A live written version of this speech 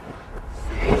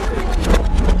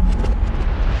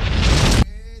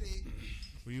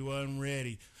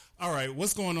right,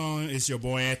 what's going on? It's your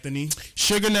boy Anthony,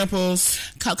 Sugar Nipples,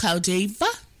 Coco Diva,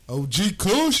 OG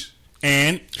Kush,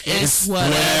 and it's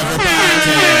whatever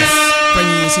podcast.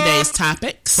 Bringing you today's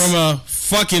topics from a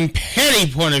fucking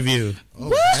petty point of view. Oh,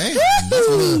 man.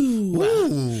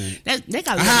 I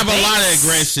have a lot of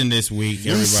aggression this week,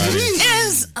 everybody.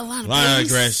 There's a lot of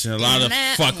aggression, a lot of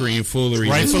fuckery and foolery.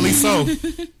 Rightfully so.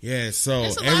 Yeah, so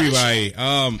everybody,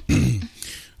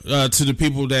 to the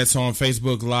people that's on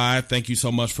Facebook Live, thank you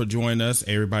so much for joining us.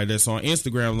 Everybody that's on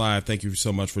Instagram Live, thank you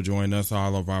so much for joining us.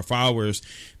 All of our followers,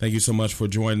 thank you so much for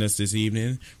joining us this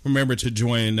evening. Remember to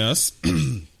join us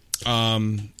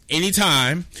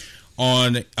anytime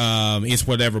on It's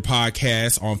Whatever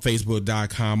Podcast on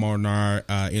Facebook.com, on our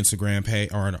Instagram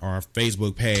page, or on our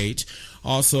Facebook page.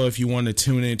 Also, if you want to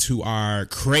tune into our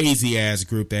crazy ass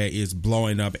group that is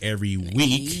blowing up every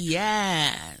week,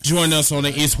 join us on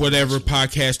the It's Whatever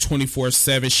Podcast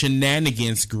 24/7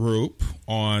 Shenanigans group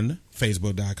on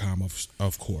Facebook.com,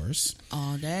 of course.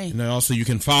 All day. And then also you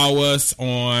can follow us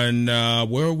on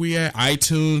where are we at?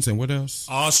 iTunes and what else?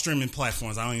 All streaming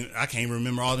platforms. I can't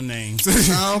remember all the names.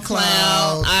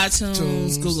 SoundCloud,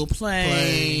 iTunes, Google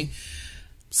Play.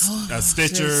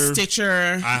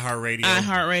 Stitcher,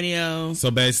 iHeartRadio.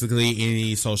 So basically,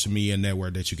 any social media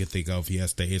network that you can think of,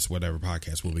 yes, the It's Whatever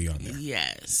Podcast will be on there.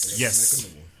 Yes.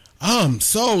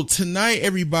 So tonight,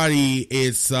 everybody,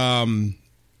 it's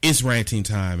ranting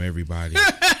time. Everybody,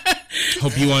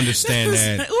 hope you understand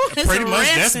that. Pretty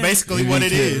much, that's basically what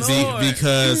it is.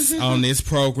 Because on this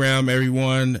program,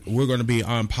 everyone, we're going to be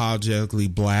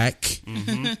unapologetically black.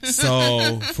 Mm-hmm.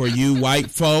 So for you white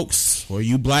folks or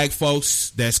you black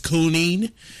folks that's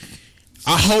cooning,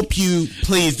 I hope you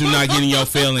please do not get in your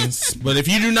feelings. But if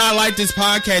you do not like this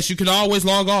podcast, you can always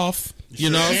log off.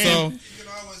 So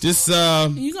just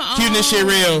keep this shit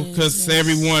real, because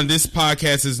everyone, this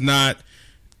podcast is not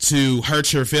to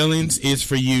hurt your feelings. Is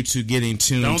for you to get in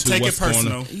tune Don't to take what's it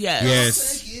personal. going on.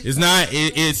 Yes. It's not.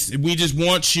 It's we just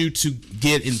want you to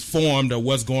get informed of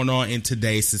what's going on in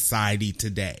today's society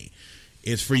today.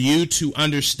 It's for you to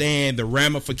understand the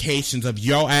ramifications of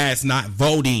your ass not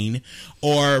voting,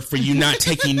 or for you not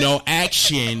taking no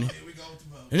action.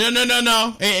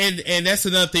 No. And that's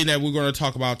another thing that we're going to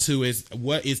talk about too, is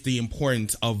what is the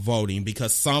importance of voting,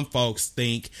 because some folks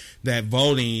think that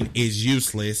voting is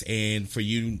useless, and for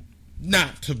you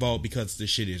not to vote because the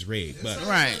shit is rigged. But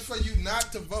it's for you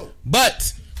not to vote.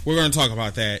 But we're going to talk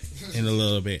about that in a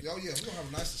little bit. Oh, yeah. We're going to have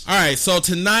a nice discussion. All right. So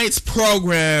tonight's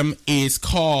program is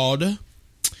called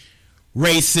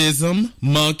Racism,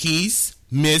 Monkeys,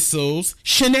 Missiles,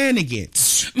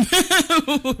 Shenanigans.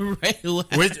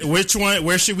 Which one?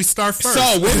 Where should we start first?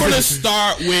 So we're going to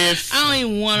start with I don't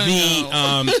even want to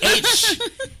the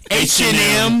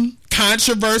H&M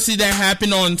controversy that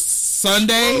happened on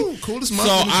Sunday. Ooh, coolest month.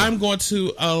 So I'm going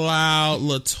to allow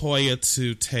Latoya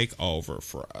to take over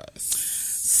for us.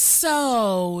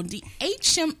 So the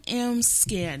H&M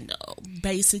scandal,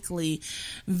 basically,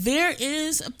 there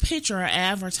is a picture or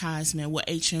advertisement what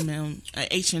H&M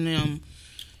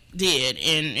did,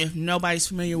 and if nobody's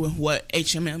familiar with what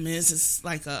H&M is, it's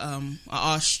like a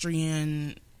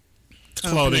Austrian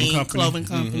clothing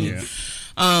company.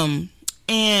 Mm-hmm.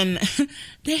 And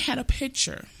they had a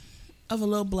picture of a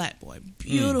little black boy,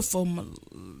 beautiful,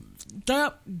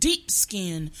 deep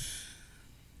skin,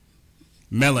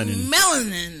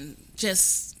 melanin,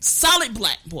 just solid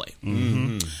black boy,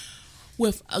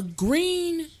 with a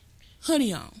green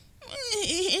hoodie on.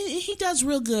 He does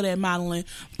real good at modeling,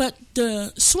 but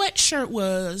the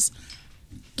sweatshirt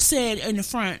said in the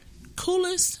front,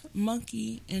 "Coolest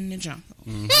monkey in the jungle."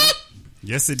 Mm-hmm.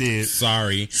 Yes, it did.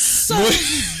 Sorry. So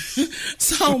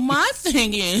my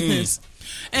thing is,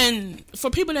 and for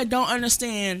people that don't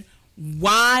understand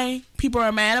why people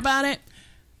are mad about it,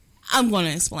 I'm going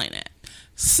to explain that.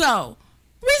 So,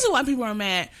 reason why people are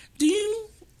mad, do you,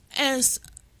 as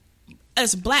a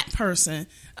black person,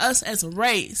 us as a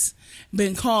race,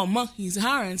 been called monkeys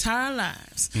our entire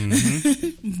lives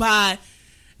by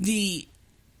the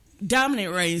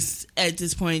dominant race at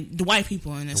this point, the white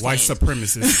people in this white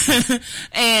supremacists.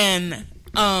 And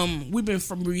we've been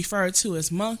referred to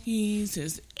as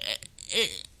monkeys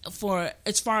for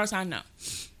as far as I know.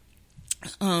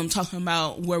 Talking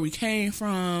about where we came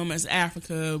from as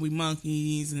Africa, we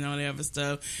monkeys and all that other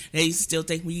stuff. They still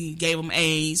think we gave them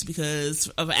AIDS because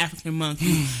of an African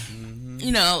monkey.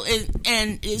 You know,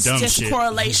 it's dumb just shit. a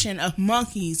correlation of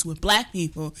monkeys with black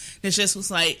people. It just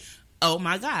was like, oh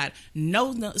my God,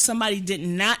 no, somebody did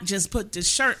not just put this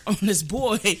shirt on this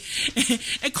boy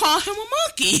and call him a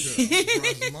monkey.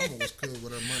 Mama was cool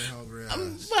with her money hungry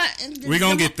eyes. But We're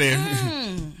going to get there.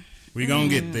 We're going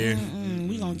to get there.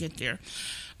 We're going to get there.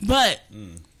 But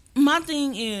my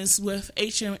thing is with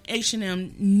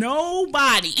H&M,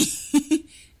 nobody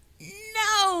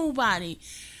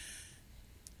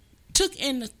took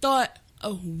in the thought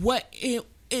of what it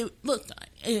looked like,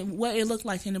 what it looked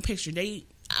like in the picture.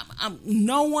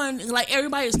 No one, like,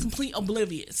 everybody is complete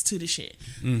oblivious to the shit.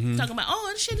 Mm-hmm. Talking about, oh,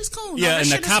 this shit is cool. Yeah, no, and this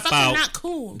the shit is cop fucking out, not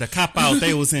cool. The cop out,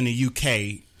 they was in the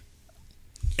UK.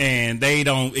 And they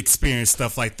don't experience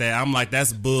stuff like that. I'm like,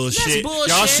 that's bullshit. That's bullshit.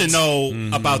 Y'all should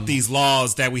know about these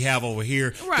laws that we have over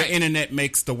here. Right. The internet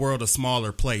makes the world a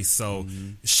smaller place, so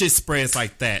shit spreads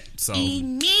like that. So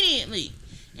Immediately.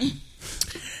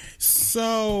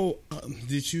 So,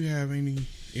 did you have any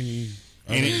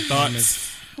thoughts?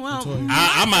 Well,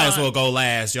 I might as well go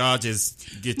last. Y'all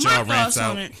just get y'all rants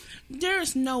out.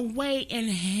 There's no way in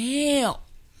hell,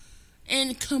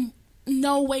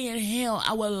 no way in hell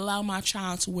I would allow my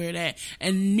child to wear that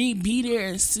and me be there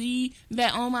and see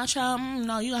that on my child.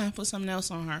 No, you gotta put something else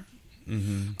on her.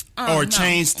 Or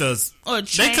change the.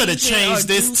 They could have changed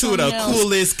this to the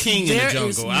coolest king in the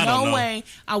jungle. I don't know. No way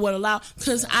I would allow,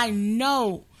 because I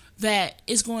know that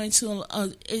it's going to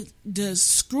the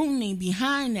scrutiny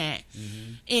behind that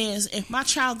is if my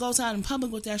child goes out in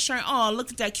public with that shirt. Oh,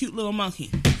 look at that cute little monkey.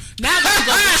 Now I gotta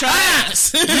go beat your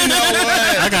ass. You know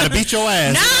what? I gotta beat your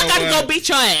ass. Now I gotta go beat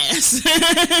your ass.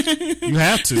 You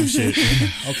have to. Shit.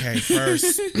 Okay,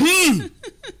 first,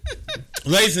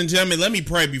 ladies and gentlemen, let me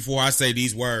pray before I say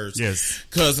these words. Yes.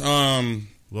 Because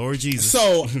Lord Jesus.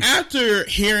 So after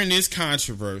hearing this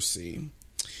controversy,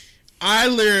 I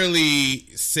literally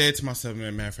said to myself,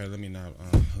 matter of fact,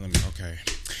 okay.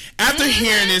 After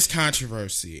hearing this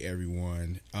controversy,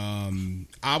 everyone,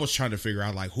 I was trying to figure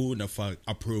out, like, who in the fuck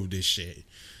approved this shit?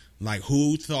 Like,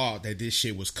 who thought that this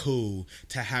shit was cool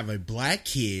to have a black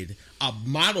kid, a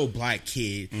model black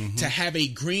kid, to have a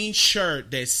green shirt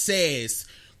that says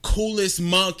coolest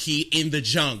monkey in the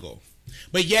jungle?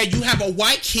 But yeah, you have a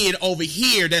white kid over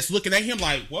here that's looking at him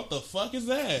like, what the fuck is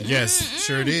that? Yes,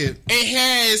 sure did. It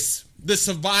has the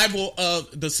survival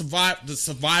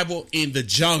in the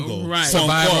jungle. Right.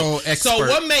 Survival expert. So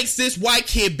what makes this white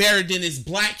kid better than this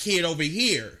black kid over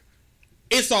here?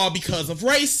 It's all because of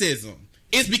racism.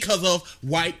 It's because of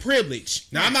white privilege.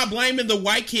 Now, I'm not blaming the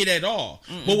white kid at all.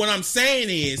 But what I'm saying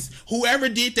is, whoever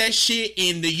did that shit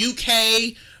in the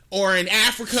UK or in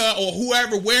Africa or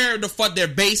whoever, where the fuck they're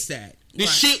based at,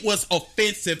 this shit was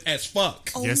offensive as fuck.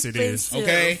 Yes, it is.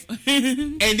 Okay?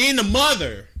 And then the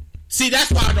mother. See,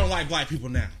 that's why I don't like black people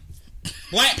now.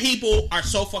 Black people are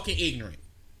so fucking ignorant.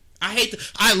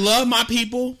 I love my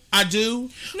people, I do.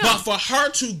 No. But for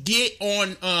her to get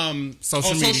on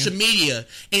social media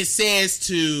and says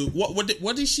to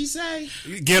what did she say?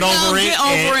 Get over it.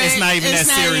 It's not even that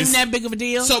serious. Even that big of a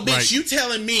deal. So, bitch, you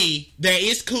telling me that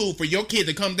it's cool for your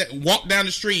kid to walk down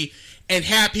the street and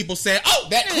have people say, "Oh,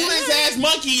 that coolest ass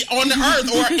monkey on the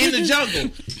earth or in the jungle."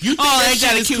 You think they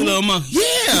got a cute little monkey?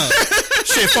 Yeah.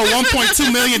 Shit, for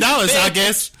 $1.2 million, I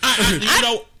guess.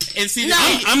 And see,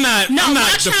 I'm not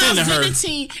defending her.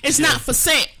 It's not for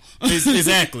sale.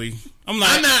 Exactly. I'm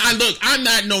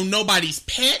not nobody's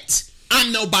pet.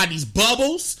 I'm nobody's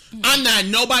bubbles. I'm not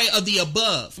nobody of the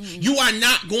above. You are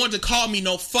not going to call me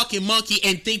no fucking monkey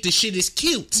and think the shit is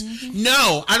cute.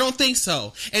 No, I don't think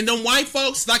so. And them white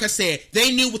folks, like I said,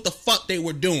 they knew what the fuck they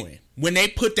were doing when they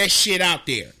put that shit out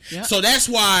there. Yep. So that's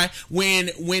why when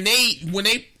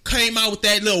they came out with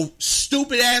that little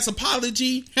stupid ass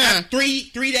apology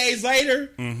 3 days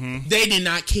later, they did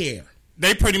not care.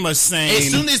 They pretty much saying,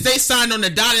 as soon as they signed on the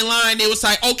dotted line, they was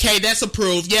like, okay, that's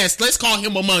approved. Yes, let's call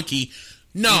him a monkey.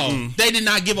 No, they did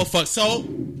not give a fuck. So,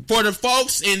 for the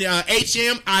folks in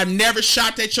HM, I've never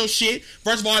shopped at your shit.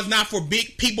 First of all, it's not for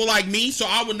big people like me, so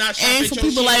I would not shop at your shit. And for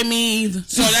people like me either.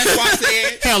 So that's why I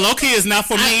said, Hello Kitty is not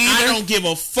for me either. I don't give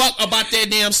a fuck about that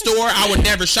damn store. I would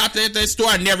never shop at that store.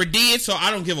 I never did, so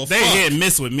I don't give a fuck. They hit and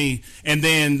miss with me. And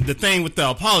then the thing with the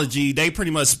apology, they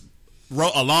pretty much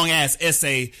wrote a long ass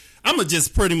essay. I'm going to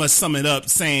just pretty much sum it up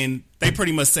saying they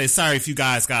pretty much say, sorry if you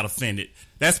guys got offended.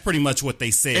 That's pretty much what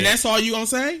they said. And that's all you going to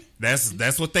say? That's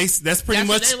pretty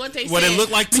much what it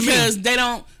looked like to me. Because they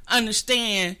don't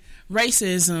understand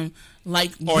racism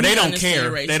or they don't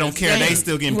care. Racism. They don't care. They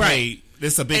still getting paid.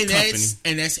 It's a big company.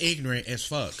 And that's ignorant as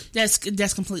fuck. That's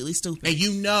completely stupid. And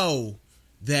you know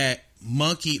that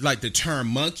monkey, like the term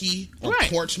monkey or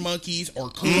porch monkeys or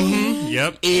cool,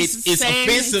 yep, it's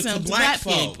offensive to black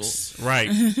folks.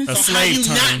 Right. So how you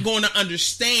not going to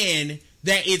understand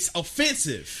that it's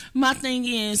offensive? My thing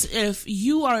is, if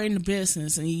you are in the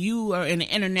business and you are in the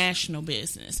international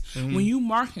business, when you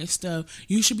market stuff,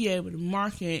 you should be able to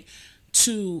market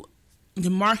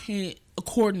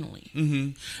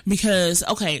accordingly. Because,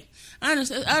 okay, I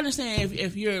understand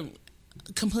if you're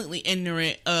completely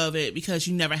ignorant of it because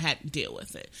you never had to deal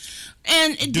with it.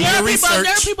 And Do there your are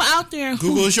research. people out there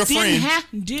Google who is your didn't friend. have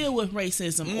to deal with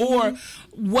racism or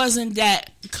wasn't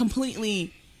that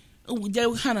completely. They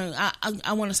were kind of,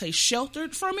 I want to say,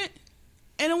 sheltered from it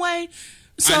in a way.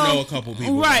 So, I know a couple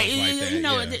people right? like that, you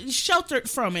know, yeah. sheltered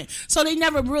from it, so they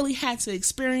never really had to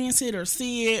experience it or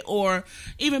see it or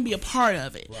even be a part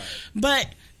of it. Right. But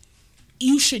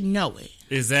you should know it.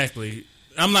 Exactly.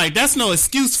 I'm like, that's no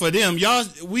excuse for them. Y'all,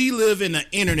 we live in the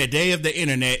internet, day of the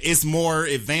internet. It's more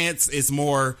advanced. It's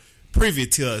more privy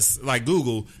to us, like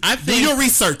Google. Do your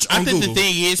research on I think Google. the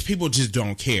thing is, people just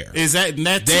don't care. Is that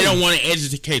They don't want to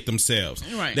educate themselves.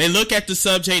 Right. They look at the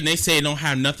subject and they say it don't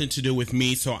have nothing to do with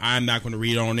me, so I'm not going to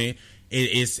read on it.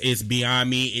 It's beyond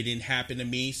me. It didn't happen to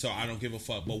me, so I don't give a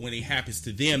fuck. But when it happens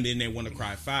to them, then they want to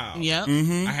cry foul. Yep.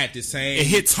 I had the same. It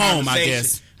hits home, I conversation.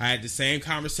 guess. I had the same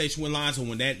conversation with Lonzo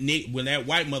when that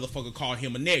white motherfucker called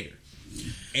him a nigger,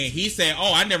 and he said,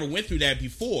 "Oh, I never went through that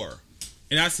before."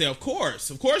 And I said, of course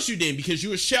you didn't, because you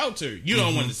were sheltered. You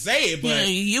don't want to say it, but Yeah,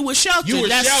 you were sheltered. you were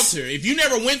That's- sheltered. If you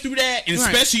never went through that, and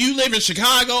Right. especially you live in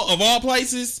Chicago of all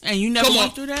places, And you never come went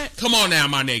on, through that? Come on now,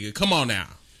 my nigga. Come on now.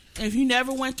 If you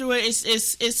never went through it,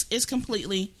 it's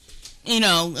completely,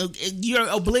 you're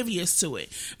oblivious to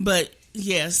it. But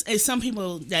yes, it's some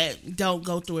people that don't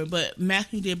go through it. But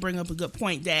Matthew did bring up a good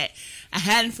point that I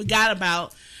hadn't forgot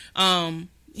about.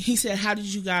 He said, "How did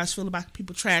you guys feel about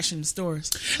people trashing the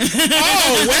stores?"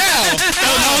 Oh well.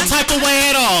 no type of way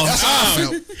at all. That's how I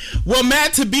felt. Well,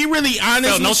 Matt, to be really honest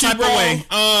Felt no with you, type bro, of way.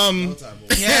 No type of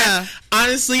way. Yeah.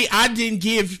 honestly, I didn't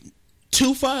give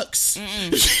 2 fucks.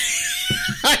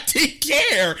 I didn't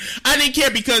care. I didn't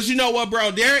care because you know what,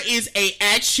 bro? There is a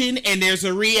action and there's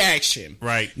a reaction.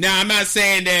 Right. Now, I'm not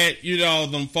saying that,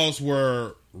 them folks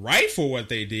were right for what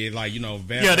they did. Like, Yeah,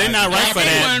 they're not right for They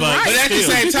that, weren't but, right. But at the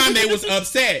still. same time, they was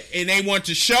upset, and they want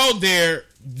to show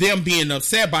them being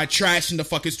upset by trashing the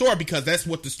fucking store, because that's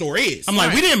what the store is. I'm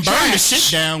like, we didn't burn the Trash.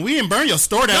 shit down. We didn't burn your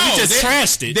store down. we just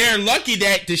trashed it. They're lucky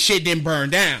that the shit didn't burn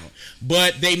down.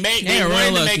 But they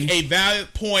wanted to make a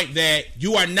valid point that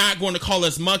you are not going to call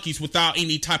us monkeys without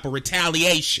any type of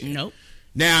retaliation. Nope.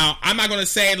 Now, I'm not going to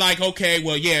say like, okay,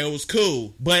 well, yeah, it was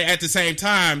cool. But at the same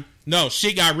time, no,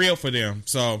 shit got real for them.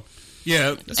 So,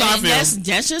 Yeah, that's how I And feel.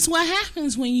 that's just what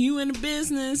happens when you in a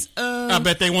business. I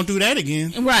bet they won't do that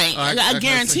again. Right. I I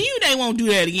guarantee you they won't do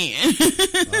that again.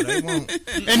 No, they won't.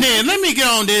 And then let me get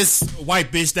on this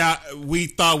white bitch that we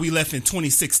thought we left in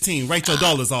 2016, Rachel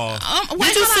Dolezal. wait,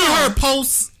 Did you see hold on. her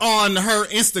post on her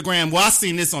Instagram? Well, I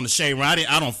seen this on the Shade Room.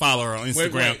 I don't follow her on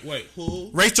Instagram. wait, who?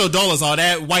 Rachel Dolezal,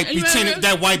 that white You remember?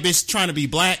 that white bitch trying to be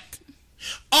black.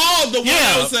 Oh, the one Yeah.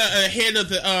 that was ahead of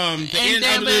the end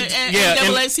of the...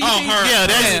 NAACP. oh, her. Yeah,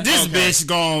 Okay. this Okay. bitch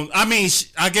gone. I mean,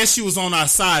 I guess she was on our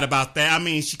side about that. I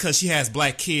mean, because she has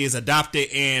black kids, adopted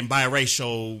and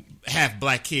biracial, half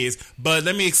black kids. But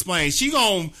let me explain. She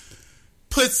gonna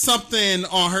put something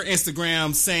on her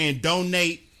Instagram saying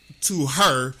donate to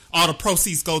her. All the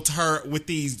proceeds go to her with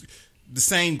the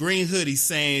same green hoodie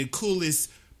saying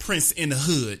coolest prince in the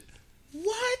hood.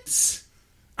 What?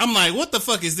 I'm like, what the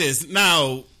fuck is this?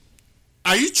 Now,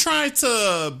 are you trying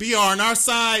to be on our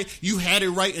side? You had it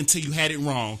right until you had it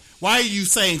wrong. Why are you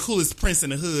saying coolest prince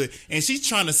in the hood? And she's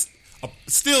trying to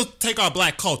still take our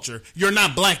black culture. You're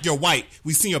not black, you're white.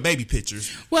 We've seen your baby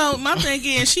pictures. Well, my thing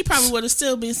is, she probably would have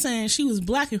still been saying she was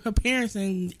black if her parents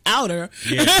didn't out her.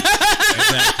 Yeah,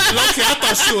 exactly. Okay, I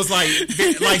thought she was like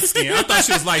light skinned. I thought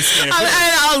she was light skinned.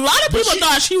 A lot of people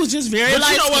thought she was just very But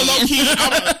light you know what, low skinned.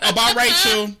 key, about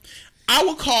Rachel, I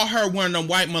would call her one of them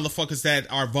white motherfuckers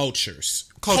that are vultures.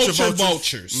 Culture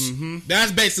vultures. Mm-hmm.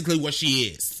 That's basically what she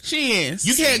is. She is.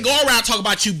 You can't go around talking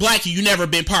about you black and you never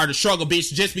been part of the struggle,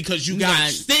 bitch, just because you got Right.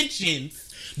 extensions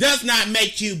does not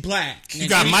make you black. You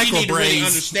got You micro need to really braids.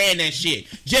 understand that shit.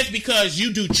 Just because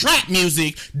you do trap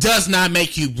music does not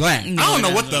make you black. I don't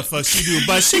know what the fuck she do,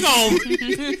 but she gonna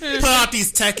put out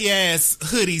these tacky ass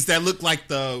hoodies that look like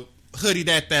the hoodie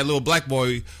that little black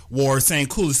boy wore saying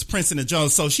coolest prince in the jungle.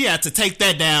 So she had to take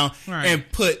that down Right. and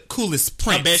put coolest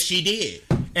prince. I bet she did.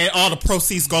 And all the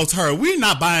proceeds go to her. We're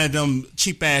not buying them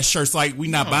cheap ass shirts like we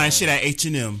not buying shit at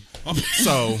H&M.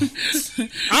 So I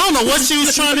don't know what she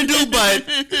was trying to do, but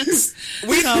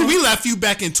we left you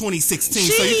back in 2016,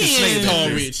 so you can She say is. that.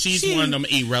 Told she's one of them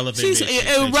irrelevant She's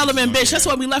bitches. an irrelevant bitch. That's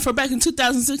why we left her back in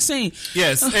 2016.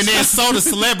 Yes, and then so the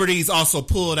celebrities also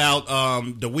pulled out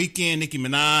The Weeknd, Nicki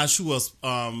Minaj, who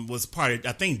was part of.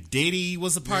 I think Diddy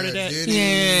was a part of that. Diddy,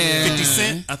 Yeah. 50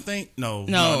 Cent, I think. No,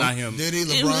 not him. Diddy, You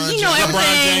LeBron know James. everything.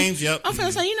 LeBron James, yep. I'm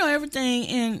finna say, you know everything,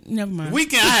 and never mind.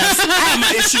 Weeknd, I have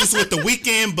my issues with The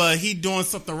Weeknd, but he doing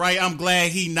something right. I'm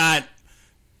glad he not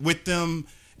with them.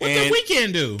 What did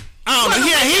Weeknd do? I don't know. He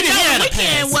had a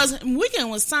pass. Weeknd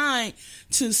was signed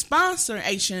to sponsor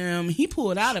H&M. He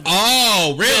pulled out of it.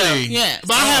 Oh, really? Yeah.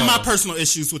 But I have my personal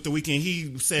issues with the Weeknd.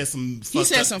 He said some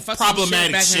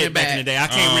problematic shit back in the day. I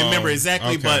can't remember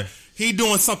exactly, but he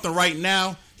doing something right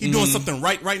now. He doing something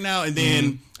right now. And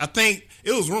then I think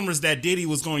it was rumors that Diddy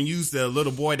was going to use the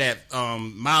little boy that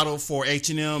model for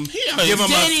H&M. Give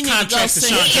him a contract to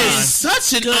Sean John. He is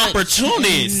such an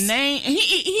opportunist. He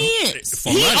is. He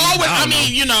always, I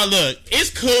mean, you know, look, it's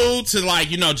cool to,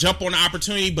 like, you know, jump on the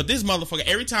opportunity, but this motherfucker,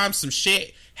 every time some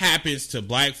shit happens to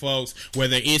black folks,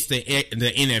 whether it's the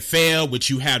NFL, which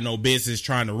you have no business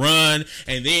trying to run,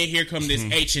 and then here come this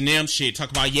H&M shit, talk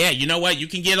about, yeah, you know what, you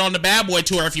can get on the Bad Boy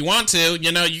tour if you want to,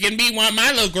 you know, you can be one of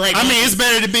my little great I mean, it's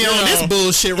better to be on this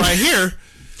bullshit right here.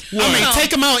 I mean, take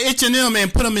them out H&M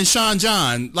and put them in Sean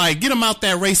John. Like, get them out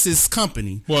that racist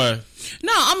company. What?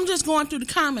 No, I'm just going through the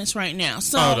comments right now.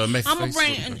 So I'm gonna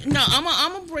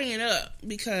bring it up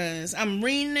because I'm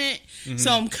reading it.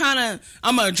 So I'm gonna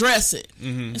address it.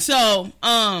 So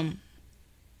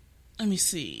let me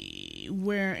see,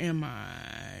 where am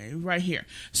I? Right here.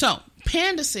 So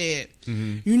Panda said,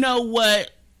 you know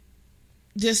what?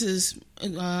 This is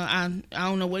I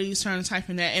don't know what he was trying to type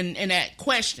in that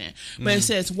question, but it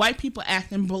says white people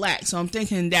acting black. So I'm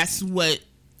thinking that's what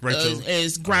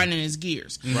is grinding his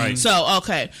gears. Right. So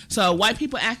okay. So white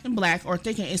people acting black or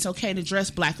thinking it's okay to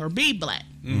dress black or be black.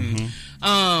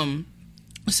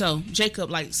 So Jacob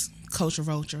likes Culture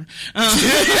Vulture. But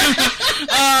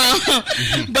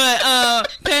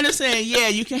Panda said, yeah,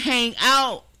 you can hang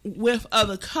out with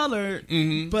other color,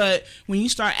 but when you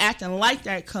start acting like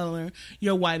that color,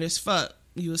 you're white as fuck.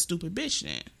 You a stupid bitch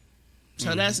then.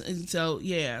 So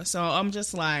So I'm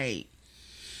just like,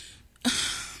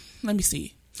 let me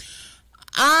see.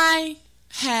 I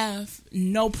have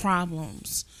no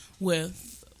problems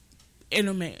with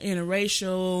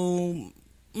interracial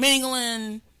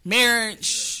mingling,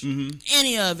 marriage,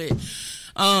 any of it.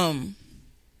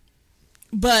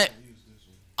 But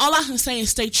all I can say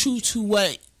is stay true to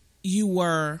what you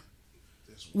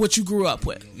grew up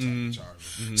with.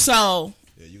 So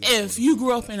if you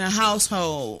grew up in a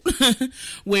household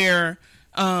where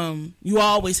you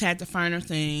always had the finer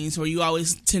things, or you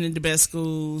always attended the best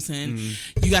schools, and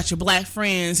you got your black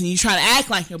friends, and you try to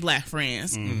act like your black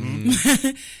friends, then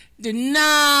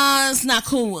nah, it's not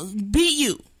cool. Be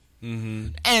you.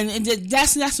 And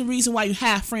that's the reason why you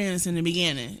have friends in the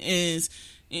beginning, is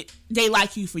they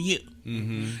like you for you.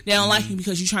 They don't like you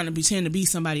because you're trying to pretend to be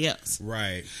somebody else.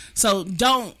 Right. So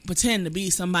don't pretend to be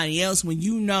somebody else when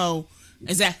you know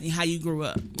exactly how you grew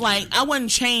up. Like, I wouldn't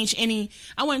change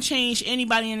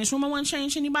anybody in this room. I wouldn't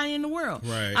change anybody in the world.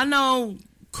 Right. I know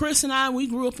Chris and I, we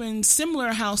grew up in similar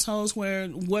households where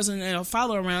it wasn't a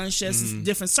father around. It's just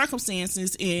different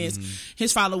circumstances.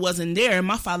 His father wasn't there, and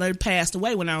my father passed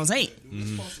away when I was 8.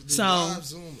 So live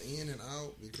zoom in and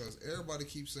out, because everybody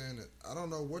keeps saying that. I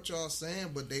don't know what y'all saying,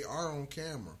 but they are on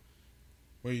camera.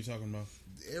 What are you talking about?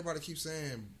 Everybody keeps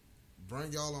saying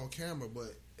bring y'all on camera,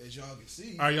 but as y'all can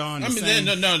see, are y'all on the same?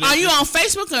 No. Are you on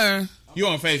Facebook or? You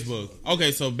on Facebook?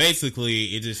 Okay, so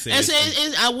basically it just says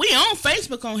we on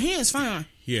Facebook on here. It's fine.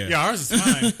 Yeah, ours is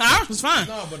fine. Ours is fine.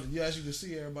 No, but as you can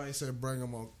see, everybody said bring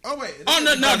them on. Oh wait. Oh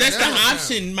no, that's the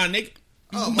option, my nigga.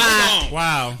 Oh, bye.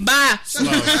 Wow. Bye.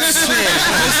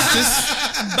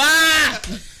 Bye.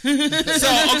 So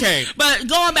okay, but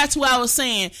going back to what I was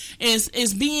saying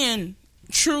is being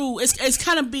true. It's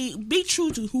kind of be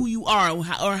true to who you are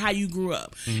or how you grew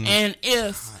up. And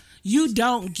if you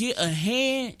don't get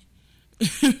ahead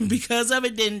because of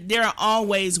it, then there are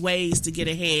always ways to get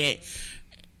ahead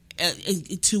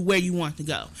to where you want to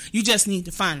go. You just need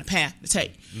to find a path to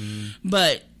take.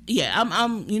 But yeah, I'm I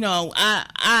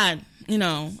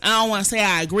don't want to say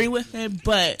I agree with it,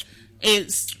 but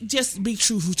it's just be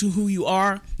true to who you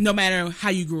are, no matter how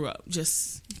you grew up.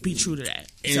 Just be true to that.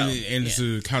 And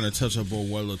to kind of touch up on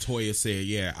what LaToya said,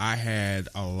 yeah, I had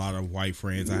a lot of white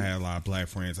friends. I had a lot of black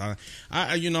friends. I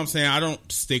you know what I'm saying? I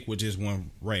don't stick with just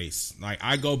one race. Like,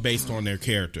 I go based on their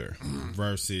character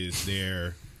versus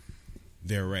their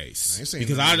race. I ain't seen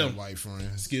because none I of don't. Your white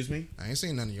friends. Excuse me? I ain't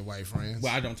seen none of your white friends.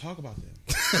 Well, I don't talk about them.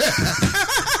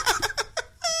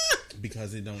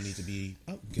 Because it don't need to be.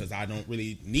 Because I don't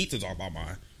really need to talk about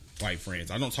my white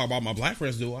friends. I don't talk about my black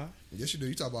friends, do I? Yes, you do.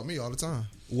 You talk about me all the time.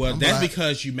 Well, that's black.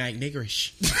 Because you Mac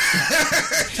niggerish.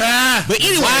 But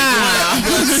anyway,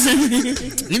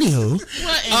 anywho,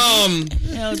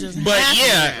 but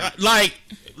yeah, like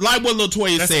what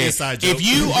LaToya said, if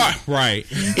you are right,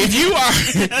 if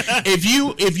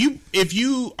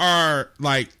you are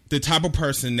like the type of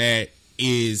person that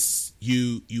is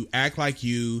you act like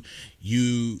you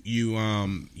be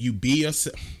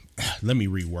yourself. Let me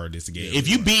reword this again. If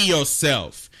you be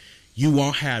yourself, you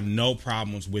won't have no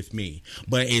problems with me.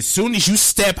 But as soon as you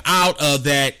step out of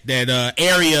that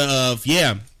area of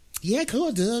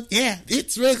cool, dude. Yeah,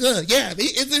 it's real good. Yeah,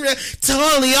 it's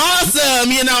totally awesome,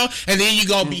 you know. And then you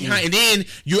go behind, and then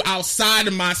you're outside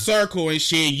of my circle and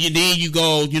shit. Then you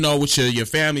go, you know, with your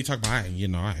family talk about, I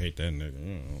hate that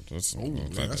nigga. That's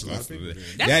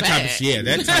that type of shit.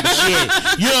 That type of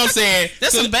shit. You know what I'm saying?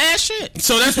 That's some bad shit.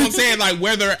 So that's what I'm saying. Like,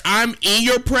 whether I'm in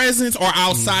your presence or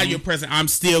outside your presence, I'm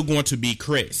still going to be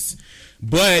Chris.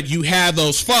 But you have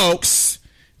those folks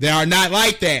that are not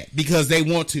like that because they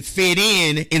want to fit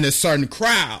in a certain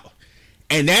crowd.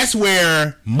 And that's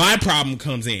where my problem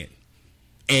comes in.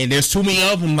 And there's too many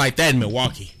of them like that in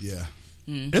Milwaukee. Yeah.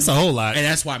 Mm-hmm. It's a whole lot. And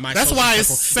that's why it's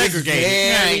segregated.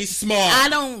 Very small. I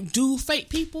don't do fake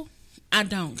people. I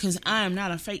don't, because I am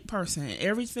not a fake person.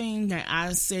 Everything that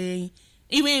I say,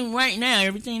 even right now,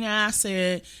 everything that I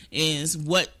said is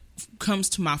what comes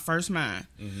to my first mind.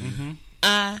 Mm-hmm.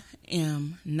 I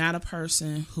am not a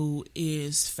person who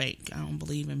is fake. I don't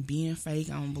believe in being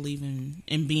fake. I don't believe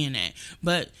in being that.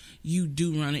 But you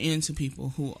do run into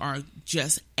people who are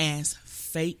just as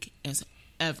fake as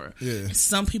ever. Yeah.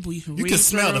 Some people you can read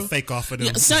smell through. the fake off of them.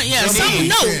 The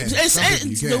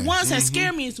ones that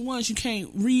scare me is the ones you can't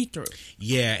read through.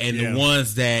 Yeah, and the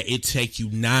ones that it take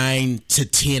you 9 to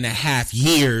 10.5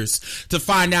 years to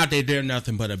find out that they're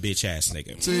nothing but a bitch ass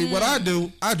nigga. See, what I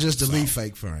do, I just delete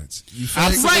fake friends. You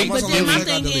fake, right, but then my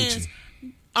thing is,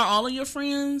 are all of your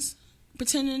friends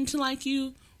pretending to like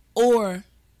you, or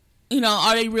you know,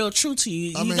 are they real true to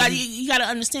you? You got to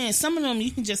understand. Some of them you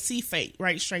can just see fake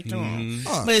right straight through them,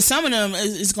 but some of them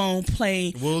is gonna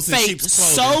play fake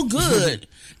so good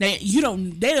that you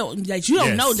don't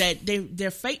know that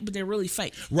they're fake, but they're really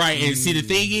fake. Right, and see the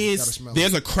thing is,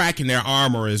 there's a crack in their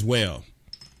armor as well.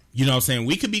 You know what I'm saying?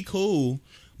 We could be cool,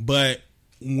 but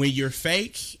when you're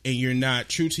fake and you're not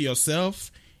true to yourself,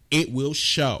 it will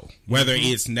show. Whether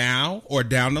it's now or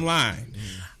down the line.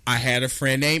 I had a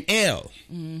friend named L.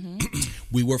 Mm-hmm.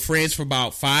 We were friends for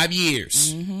about 5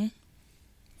 years. Mm-hmm.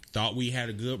 Thought we had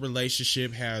a good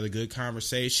relationship, had a good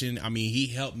conversation. I mean, he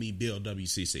helped me build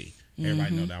WCC.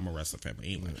 Everybody know that I'm a wrestling fan, but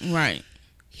anyway. Right.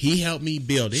 He helped me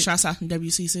build it. Shouts out to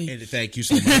WCC. And thank you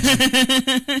so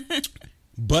much.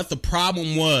 But the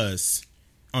problem was,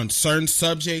 on certain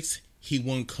subjects, he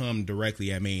wouldn't come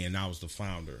directly at me, and I was the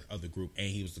founder of the group, and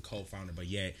he was the co-founder, but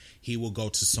yet he will go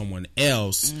to someone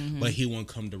else, but he won't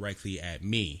come directly at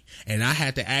me. And I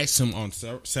had to ask him on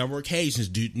several occasions,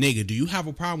 do you have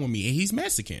a problem with me? And he's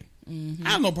Mexican.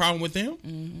 I have no problem with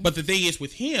him. But the thing is,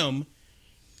 with him,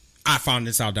 I found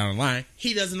this out down the line,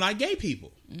 he doesn't like gay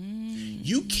people.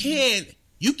 You can't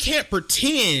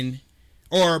pretend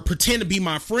to be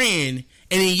my friend,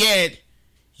 and then yet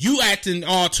you acting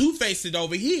all two-faced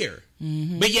over here.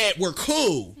 But yet we're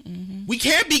cool. We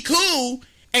can't be cool,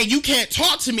 and you can't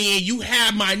talk to me, and you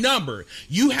have my number.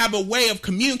 You have a way of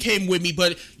communicating with me,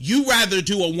 but you rather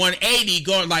do a 180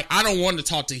 going like, I don't want to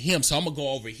talk to him, so I'm going to go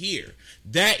over here.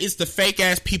 That is the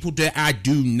fake-ass people that I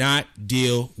do not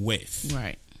deal with.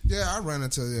 Right. Yeah, I ran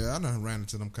into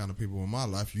them kind of people in my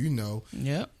life. You know.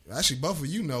 Yep. Actually, both of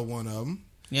you know one of them.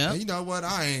 Yeah, you know what?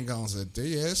 I ain't gonna say that.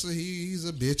 Yeah, so he's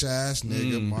a bitch ass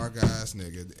nigga, mark ass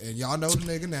nigga, and y'all know the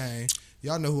nigga name.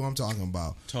 Y'all know who I'm talking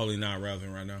about. Totally not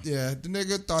relevant right now. Yeah, the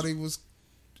nigga thought he was.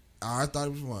 I thought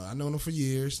he was one. I known him for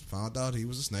years. Found out he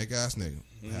was a snake ass nigga.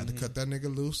 Had to cut that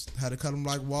nigga loose. Had to cut him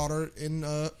like water in.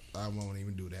 I won't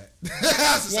even do that.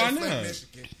 Why not?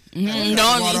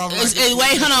 No,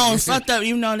 wait, hold on. Fucked up.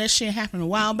 You know that shit happened a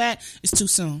while back. It's too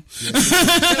soon. Yeah,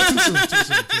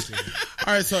 too soon.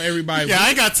 All right, so everybody. Yeah, I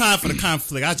ain't got time for the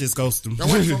conflict. I just ghost them.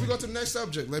 Now, wait, before we go to the next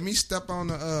subject, let me step on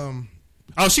the.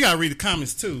 Oh, she gotta read the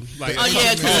comments too. Like,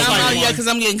 because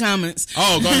I'm getting comments.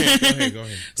 Oh, go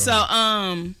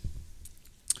ahead.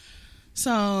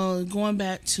 So going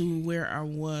back to where I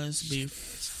was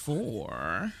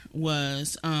before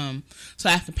was so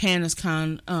after Panda's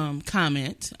comment, I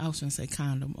was gonna say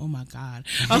condom. Oh my god.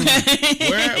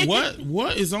 Okay.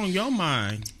 What is on your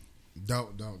mind?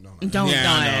 Don't. I know.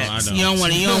 You don't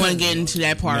want to get into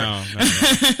that part. No.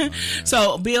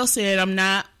 So Bill said, "I'm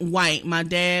not white. My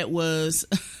dad was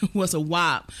a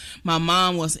WAP. My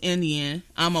mom was Indian.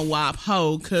 I'm a WAP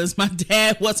hoe because my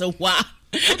dad was a WAP."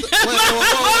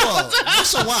 Whoa.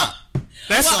 What's a WAP?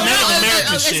 That's Native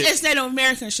American shit. It's Native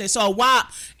American shit. So a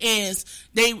WAP is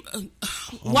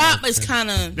WAP is kind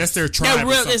of that's their tribe.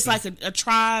 It's like a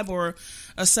tribe or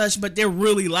a such, but they're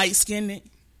really light skinned.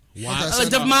 Wow.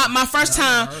 My first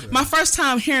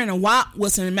time hearing a WAP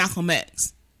was in Malcolm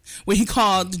X. where he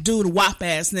called the dude a wop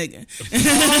ass nigga.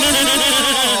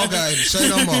 Okay, say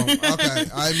no more. Okay,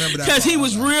 I remember that. Because he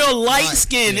was real light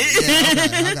skinned. Yeah,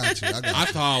 okay, I got you. I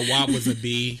thought WAP was a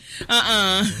B.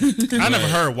 I never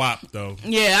heard WAP though.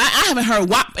 Yeah, I haven't heard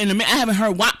WAP I haven't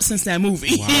heard WAP since that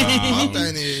movie. Wow. My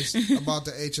thing is about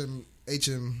the H&M.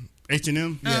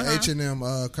 Yeah,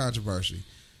 H&M controversy.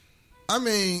 I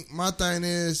mean, my thing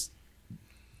is,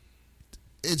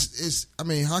 it's. I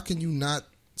mean, how can you not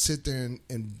sit there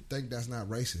and think that's not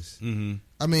racist? Mm-hmm.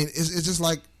 I mean, it's just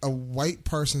like a white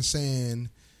person saying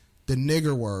the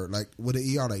nigger word, like with an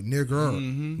ER, like nigger.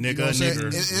 Mm-hmm. You know Nigger.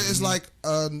 it's like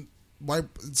white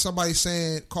somebody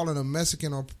calling a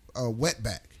Mexican or a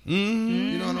wetback. Mm-hmm.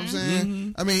 You know what I'm saying?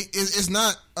 Mm-hmm. I mean, it's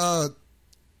not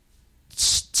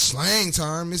slang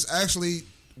term. It's actually,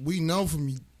 we know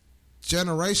from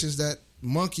generations that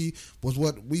monkey was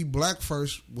what we black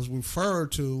first was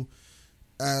referred to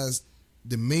as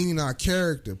demeaning our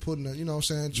character, putting you know what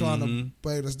I'm saying, trying to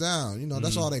bait us down. You know,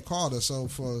 that's all they called us. So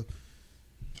for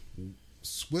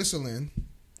Switzerland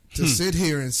to sit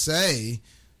here and say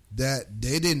that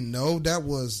they didn't know that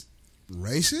was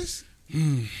racist.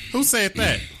 Who said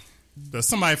that?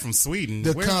 Somebody from Sweden.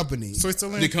 The company.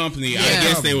 Switzerland? The company. Yeah. I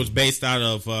guess they was based out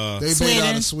of... they based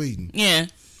out of Sweden. Yeah.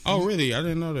 Oh, really? I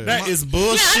didn't know that. That is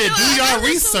bullshit. Do your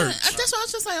research. That's what I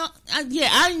was just like, I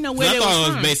didn't know where I they thought was it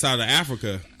from. was based out of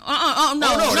Africa.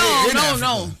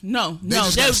 No. They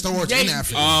just got stores in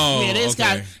Africa. Oh,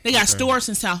 yeah, they got stores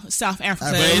in South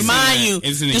Africa. But Remind you,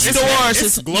 the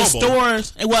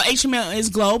stores. Well, H&M is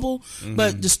global,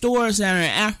 but the stores that are in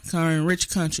Africa are in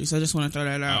rich countries. I just want to throw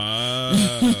that out.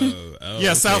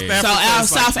 Yeah, South Africa.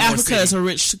 South Africa is a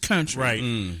rich country, right?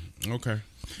 Okay.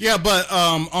 Yeah, but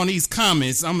on these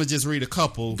comments, I'm gonna just read a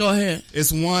couple. Go ahead.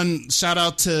 It's one shout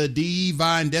out to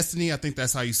Divine Destiny. I think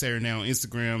that's how you say her now on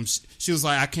Instagram. She was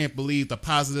like, I can't believe the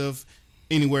positive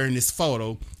anywhere in this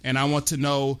photo, and I want to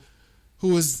know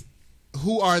who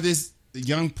are this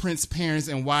young Prince parents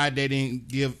and why they didn't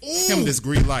give him this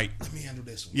green light. Let me handle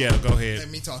this one. Yeah, go ahead.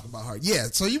 Let me talk about her. Yeah,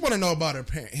 so you want to know about her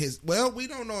parent? Well, we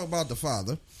don't know about the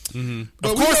father. Mm-hmm.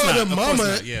 But of course we know not. the mama.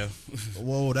 Not, yeah.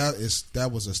 Whoa, that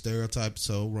was a stereotype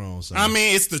so wrong. So. I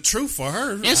mean, it's the truth for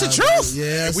her. It's the truth.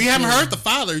 Yeah, we haven't heard the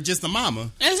father, just the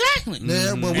mama. Exactly.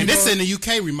 Yeah, but and this in the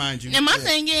UK, remind you. And my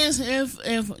thing is, if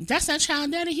that's that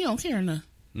child daddy, he don't care enough.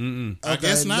 Okay, I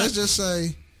guess not. Let's just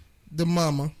say the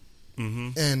mama,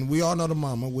 and we all know the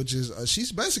mama, which is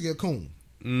she's basically a coon.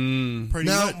 Pretty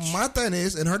now, much. my thing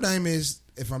is, and her name is,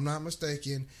 if I'm not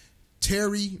mistaken,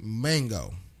 Terry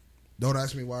Mango. Don't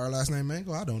ask me why her last name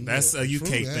Mango. I don't know. That's a UK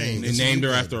thing. They named her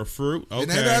after a fruit. Okay.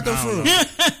 They named her after a fruit.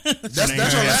 That's her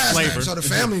last flavor. name. So the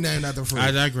family named after fruit.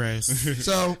 I digress.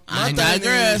 So I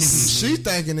digress. She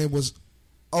thinking it was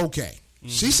okay.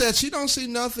 She said she don't see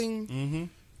nothing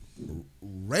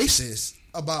racist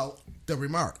about the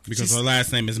remark Because her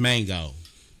last name is Mango.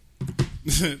 I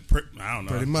don't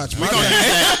know. Pretty much. It wasn't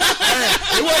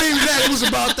even that. It was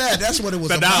about that. That's what it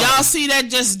was about. Y'all see that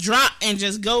just drop and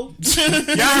just go? Y'all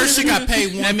heard she got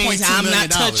paid $1.2 million. That means I'm not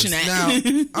touching that.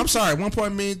 Now, I'm sorry, Probably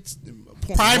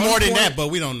more than that, but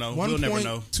we don't know. We'll never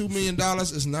know. $1.2 million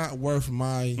is not worth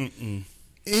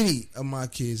any of my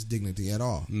kids' dignity at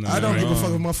all. No, I don't give a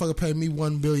fuck if a motherfucker paid me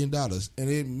 $1 billion and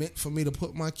it meant for me to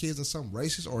put my kids in something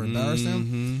racist or embarrass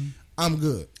them. I'm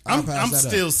good. I'm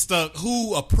still stuck.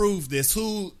 Who approved this?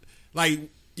 Who, like,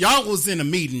 y'all was in a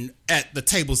meeting at the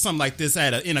table, something like this,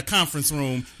 in a conference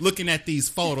room, looking at these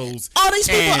photos. All these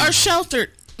people are sheltered.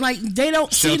 Like, they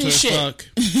don't see this shit.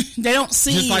 They don't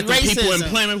see just like racism. The people in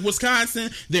Plymouth,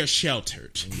 Wisconsin, they're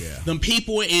sheltered. Yeah. Them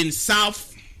people in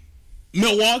South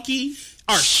Milwaukee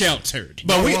are sheltered.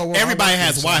 But everybody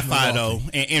has Wi-Fi though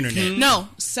and internet. No,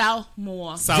 South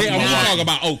Milwaukee. We talking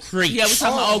about Oak Creek. Yeah, we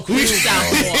talking about Oak Creek,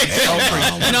 South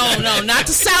Milwaukee. No, not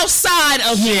the south side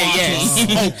of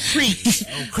Milwaukee. Oak Creek.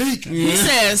 Oak Creek. He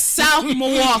says South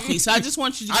Milwaukee. So I just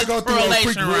want you to get the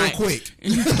correlation right. Real quick.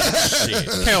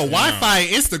 Hell, Wi-Fi and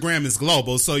Instagram is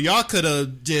global, so y'all could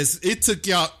have just.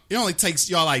 It only takes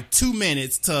y'all like 2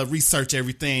 minutes to research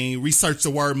everything. Research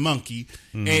the word monkey,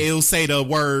 and it'll say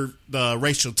the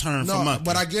racial term for monkey.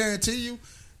 But I guarantee you,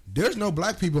 there's no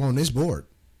black people on this board.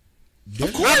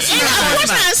 Of course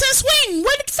not. It's in Sweden.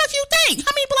 What the fuck you think?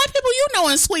 How many black people you know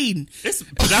in Sweden? It's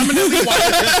predominantly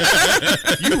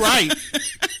white. You're right.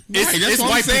 It's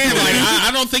what I'm saying. Like,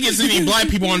 I don't think it's any black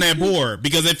people on that board,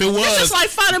 because if it was, it's just like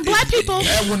finding black people.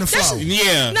 That wouldn't have followed.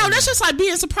 Yeah. No, that's just like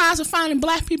being surprised of finding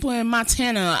black people in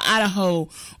Montana, Idaho,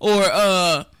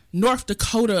 or North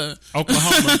Dakota,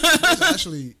 Oklahoma. It's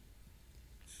actually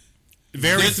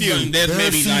Very few. There's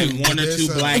maybe like one or two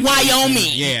black.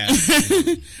 Wyoming. Yeah.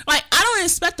 Like, I don't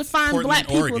expect to find Portland, black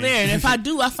people Oregon. there, and if I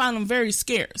do, I find them very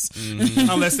scarce.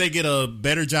 Unless they get a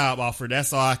better job offer.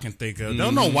 That's all I can think of.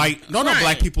 Don't know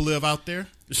black people live out there.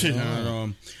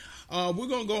 We're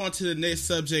gonna go on to the next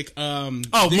subject. More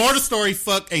the story.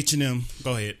 Fuck H&M.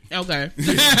 Go ahead. Okay. I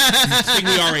think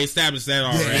we already established that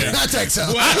already. I take so.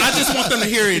 I just want them to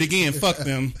hear it again. Fuck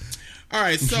them. All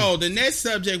right, so the next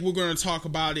subject we're going to talk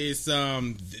about is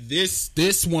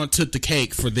this one took the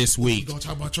cake for this week. You gonna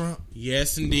talk about Trump?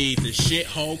 Yes, indeed, the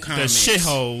shithole comments. The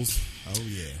shitholes. Oh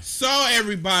yeah. So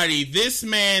everybody, this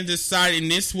man decided,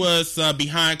 and this was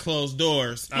behind closed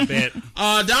doors. I bet.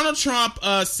 Donald Trump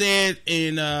said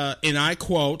and I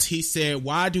quote, he said,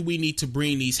 "Why do we need to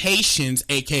bring these Haitians,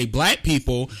 aka black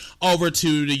people, over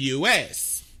to the U.S.?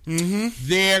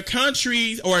 Their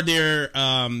countries or their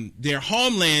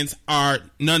homelands are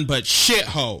none but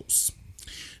shitholes."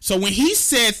 So when he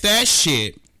said that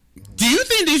shit, do you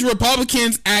think these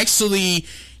Republicans actually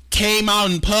came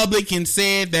out in public and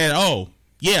said that, oh,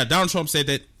 yeah, Donald Trump said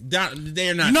that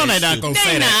they're not No, that they're not stupid. going to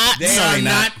say that. They are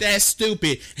not that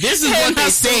stupid. This is what they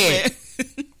said.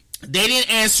 They didn't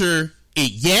answer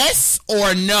it yes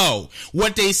or no.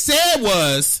 What they said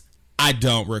was, I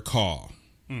don't recall.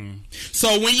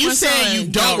 So when you say you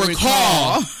don't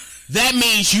recall, that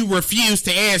means you refuse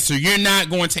to answer. You're not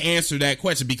going to answer that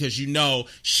question because you know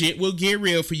shit will get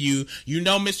real for you. You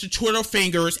know Mr. Twitter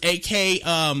Fingers, aka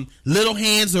Little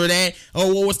Hands, or that,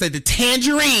 or what was that, the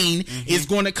Tangerine, is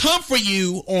going to come for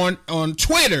you on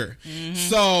Twitter.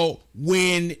 So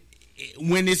when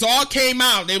this all came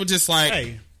out, they were just like,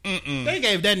 hey, they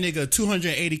gave that nigga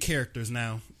 280 characters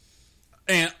now.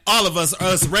 And all of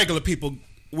us regular people,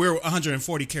 we're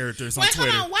 140 characters on Twitter.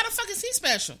 Hold on. Why the fuck is he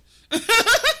special?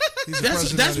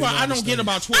 That's what I don't get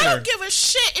about Twitter. I don't give a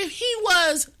shit if he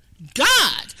was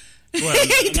God. Well,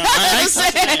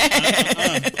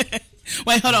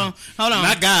 Wait, hold on.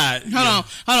 Not God. Hold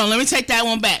on. Let me take that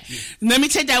one back. Let me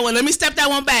step that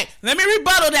one back. Let me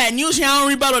rebuttal that. And usually I don't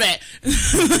rebuttal that.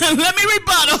 Let me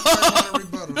rebuttal.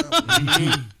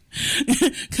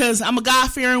 Because I'm a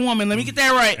God-fearing woman. Let me get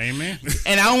that right. Amen.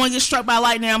 And I don't want to get struck by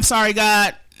lightning. I'm sorry,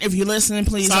 God. If you're listening,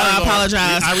 please, sorry, I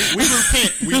apologize.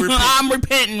 We repent. I'm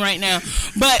repenting right now.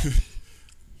 But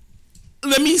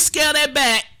let me scale that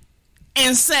back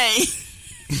and say,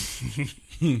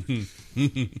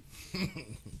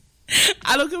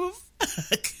 I don't give a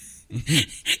fuck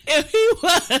if he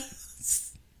was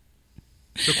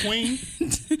the Queen?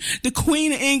 The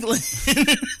Queen of England.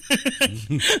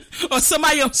 Or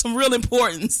somebody of some real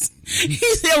importance.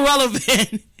 He's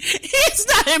irrelevant. He's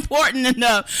not important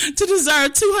enough to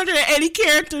deserve 280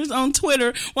 characters on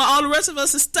Twitter while all the rest of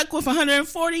us are stuck with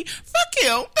 140. Fuck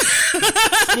him.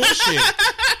 Bullshit.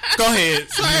 Go ahead.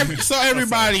 So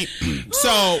everybody,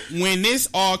 so when this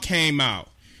all came out,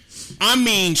 I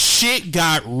mean, shit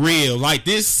got real. Like,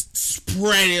 this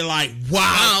spread it like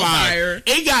wildfire.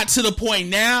 It got to the point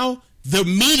now, the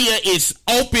media is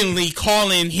openly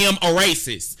calling him a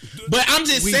racist. But I'm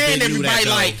just saying, everybody,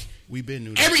 like, we've been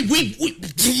knew that.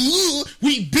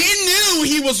 We been knew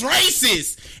he was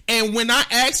racist. And when I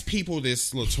ask people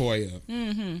this,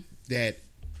 LaToya, that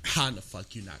how in the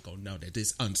fuck you not gonna know that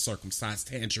this uncircumcised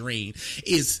Tangerine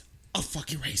is a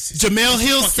fucking racist? Jamel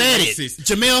Hill said it.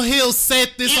 Jamel Hill said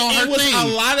this on her thing, a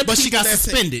lot of but she got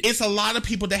suspended. It's a lot of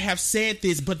people that have said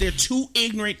this, but they're too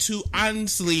ignorant to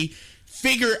honestly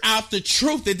figure out the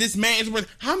truth that this man is worth.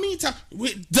 How many times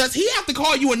does he have to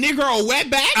call you a nigger or a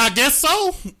wetback? I guess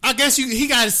so. I guess he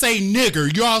got to say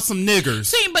nigger. You all some niggers.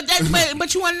 See,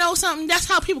 but you want to know something? That's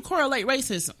how people correlate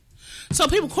racism. So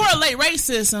people correlate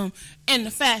racism and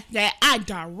the fact that I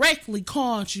directly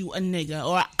called you a nigga,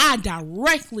 or I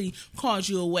directly called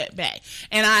you a wetback,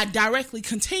 and I directly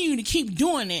continue to keep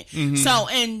doing it. So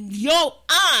in your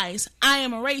eyes, I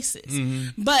am a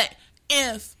racist. But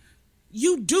if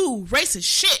you do racist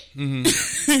shit,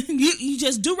 you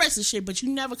just do racist shit, but you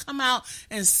never come out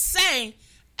and say,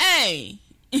 hey,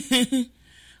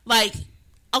 like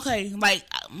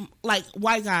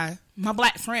white guy, my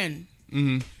black friend,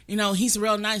 you know, he's a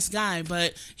real nice guy,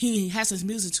 but he has his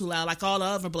music too loud, like all the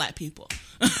other black people.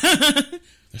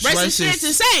 Racist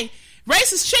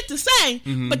shit to say,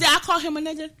 but then I call him a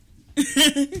nigga.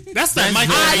 That's that microaggression.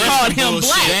 I called him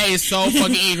black. That is so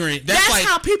fucking ignorant. That's like,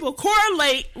 how people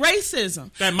correlate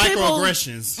racism. That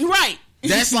microaggressions. Right.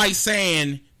 That's like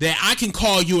saying that I can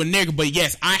call you a nigga, but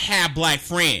yes, I have black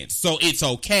friends, so it's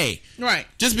okay. Right.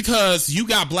 Just because you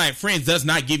got black friends does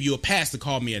not give you a pass to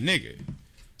call me a nigga.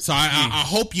 So I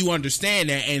hope you understand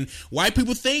that. And white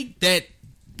people think that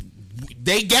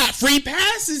they got free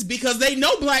passes because they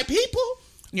know black people.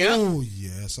 Yeah. Oh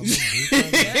yes. some of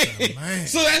them man.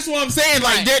 So that's what I'm saying.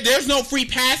 Like, there's no free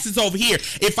passes over here.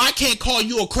 If I can't call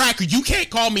you a cracker, you can't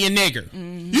call me a nigger.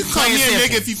 Mm-hmm. You can call me a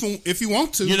nigga if you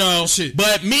want to. You know, shit.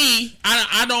 But me,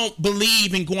 I don't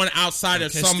believe in going outside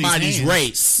of somebody's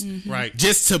race, right?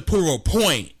 Just to prove a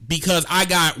point, because I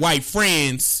got white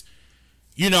friends.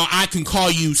 You know, I can call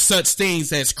you such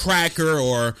things as cracker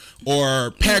or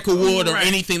peckerwood or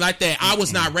anything like that. I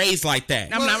was not raised like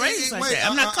that. I'm not raised like that.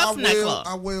 I'm not cut from that cloth.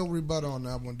 I will rebut on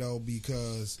that one, though,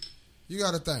 because you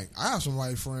got to think. I have some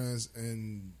white friends,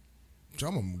 and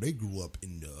some of them, they grew up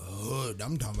in the hood.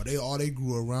 I'm talking about all they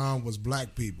grew around was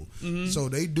black people. Mm-hmm. So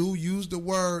they do use the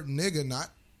word nigga,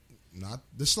 not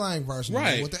the slang version,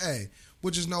 right, with the A.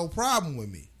 Which is no problem with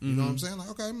me. You know what I'm saying? Like,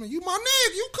 okay, man, you my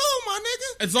nigga. You cool, my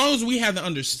nigga. As long as we have the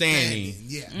understanding.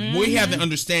 We have the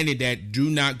understanding that do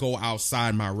not go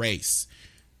outside my race.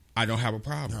 I don't have a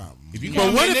problem. If you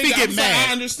but what if he get mad?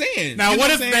 I understand. Now, what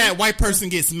if that white person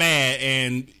gets mad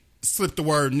and slip the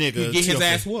word nigga? He get his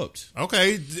ass whooped.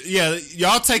 Okay, yeah,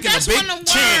 y'all taking a big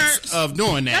chance of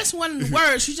doing that. That's one of the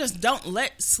words you just don't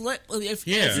let slip. If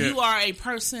you are a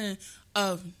person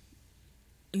of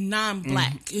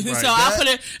non-black. Right. So I'll put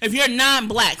it, if you're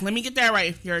non-black, let me get that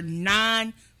right. If you're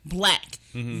non-black,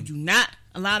 you do not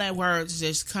allow that word to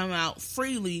just come out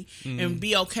freely and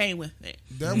be okay with it.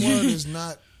 That word is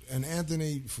not, and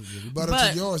Anthony, but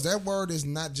to yours, that word is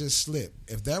not just slip.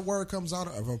 If that word comes out,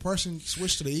 if a person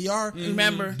switch to the ER,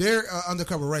 remember, they're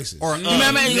undercover racist. Or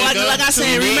remember, like I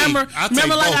said, remember,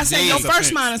 like I said, your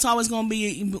first mind is always going to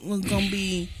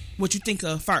be what you think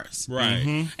of first,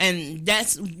 right? And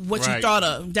that's what you thought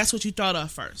of. That's what you thought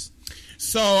of first.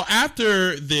 So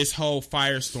after this whole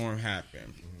firestorm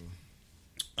happened,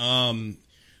 Don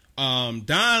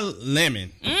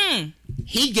Lemon,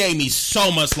 he gave me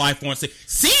so much life on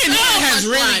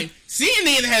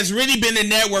CNN has really been the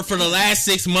network for the last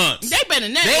 6 months. They've been a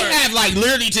network. They have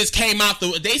literally just came out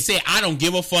they said, I don't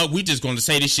give a fuck. We just going to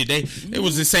say this shit. They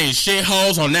was just saying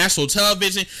shitholes on national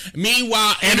television.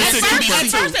 Meanwhile, Anderson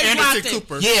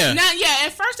Cooper. Yeah. Now,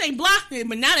 at first they blocked it,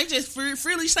 but now they just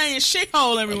freely saying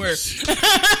shithole everywhere.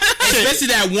 Especially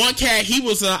that one cat. He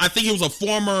was, I think he was a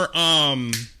former,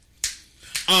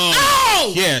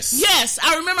 yes.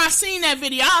 I remember I seen that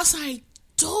video. I was like,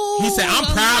 dude. He said, I'm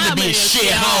proud to be a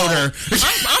shitholder.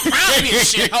 I'm proud to be a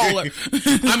shitholder.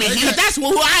 I mean, that's who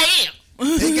I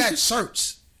am. They got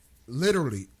shirts.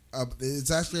 Literally.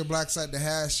 It's actually a black site that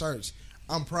has shirts.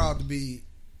 I'm proud to be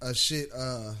a shit.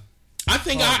 I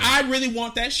think I really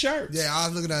want that shirt. Yeah, I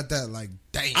was looking at that like,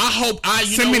 damn. I hope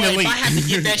if I have to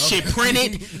get that shit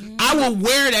printed, I will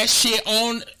wear that shit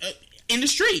on in the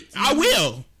street. I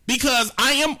will. Because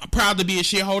I am proud to be a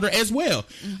shareholder as well.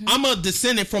 I'm a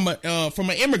descendant from an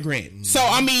immigrant. So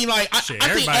I mean, like, I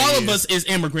think all of us is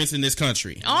immigrants in this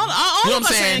country. All you know of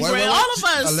us are immigrants. All of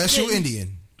us, unless you're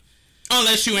Indian.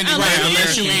 Unless you're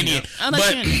Indian.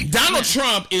 But Donald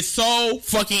Trump is so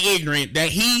fucking ignorant that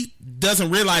he doesn't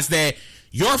realize that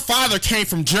your father came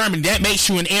from Germany. That makes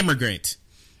you an immigrant.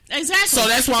 Exactly. So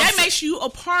that's why that makes you a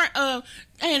part of.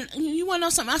 And you want to know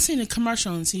something? I seen a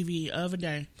commercial on TV the other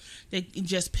day. That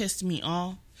just pissed me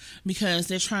off because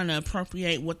they're trying to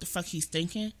appropriate what the fuck he's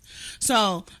thinking.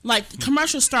 So, like, the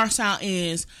commercial starts out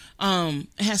is it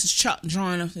has this chart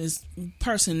drawing of this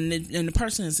person, and the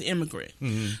person is an immigrant.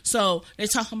 So they're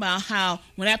talking about how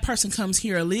when that person comes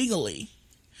here illegally,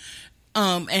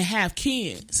 and have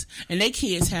kids, and their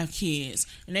kids have kids,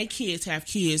 and their kids have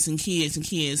kids and kids and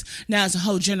kids. Now it's a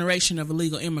whole generation of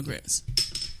illegal immigrants.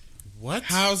 What?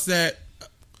 How's that?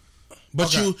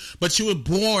 But you were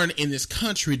born in this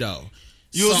country though.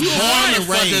 You were born and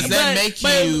raised. Does that make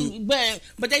you?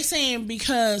 But they saying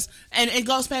because, and it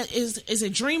goes back. Is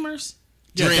it Dreamers?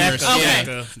 Dreamers.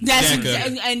 Okay,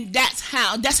 that's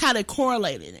how they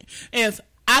correlated it. If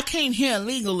I came here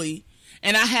illegally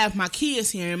and I have my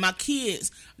kids here, and my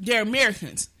kids they're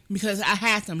Americans because I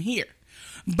had them here,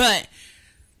 but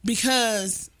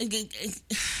because.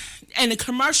 And the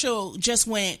commercial just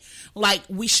went like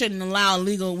we shouldn't allow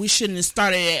illegal. We shouldn't have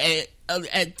started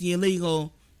at the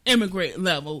illegal immigrant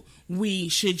level. We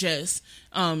should just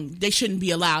they shouldn't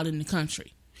be allowed in the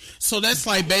country. So that's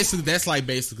like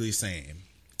basically saying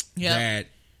that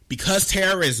because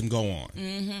terrorism go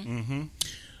on,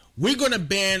 we're gonna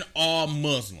ban all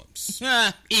Muslims,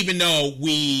 even though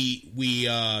we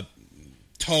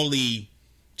totally.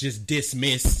 Just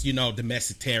dismiss,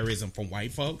 domestic terrorism from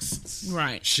white folks.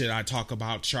 Right. Should I talk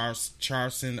about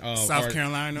Charleston? South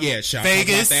Carolina? Yeah, should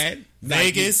Vegas, I talk about that?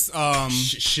 Vegas.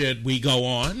 Should we go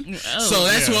on? So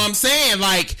that's what I'm saying.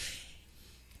 Like,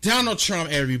 Donald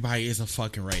Trump, everybody is a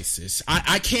fucking racist.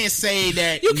 I can't say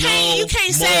that. You can't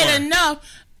say it enough.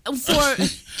 But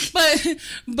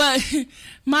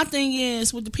my thing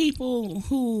is with the people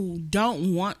who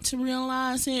don't want to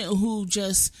realize it, who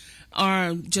just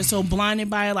are just so blinded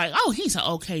by it, like, oh, he's an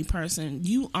okay person.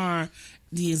 You are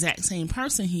the exact same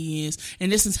person he is,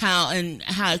 and this is how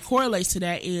it correlates to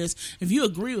that is if you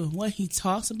agree with what he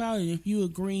talks about, and if you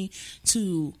agree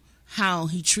to how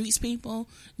he treats people,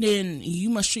 then you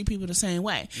must treat people the same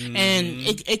way. Mm-hmm. And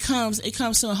it comes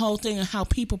to a whole thing of how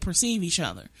people perceive each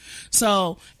other.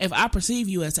 So if I perceive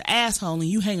you as an asshole and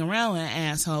you hang around with an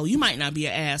asshole, you might not be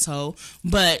an asshole,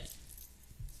 but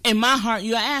in my heart,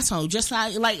 you're an asshole. Just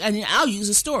like I'll use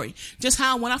a story. Just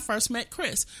how when I first met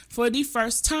Chris for the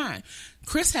first time,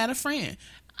 Chris had a friend.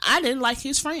 I didn't like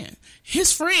his friend.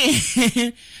 His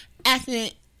friend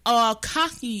acted all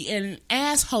cocky and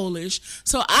assholish,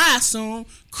 so I assumed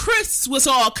Chris was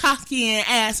all cocky and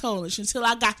assholish until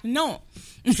I got to know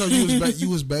him. So you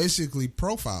was basically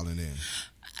profiling him.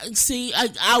 See,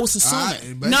 I was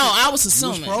assuming. I was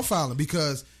assuming. You was profiling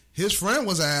because his friend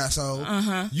was an asshole.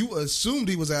 Uh-huh. You assumed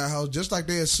he was an asshole, just like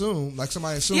they assume, like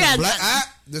somebody assumed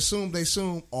they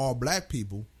assume all black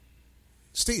people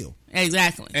steal.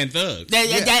 Exactly. And thugs.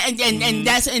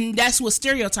 And that's what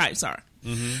stereotypes are.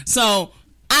 Mm-hmm. So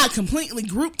I completely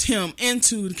grouped him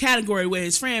into the category with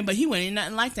his friend, but he wasn't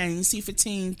nothing like that. You see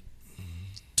 15,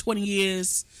 20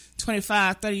 years,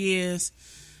 25, 30 years,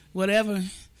 whatever.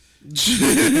 But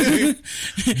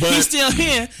he's still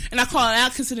here, and I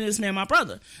consider this man my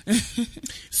brother.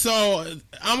 So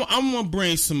I'm gonna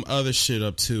bring some other shit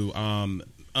up too.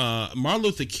 Martin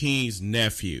Luther King's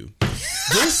nephew.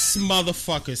 This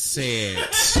motherfucker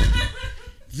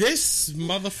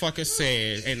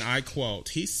said, and I quote,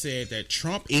 he said that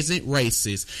Trump isn't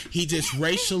racist. He just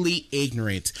racially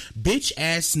ignorant. Bitch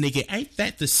ass nigga, ain't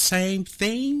that the same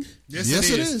thing? Yes,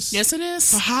 it is. Yes, it is.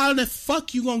 So how the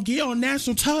fuck you gonna get on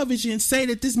national television and say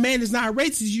that this man is not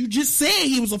racist? You just said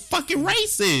he was a fucking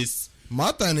racist.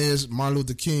 My thing is, Martin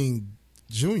Luther King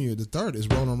Jr. the third is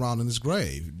rolling around in his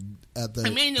grave. Not third.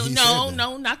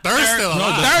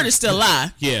 Third is still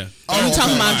alive. Yeah. I'm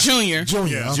talking about Junior.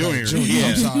 Junior. Yeah.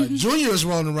 I'm sorry. Junior is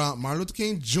rolling around. Martin Luther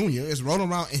King Jr. is rolling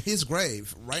around in his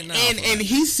grave right now. And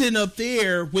he's sitting up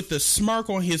there with a smirk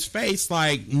on his face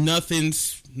like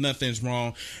nothing's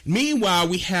wrong. Meanwhile,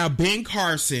 we have Ben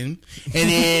Carson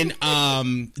and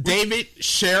then David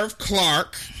Sheriff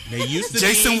Clark. They used to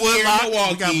Jason be Woodlock. Here in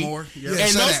Milwaukee. We got more. Yeah.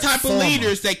 And those type of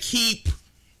leaders that keep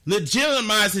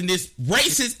legitimizing this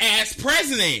racist ass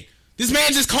president. This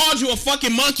man just called you a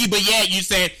fucking monkey, but yet you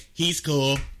said he's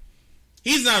cool.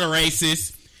 He's not a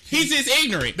racist. He's just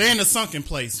ignorant. They're in a sunken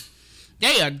place.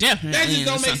 They are definitely. That just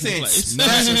don't make sense.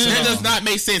 That does not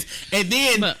make sense. And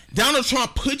then Donald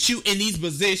Trump puts you in these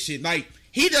positions. Like,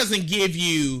 he doesn't give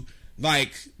you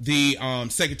like the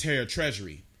Secretary of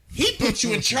Treasury. He puts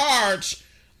you in charge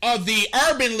of the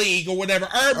Urban League or whatever.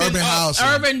 Urban housing.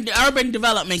 Urban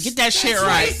development. Get that shit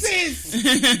right. Still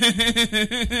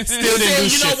didn't do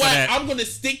shit know for what? that. I'm going to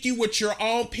stick you with your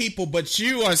own people, but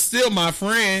you are still my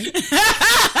friend.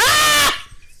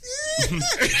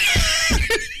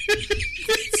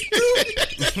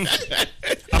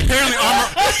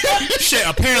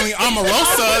 Apparently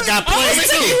Omarosa got played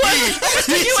too.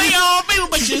 You ain't your own people,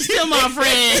 but you're still my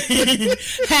friend.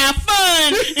 Have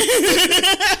fun.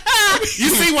 You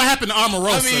see what happened to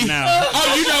Omarosa now.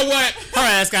 Oh, you know what? Her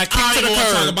ass got kicked to the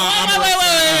curb.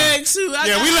 Wait.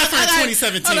 We left her in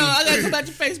 2017. Hold on, I got to go back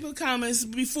to Facebook comments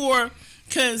before,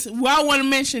 because what I want to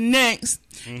mention next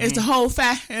is the whole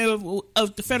fact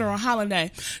of the federal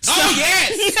holiday. So,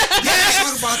 yes.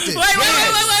 Talk about this. Wait.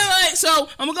 So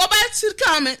I'm going to go back to the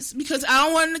comments because I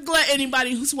don't want to neglect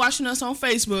anybody who's watching us on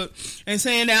Facebook and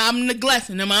saying that I'm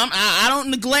neglecting them. I don't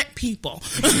neglect people.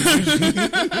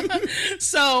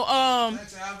 So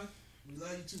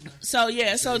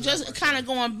just kind of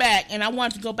going back, and I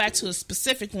wanted to go back to a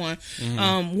specific one,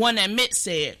 one that Mitt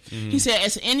said. He said,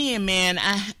 as an Indian man,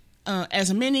 as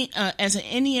an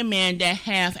Indian man that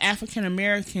have African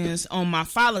Americans on my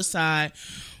father's side,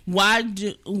 why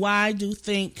do you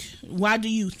think,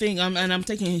 and I'm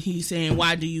thinking he's saying,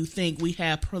 why do you think we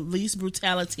have police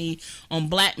brutality on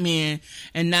black men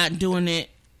and not doing it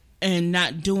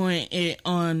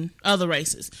on other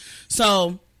races?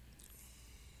 So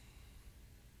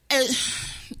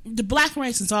the black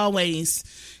race is always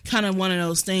kind of one of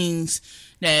those things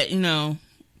that, you know,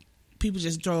 people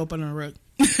just throw up on the rug.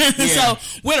 So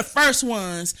we're the first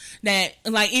ones that,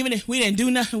 like, even if we didn't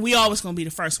do nothing, we always gonna be the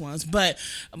first ones. But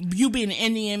you being an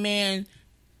Indian man,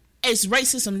 it's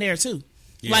racism there too.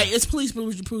 Yeah. Like, it's police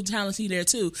brutality there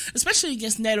too, especially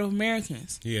against Native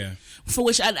Americans. Yeah, for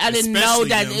which I didn't know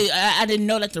that I didn't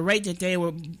know that the rate that they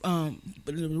were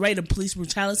the rate of police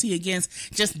brutality against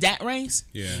just that race.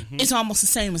 Yeah, it's almost the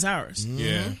same as ours.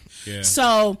 Yeah, yeah.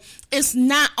 So it's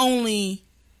not only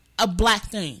a black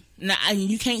thing. Now,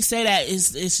 you can't say that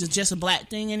it's just a black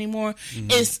thing anymore.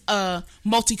 It's a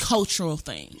multicultural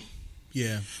thing.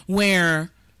 Yeah,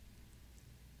 where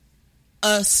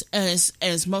us as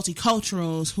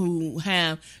multiculturals who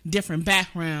have different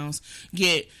backgrounds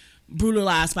get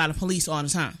brutalized by the police all the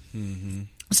time.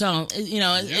 So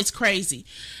it's crazy,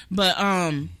 but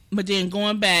then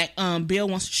going back, Bill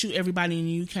wants to shoot everybody in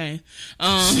the UK.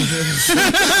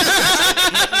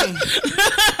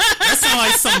 That sounds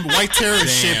like some white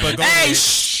terrorist shit, but go ahead.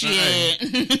 Shit.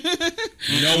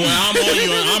 You know what? I'm on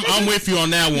you. I'm with you on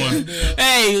that one.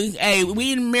 Hey,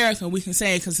 we in America, we can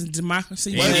say it because it's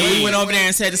democracy. We went over there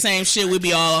and said the same shit. We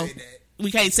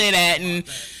can't say that and.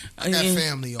 I got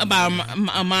family about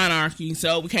a monarchy,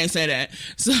 so we can't say that.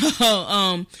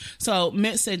 So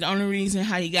Mitt said the only reason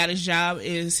how he got his job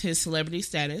is his celebrity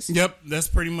status. Yep, that's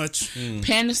pretty much.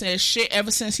 Panda says shit.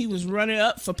 Ever since he was running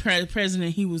up for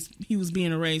president, he was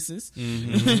being a racist.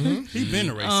 He been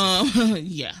a racist.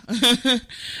 Yeah.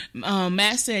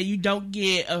 Matt said you don't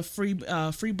get a free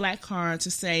black card to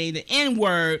say the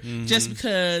N-word just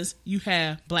because you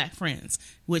have black friends,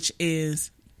 which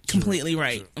is completely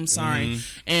right. I'm sorry.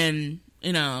 And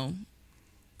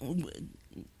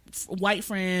white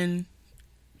friend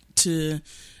to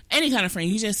any kind of friend,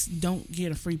 you just don't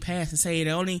get a free pass and say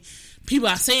the only people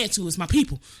I say it to is my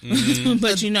people.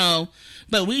 But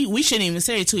but we shouldn't even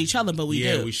say it to each other, but we do.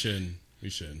 Yeah, we shouldn't.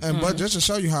 And but just to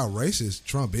show you how racist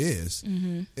Trump is,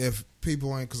 if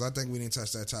people ain't, because I think we didn't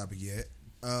touch that topic yet.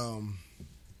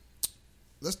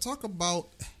 Let's talk about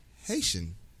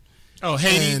Haitian. Oh,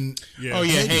 Haiti.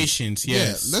 Haitians.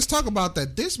 Yes. Yeah, let's talk about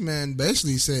that. This man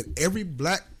basically said every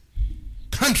black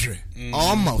country,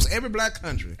 almost every black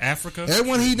country, Africa,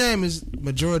 everyone he named is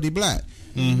majority black.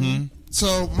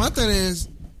 So my thing is,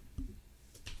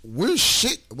 we're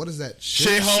shit. What is that?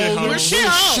 Shitholes. We're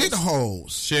shitholes.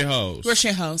 Shitholes. We're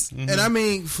shitholes. And I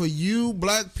mean, for you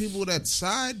black people that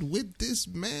side with this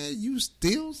man, you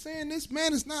still saying this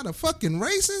man is not a fucking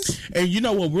racist? And you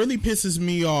know what really pisses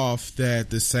me off?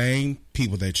 That the same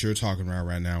people that you're talking about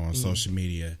right now on social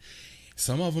media,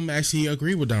 some of them actually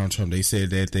agree with Donald Trump. They said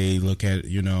that they look at,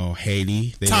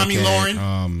 Haiti. They Tommy Lauren.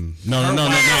 No.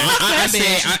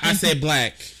 I said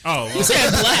black. Oh, you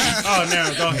said black. Oh,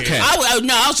 no, go ahead. Okay.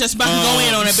 I was just about to go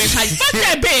in on that bitch. Like, fuck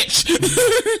that bitch.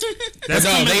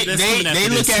 They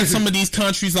look at some of these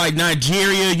countries like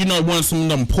Nigeria. One of some of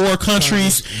them poor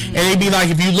countries, and they be like,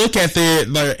 if you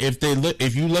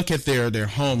look at their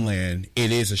homeland,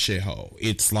 it is a shithole.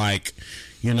 It's like,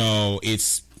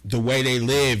 it's. The way they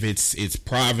live, it's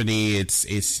poverty, it's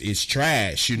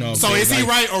trash, So is he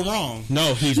right or wrong?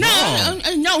 No, he's wrong.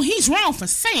 No, he's wrong for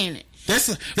saying it. That's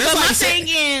like my thing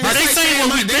is,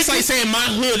 that's like saying my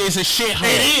hood is a shithole.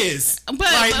 It is. But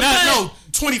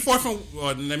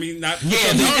 24th. Let me not.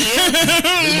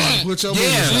 Put your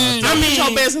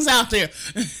your business out there.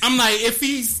 I'm like, if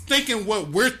he's thinking what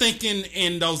we're thinking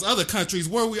in those other countries,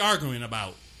 what are we arguing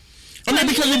about? I mean,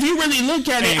 because if you really look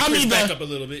at it, back up a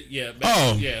little bit. Yeah.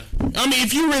 Yeah. I mean,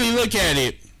 if you really look at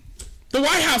it, the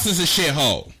White House is a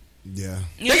shithole. Yeah.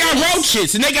 They got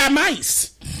roaches and they got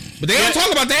mice, but they don't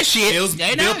talk about that shit. It was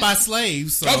built by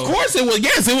slaves. So. Of course it was.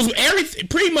 Yes, it was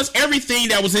pretty much everything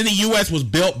that was in the U.S. was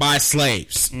built by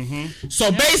slaves.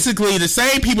 So basically, the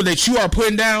same people that you are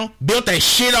putting down built that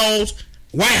shit old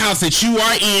White House that you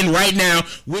are in right now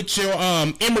with your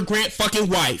immigrant fucking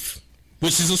wife,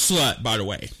 which is a slut, by the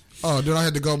way. Oh, dude, I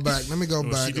had to go back. Let me go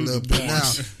back a little bit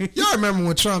now. Y'all remember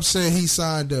when Trump said he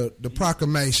signed the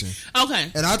proclamation?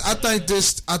 Okay. And I think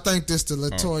this to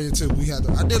Latoya too.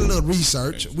 I did a little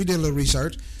research. We did a little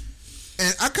research,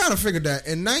 and I kind of figured that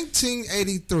in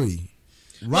 1983,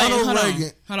 Ronald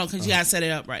Reagan. Hold on, because you gotta set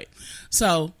it up right.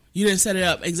 So you didn't set it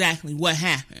up exactly. What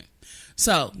happened?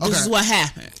 So this is what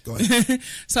happened. Go ahead.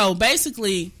 So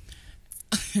basically.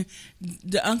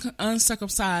 The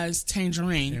uncircumcised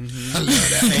tangerine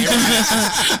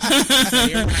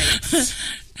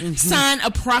signed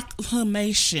a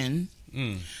proclamation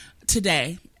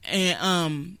today,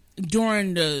 and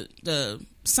during the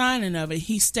signing of it,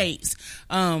 he states,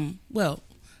 Martin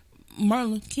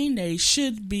Luther King Day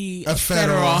should be a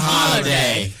federal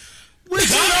holiday. You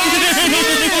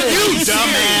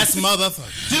dumbass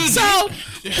motherfucker.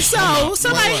 So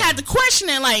somebody had to question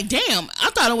it, like, damn, I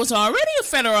thought it was already a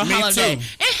federal holiday. Too.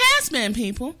 It has been,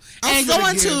 people. And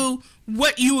going to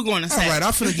what you were going to say. All right,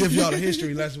 I'm finna give y'all the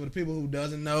history lesson for the people who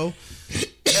doesn't know.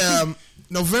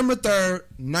 November 3rd,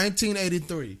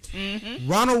 1983,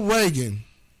 Ronald Reagan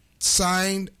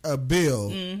signed a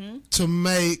bill to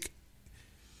make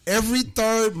every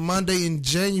third Monday in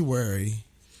January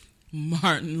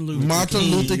Martin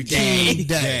Luther King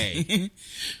Day.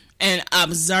 And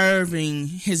observing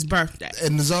his birthday.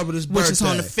 Which is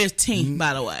on the 15th,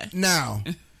 by the way. Now,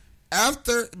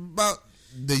 after about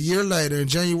the year later, in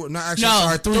January,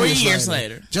 3 years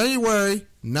later. January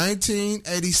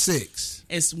 1986.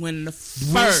 It's when the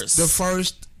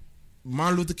first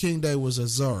Martin Luther King Day was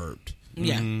observed.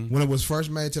 Yeah. When it was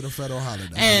first made to the federal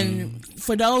holiday. And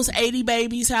for those 80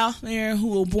 babies out there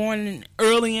who were born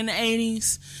early in the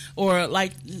 80s, or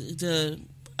like the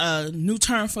new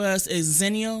term for us is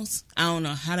Zennials. I don't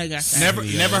know how they got that. Never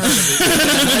heard of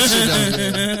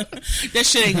it. That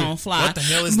shit ain't gonna fly. What the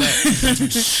hell is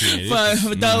that?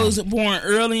 For those born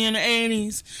early in the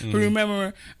 80s who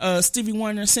remember Stevie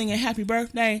Wonder singing Happy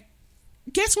Birthday,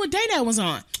 guess what day that was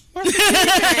on? Martin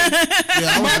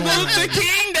Luther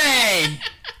King Day.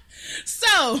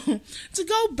 So, to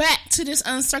go back to this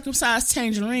uncircumcised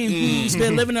tangerine who's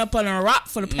been living up on a rock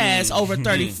for the past over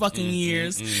 30 fucking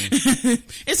years,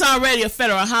 it's already a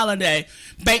federal holiday.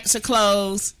 Banks are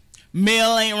closed.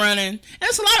 Mail ain't running. And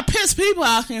there's a lot of pissed people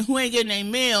out here who ain't getting their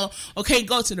mail or can't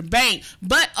go to the bank.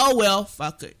 But, oh well,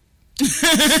 fuck it.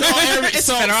 It's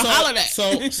a federal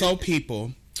holiday. So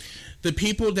people... The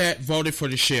people that voted for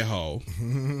the shithole,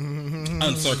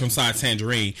 uncircumcised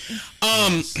tangerine,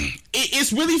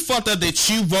 it's really fucked up that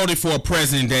you voted for a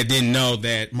president that didn't know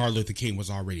that Martin Luther King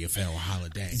was already a federal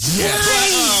holiday. Yes.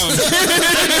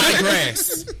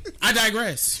 I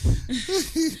digress.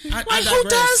 Who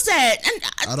does that? And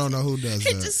I don't know who does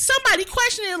that. Somebody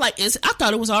questioned it like, I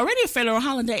thought it was already a federal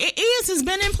holiday. It is. It's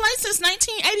been in place since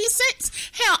 1986.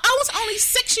 Hell, I was only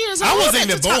 6 years old. I wasn't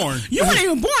even born. You weren't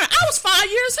even born. I was 5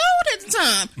 years old at the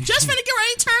time. Just finna get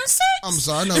ready to turn 6. I'm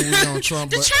sorry, I know we on Trump.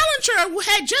 The Challenger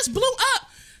had just blew up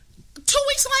 2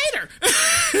 weeks later.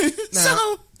 Now,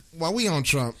 so while we on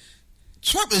Trump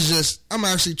is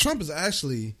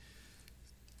actually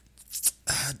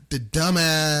the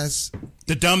dumbest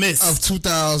of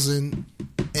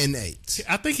 2008.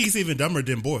 I think he's even dumber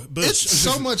than Bush. It's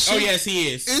so much shit. Oh yes, he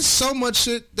is. It's so much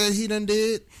shit that he done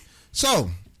did. So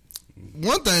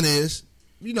one thing is,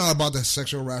 you know about that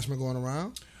sexual harassment going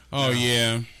around. Oh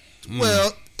yeah.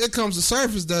 Well, it comes to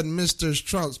surface that Mr.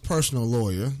 Trump's personal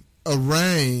lawyer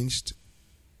arranged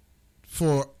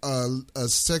for a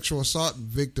sexual assault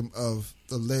victim of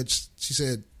alleged. She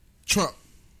said Trump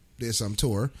did something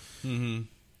to her. Mm-hmm.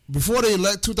 Before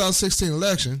the 2016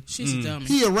 election, she's a dummy.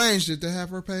 He arranged it to have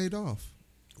her paid off.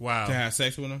 Wow. To have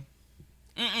sex with him?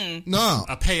 No.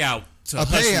 A payout to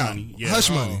hush money. Yeah. Hush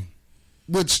money.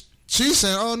 Which she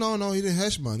said, oh, no, he didn't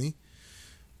hush money.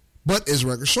 But it's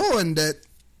record showing that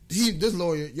this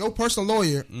lawyer, your personal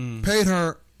lawyer, paid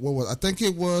her, I think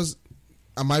it was,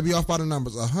 I might be off by the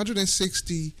numbers,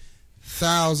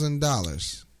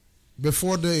 $160,000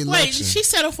 before the election. Wait, she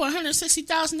settled for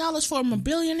 $160,000 for a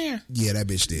billionaire? Yeah, that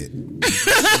bitch did.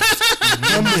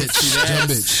 Dumb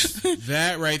bitch.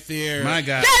 That right there. My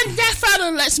God. That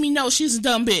further lets me know she's a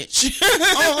dumb bitch.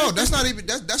 that's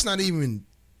not even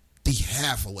the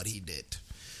half of what he did.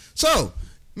 So,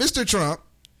 Mr. Trump,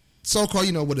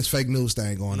 so-called, with his fake news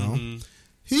thing going on,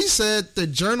 he said the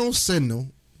Journal Sentinel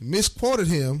misquoted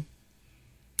him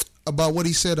about what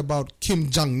he said about Kim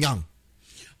Jong-un.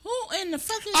 Who in the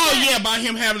fuck is that? Oh, yeah, about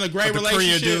him having a great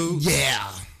relationship. Dude.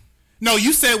 Yeah. No,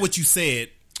 you said what you said.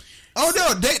 Oh,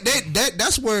 no,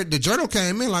 that's where the Journal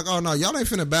came in like, oh, no, y'all ain't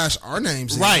finna bash our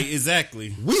names. Right,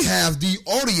 exactly. We have the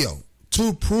audio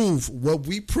to prove what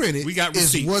we printed. We got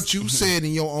receipts. Is what you said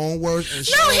in your own words. And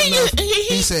no,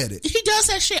 he said it. He does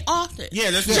that shit often.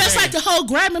 Yeah, that's just like the whole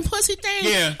grabbing pussy thing.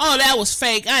 Yeah. Oh, that was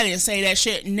fake. I didn't say that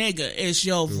shit, nigga. It's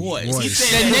your voice. He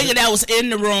said the nigga that was in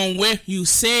the room with you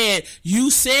said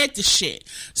the shit.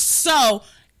 So,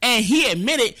 and he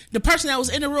admitted, the person that was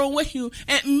in the room with you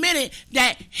admitted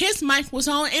that his mic was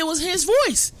on. It was his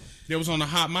voice. It was on a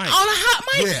hot mic. On a hot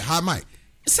mic. Yeah, hot mic.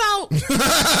 So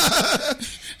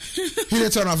he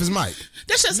didn't turn off his mic.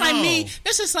 That's just like me.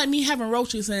 That's just like me having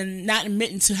roaches and not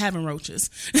admitting to having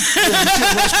roaches. But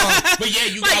yeah,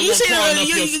 you got one crawling up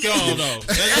your skull though.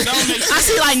 I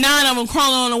see like 9 of them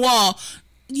crawling on the wall.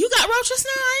 You got roaches?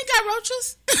 No, I ain't got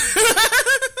roaches.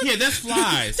 Yeah, that's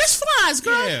flies. That's flies,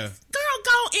 girl. Yeah. Girl,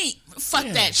 go eat. Fuck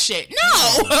that shit.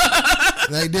 No.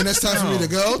 Then it's time for me to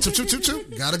go.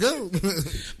 Gotta go.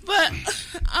 But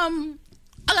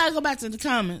I gotta go back to the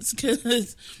comments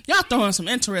because y'all throwing some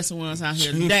interesting ones out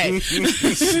here today.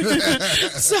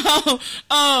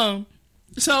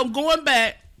 So going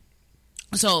back,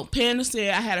 So Panda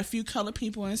said, I had a few colored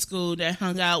people in school that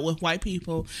hung out with white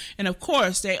people, and of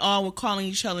course they all were calling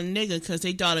each other nigga because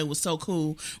they thought it was so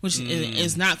cool, which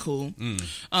is not cool.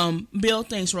 Bill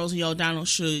thinks Rosie O'Donnell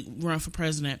should run for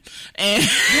president. And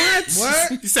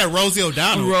what? You said Rosie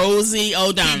O'Donnell? Rosie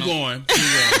O'Donnell. Keep going.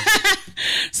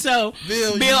 So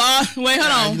Bill wait,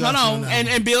 hold on.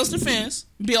 And Bill's defense,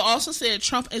 Bill also said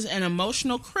Trump is an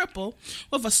emotional cripple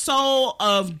with a soul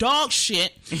of dog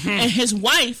shit, and his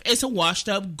wife is a washed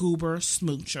up goober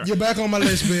smoocher. You're back on my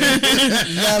list, Bill.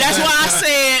 That's why I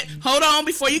said, hold on,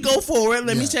 before you go forward,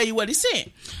 let me tell you what he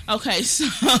said. Okay, so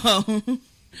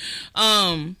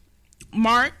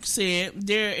Mark said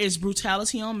there is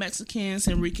brutality on Mexicans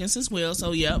and Ricans as well.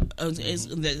 So it's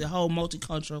the whole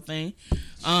multicultural thing.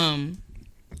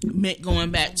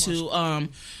 Going back to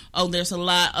there's a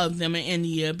lot of them in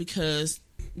India because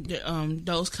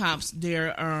those cops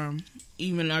there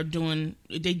even are doing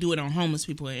it on homeless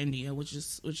people in India, which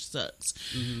sucks.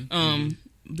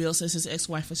 Bill says his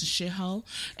ex-wife is a shithole.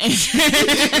 I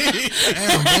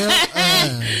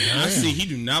see he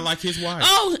do not like his wife.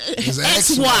 Oh, his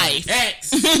ex-wife.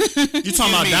 You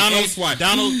talking about Donald? Ex-wife.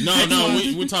 Donald?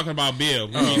 No, we're talking about Bill.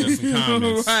 We need some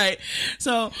comments. Right.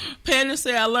 So Panda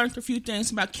said, I learned a few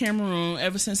things about Cameroon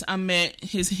ever since I met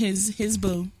his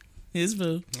boo. His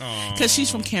boo. Because she's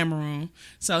from Cameroon.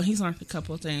 So he's learned a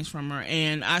couple of things from her.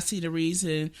 And I see the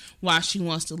reason why she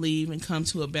wants to leave and come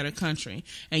to a better country.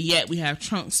 And yet we have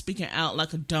Trump speaking out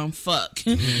like a dumb fuck.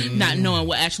 Not knowing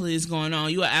what actually is going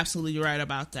on. You are absolutely right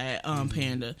about that,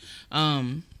 Panda.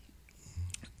 And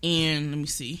let me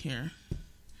see here.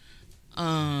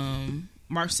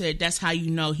 Mark said that's how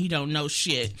you know he don't know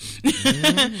shit.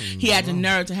 He had the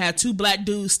nerve to have two black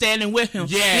dudes standing with him.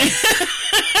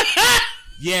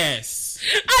 Yes.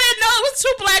 I didn't know it was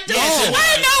two black dudes. I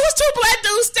didn't know it was two black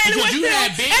dudes standing with him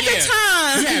at the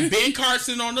time. You had Ben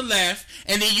Carson on the left,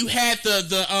 and then you had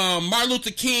the Martin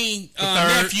Luther King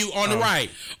nephew on the right.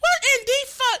 Well, indeed,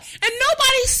 fuck. And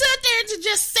nobody sat there to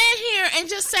just sit here and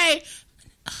just say,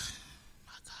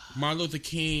 Martin Luther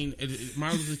King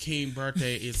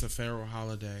birthday is a federal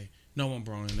holiday. No one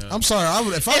brought it up. I'm sorry.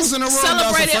 If I was in a room,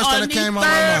 that was the first thing that came out of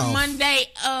my mouth.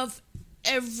 Monday of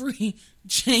every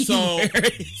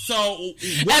January. So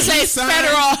as a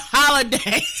federal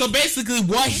holiday. So basically,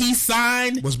 what he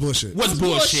signed was bullshit.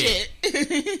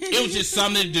 It was just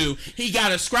something to do. He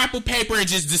got a scrap of paper and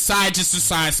just decided to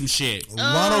sign some shit.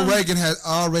 Ronald Reagan had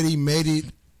already made it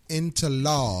into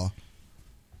law.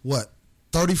 What?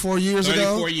 34 years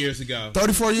ago.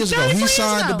 34 years ago. He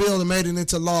signed the bill and made it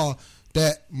into law.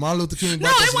 That Martin Luther King.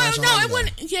 It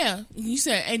wasn't. Yeah, you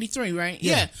said 83, right?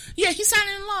 Yeah. He signed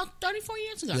it in law 34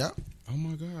 years ago. Yeah. Oh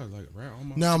my God! Like right on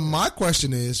my. Now my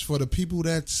question is for the people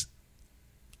that's,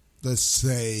 let's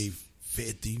say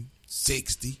 50,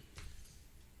 60,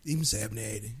 even 70,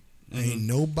 80. Ain't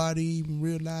nobody even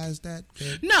realized that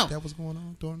was going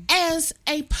on during. As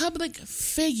a public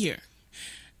figure,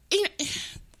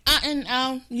 and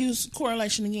I'll use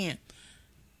correlation again.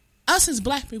 Us as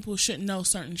black people should know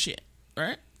certain shit,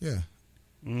 right? Yeah.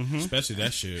 Especially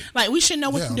that shit. Like, we should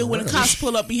know what to do when the cops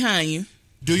pull up behind you.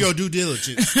 Do your due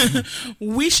diligence.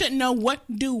 We should know what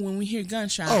to do when we hear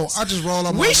gunshots. Oh, I just roll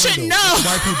up my We should window. know.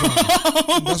 White people.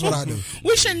 That's what I do.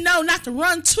 We should know not to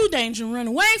run to danger and run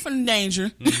away from the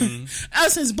danger.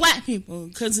 Us as black people,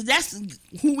 because that's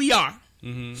who we are.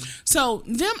 So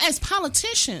them as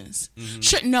politicians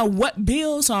should know what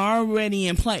bills are already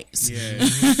in place.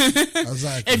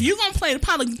 Exactly. If you're going to play the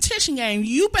politician game,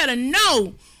 you better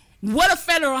know what a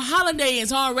federal holiday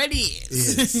is already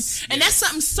is. And that's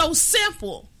something so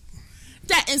simple.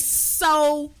 That is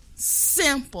so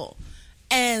simple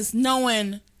as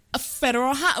knowing a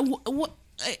federal holiday.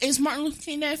 Is Martin Luther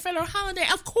King Day a federal holiday?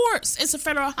 Of course, it's a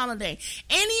federal holiday.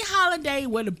 Any holiday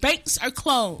where the banks are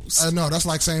closed. No, that's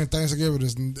like saying Thanksgiving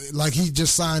is like he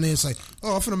just signed in and say,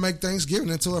 "Oh, I'm gonna make Thanksgiving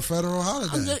into a federal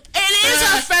holiday." It is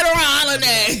a federal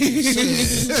holiday.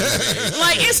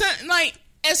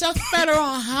 It's a federal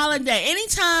holiday.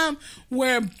 Anytime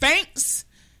where banks,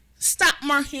 stock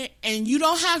market, and you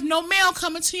don't have no mail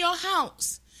coming to your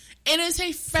house. It is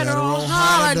a federal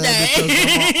holiday.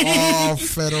 All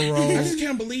federal. I just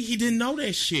can't believe he didn't know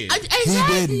that shit.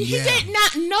 Exactly. He did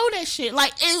not know that shit.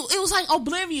 Like, it was like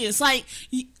oblivious. Like,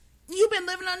 you've been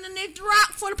living underneath the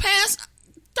rock for the past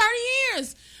 30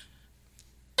 years.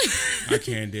 I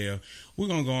can't deal. We're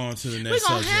going to go on to the next subject.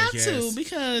 We're going to have to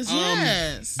because,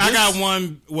 yes. I got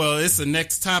one. Well, it's the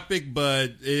next topic,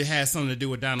 but it has something to do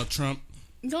with Donald Trump.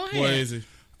 Go ahead. What is it?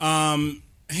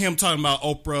 him talking about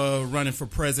Oprah running for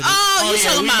president. Oh, you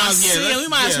talking about? We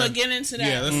might as well get into that.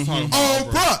 Yeah, let's talk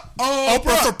about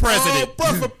Oprah for president.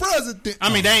 Oprah for president.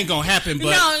 I mean, that ain't gonna happen,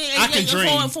 but I can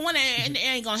dream. For one, it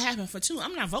ain't gonna happen. For two,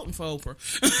 I'm not voting for Oprah.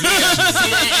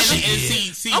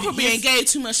 See, Oprah being gave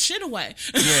too much shit away.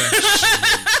 Yeah,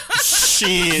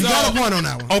 shit. Got a point on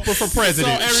that one. Oprah for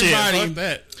president. So everybody, shit, fuck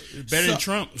that. Better than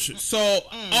Trump. So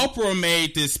Oprah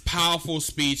made this powerful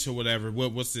speech or whatever.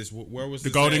 What's this? Where was the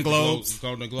Golden Globes?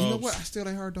 Golden Globes. You know what? I still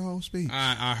ain't heard the whole speech.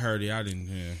 I heard it. I didn't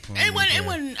hear.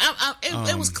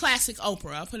 It was classic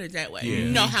Oprah. I'll put it that way. You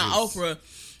know how Oprah,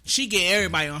 she get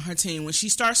everybody on her team when she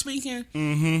starts speaking.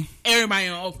 Mm-hmm. Everybody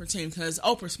on Oprah team because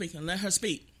Oprah speaking. Let her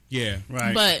speak. Yeah,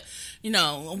 right. But,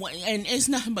 and it's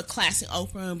nothing but classic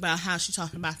Oprah about how she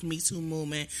talking about the Me Too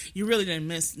movement. You really didn't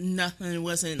miss nothing. It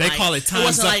wasn't they call it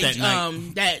Time's Up that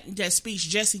night. That speech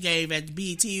Jesse gave at the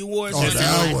BET Awards. It was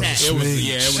not like that. It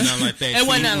was not like that. It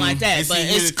wasn't nothing like that, but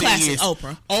it's classic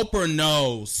Oprah. Oprah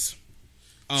knows.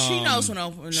 She knows when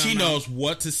Oprah. She knows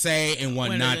what to say and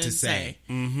what not to say.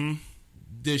 Mm-hmm.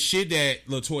 The shit that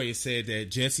LaToya said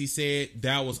that Jesse said,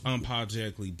 that was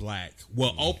unapologetically black.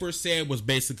 What Oprah said was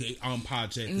basically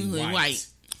unapologetically white.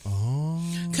 Oh.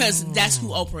 Because that's who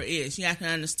Oprah is. You have to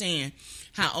understand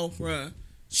how Oprah,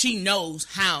 she knows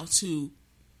how to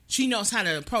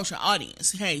approach her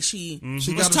audience. Hey, she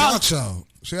got a talk show.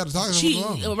 She had a talk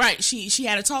show. Right. She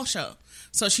had a talk show.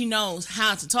 So she knows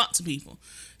how to talk to people.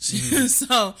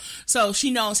 So she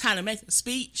knows how to make a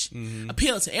speech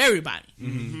appeal to everybody.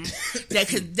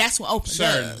 Mm-hmm. That's what Oprah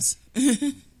does.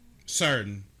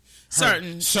 Certain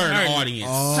audience.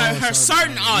 Her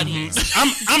certain audience.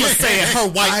 I'm gonna say her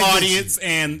white audience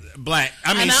and black.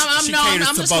 I mean, she caters to both.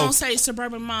 I'm just gonna say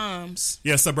suburban moms.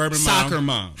 Yeah, suburban moms. Soccer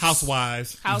moms.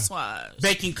 Housewives.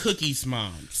 Baking cookies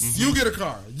moms. Mm-hmm. You get a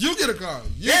car.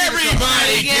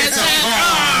 Everybody gets a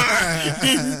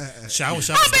car. I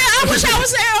wish I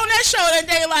was there on that show that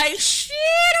day. Like, shit,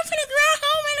 I'm finna drive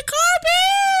home in the car,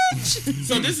 bitch.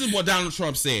 So this is what Donald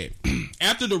Trump said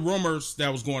after the rumors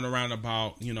that was going around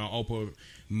about Oprah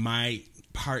might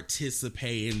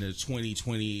participate in the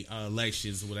 2020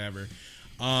 elections or whatever.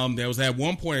 There was at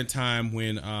one point in time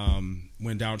when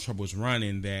Donald Trump was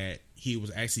running that he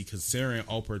was actually considering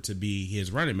Oprah to be his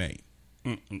running mate.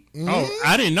 Oh,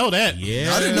 I didn't know that. Yeah,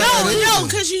 no,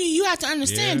 because you have to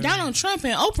understand, Donald Trump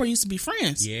and Oprah used to be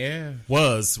friends. Yeah,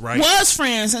 was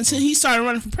friends until he started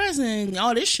running for president. And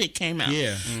all this shit came out.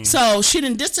 Yeah, so she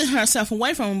didn't distance herself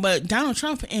away from him. But Donald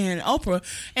Trump and Oprah,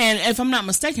 and if I'm not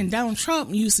mistaken, Donald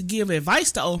Trump used to give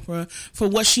advice to Oprah for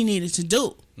what she needed to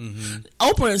do. Mm-hmm.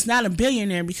 Oprah is not a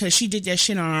billionaire because she did that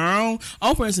shit on her own.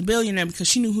 Oprah is a billionaire because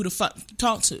she knew who to fuck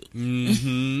talk to.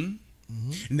 Mm-hmm.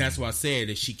 And that's why I said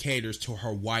that she caters to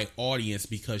her white audience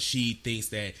because she thinks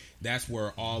that that's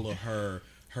where all of her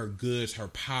goods, her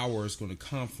power is going to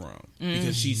come from.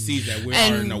 Because she sees that we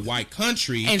are in a white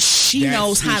country. And she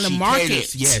knows how to market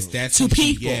to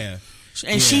people.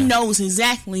 She knows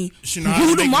exactly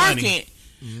who to market.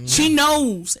 Mm-hmm. She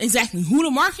knows exactly who to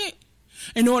market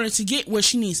in order to get where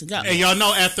she needs to go. And y'all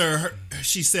know after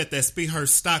she said that speech, her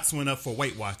stocks went up for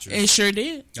Weight Watchers. It sure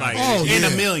did. Like in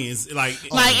the millions. Like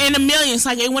in the millions.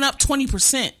 Like it went up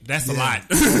 20%. That's a lot.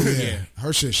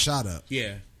 Her shit shot up.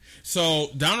 Yeah. So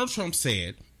Donald Trump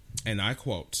said, and I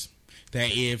quote,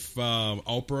 that if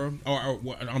Oprah,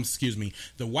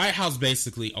 the White House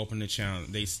basically opened the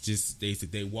challenge.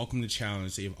 They welcomed the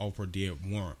challenge if Oprah did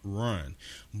run.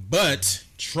 But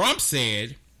Trump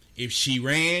said, if she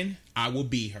ran, I will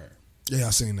beat her. Yeah,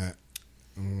 I seen that.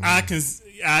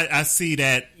 I see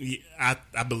that.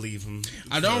 I believe him.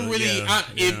 I don't really.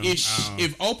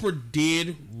 If Oprah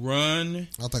did run,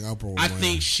 I think Oprah would win. I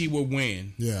think she would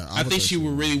win. Yeah, I think she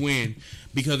would really win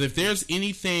because if there's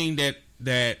anything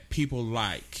that people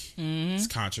like, it's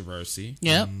controversy.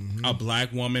 Yep. A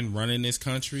black woman running this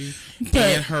country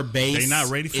and her base. They're not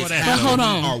ready for that. But hold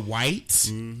on. Are white.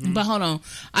 Mm-hmm. But hold on.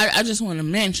 I just want to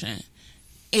mention,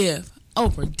 if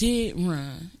Oprah did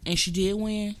run and she did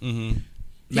win,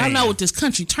 y'all know what this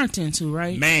country turned into,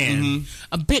 right? Man.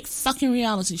 A big fucking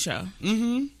reality show.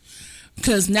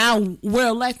 Because now we're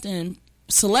electing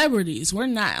celebrities. We're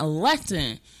not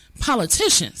electing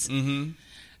politicians.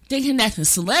 Thinking that the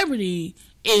celebrity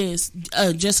is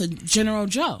just a General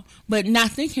Joe, but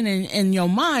not thinking in your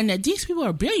mind that these people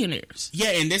are billionaires. Yeah,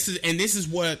 and this is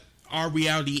what our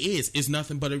reality is. It's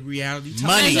nothing but a reality.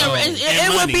 Money.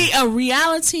 It would be a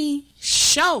reality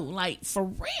show, like for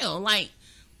real, like.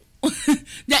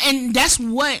 And that's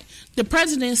what the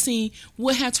presidency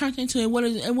would have turned into. It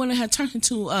would have turned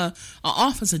into an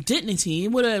office of dignity.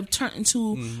 It would have turned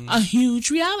into a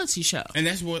huge reality show. And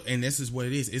this is what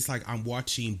it is. It's like I'm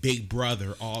watching Big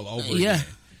Brother all over again.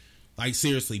 Like,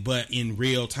 seriously, but in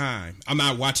real time. I'm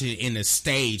not watching it in a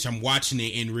stage. I'm watching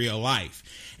it in real life.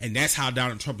 And that's how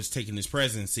Donald Trump is taking his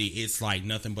presidency. It's like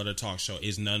nothing but a talk show.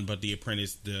 It's nothing but The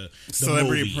Apprentice, the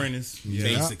Celebrity movie, Apprentice.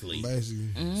 basically.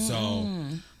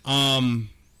 Basically.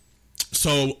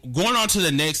 So going on to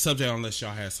the next subject, unless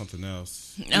y'all have something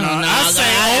else. I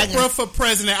say Oprah for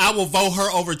president. I will vote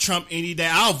her over Trump any day.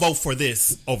 I'll vote for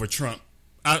this over Trump.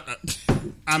 I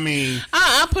mean,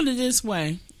 I'll put it this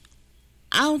way.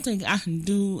 I don't think I can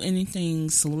do anything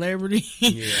celebrity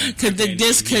because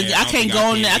I can't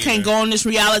go on this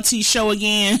reality show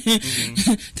again.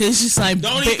 Because it's just like the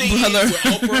only thing brother. Is with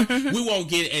Oprah, we won't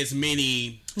get as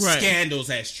many scandals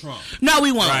as Trump. No,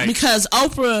 we won't because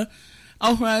Oprah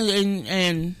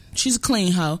and she's a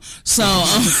clean hoe. So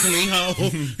clean hoe.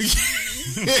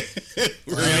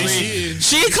 Really?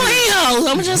 She a clean hoe.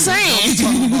 I'm just saying.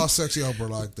 Don't talk about sexy Oprah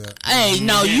like that. Hey,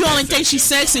 no, you only think she's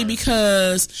sexy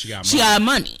because she got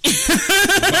money. In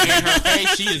her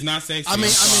face, she is not sexy. I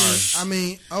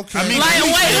mean, okay. Like,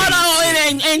 wait, hold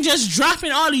on, and just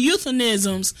dropping all the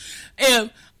euphemisms.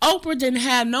 If Oprah didn't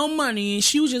have no money and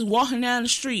she was just walking down the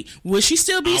street, would she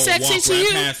still be sexy to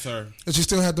you? Past her. Does she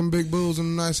still have them big boobs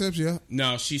and the nice hips? Yeah.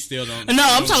 No, she still don't. No,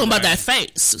 I'm talking about that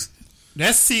face.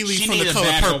 That's Celie she from The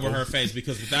Color Purple over her face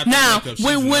because without now, the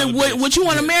makeup, would you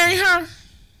want to marry her?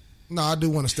 No, I do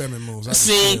want to Stedman moves.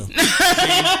 See? Stedman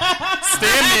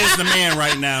is the man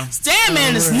right now.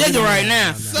 Stedman is nigga right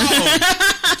now. So,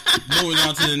 moving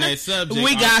on to the next subject.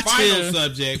 We got our final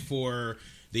subject for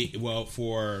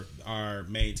our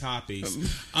main topics.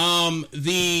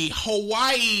 The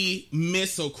Hawaii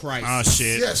missile crisis. Oh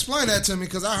shit! Yeah, explain that to me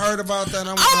because I heard about that.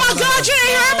 Oh my god, you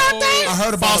ain't heard about that? I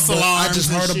heard about it. I just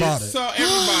heard about it. So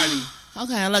everybody,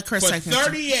 okay, I let Chris for take it.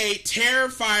 38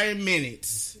 terrifying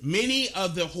minutes, many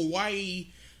of the Hawaii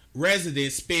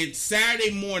residents spent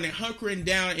Saturday morning hunkering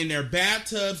down in their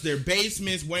bathtubs, their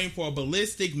basements, waiting for a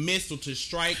ballistic missile to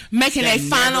strike. Making a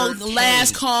final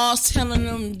last calls, telling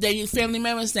them, their family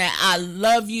members, that I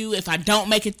love you if I don't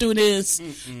make it through this.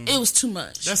 It was too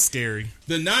much. That's scary.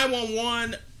 The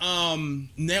 911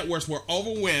 networks were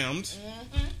overwhelmed.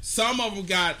 Some of them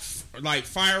got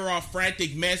fire off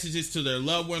frantic messages to their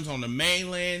loved ones on the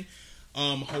mainland.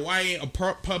 Hawaii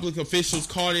public officials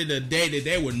called it a day that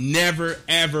they would never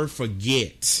ever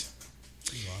forget.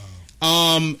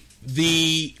 Wow.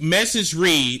 The message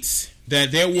reads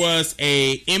that there was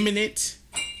a imminent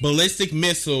ballistic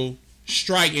missile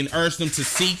strike and urged them to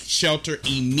seek shelter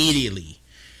immediately.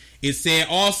 It said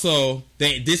also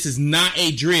that this is not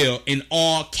a drill in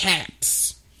all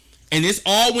caps. And this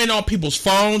all went on people's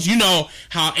phones. You know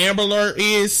how Amber Alert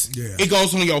is? Yeah. It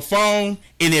goes on your phone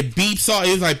and it beeps all.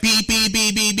 It's like beep, beep,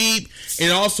 beep, beep, beep.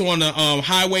 And also on the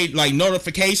highway, like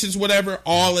notifications, whatever.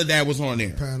 All of that was on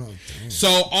there. So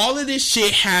all of this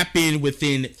shit happened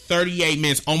within 38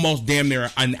 minutes, almost damn near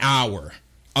an hour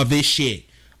of this shit.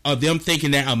 Of them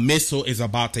thinking that a missile is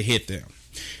about to hit them.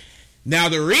 Now,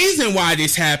 the reason why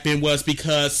this happened was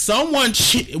because someone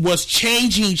was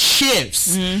changing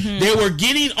shifts. They were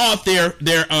getting off their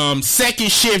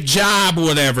second shift job or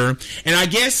whatever, and I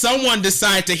guess someone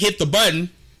decided to hit the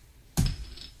button.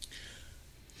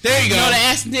 There you go. No, they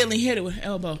accidentally hit it with an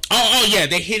elbow. Oh yeah,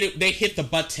 they hit it. They hit the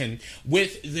button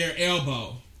with their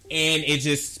elbow, and they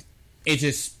just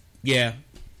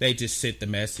sent the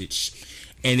message,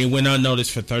 and it went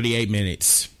unnoticed for 38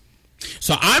 minutes.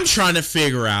 So I'm trying to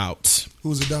figure out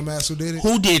who's the dumbass who did it.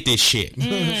 Who did this shit?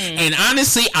 And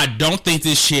honestly, I don't think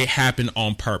this shit happened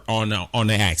on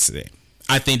the accident.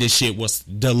 I think this shit was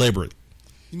deliberate.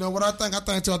 You know what I think? I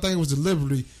think it was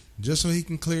deliberately just so he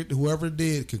can whoever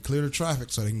did could clear the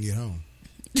traffic so they can get home.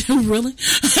 Really?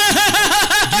 Do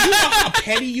you know how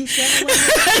petty you sound right now?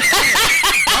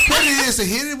 How petty it is to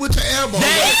hit it with your elbow.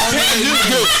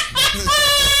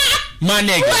 My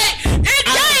nigga.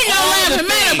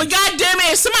 But goddamn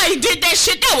it, if somebody did that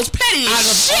shit, that was petty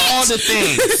as shit. All the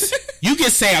things. You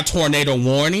could say a tornado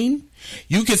warning.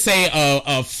 You could say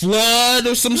a flood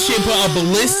or some shit, but a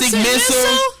ballistic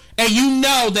missile. And you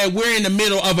know that we're in the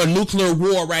middle of a nuclear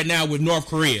war right now with North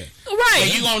Korea. Right.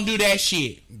 And you gonna do that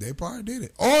shit. They probably did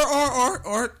it.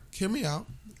 Or hear me out.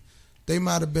 They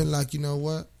might have been like, you know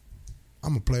what? I'm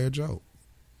gonna play a joke.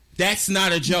 That's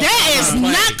not a joke. That is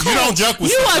not cool. You don't joke with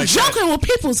you are like joking that. With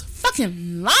people's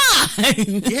fucking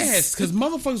lives. Yes, because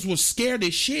motherfuckers were scared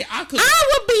as shit. I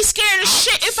would be scared as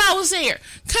shit if I was there.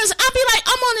 Because I'd be like,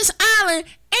 I'm on this island.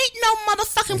 Ain't no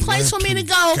motherfucking place for me to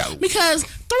go. Because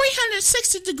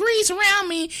 360 degrees around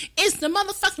me is the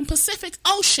motherfucking Pacific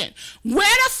Ocean.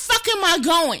 Where the fuck am I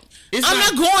going? I'm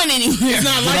not going anywhere. It's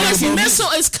not like the missile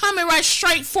is coming right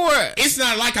straight for us. It's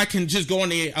not like I can just go in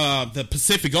the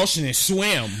Pacific Ocean and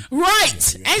swim. Right.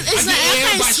 It's not,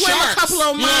 I can't swim a couple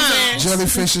of miles.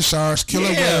 Jellyfish and sharks, killer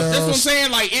whales. That's what I'm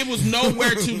saying. Like, it was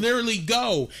nowhere to literally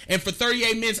go. And for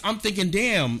 38 minutes, I'm thinking,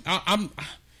 damn,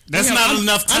 That's not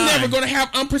enough time. I'm never going to have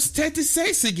unprotected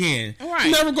sex again. Right.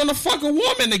 I'm never going to fuck a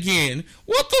woman again.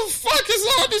 What the fuck is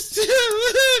all this?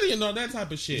 You know, that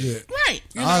type of shit. Yeah. Right.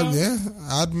 You know? Yeah.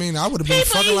 I mean, I would have been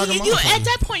fucking like a motherfucker. At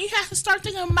that point, you have to start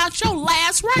thinking about your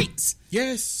last rites.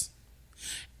 Yes.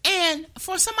 And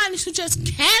for somebody to just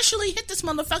casually hit this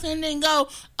motherfucker and then go,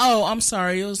 oh, I'm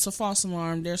sorry, it was a false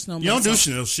alarm. There's no. You don't do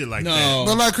shit like that.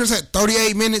 But like Chris said,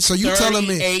 38 minutes. So you telling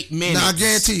me? 38 minutes. Now I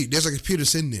guarantee you, there's a computer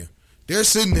sitting there. They're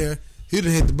sitting there. He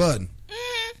done hit the button.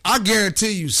 I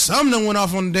guarantee you, something went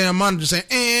off on the damn monitor saying,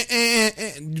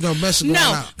 you know, messing going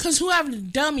out. No, because whoever the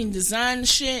dummy designed the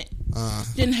shit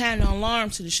didn't have no alarm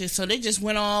to the shit, so they just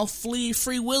went all free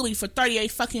willy for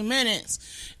 38 fucking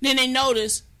minutes. Then they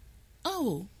noticed,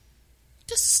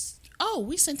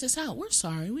 we sent this out. We're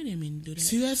sorry. We didn't mean to do that.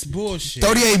 See, that's bullshit.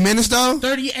 38 minutes, though?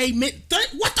 38 minutes.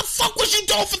 What the fuck was you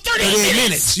doing for 38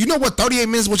 minutes? You know what 38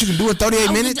 minutes, what you can do in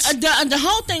 38 minutes? The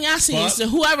whole thing I see is that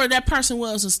whoever that person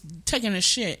was taking a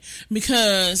shit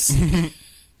because...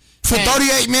 For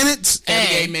 38 minutes?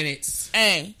 38 minutes.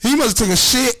 Hey. He must have took a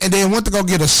shit and then went to go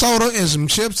get a soda and some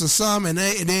chips or something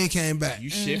and then came back. You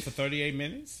shit for 38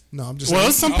 minutes? No, I'm just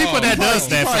saying. Some people that does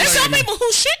that. There's some people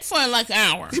who shit for like an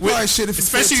hour. He probably shitted for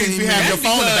especially 15 if you have your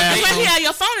phone in the bathroom. If you have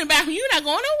your phone in the bathroom, you're not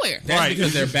going nowhere. That's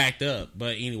because they're backed up.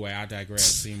 But anyway, I digress.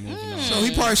 See, moving on. So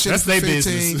he probably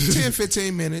shitted for 10,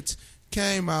 15 minutes,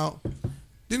 came out,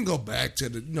 didn't go back to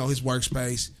his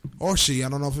workspace, or she, I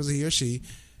don't know if it was he or she,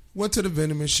 went to the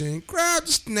vending machine, grabbed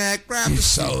the snack, grabbed the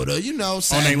soda,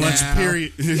 sat on a lunch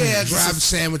period. Yeah, grabbed a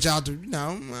sandwich out the,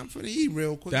 I'm finna eat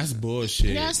real quick. That's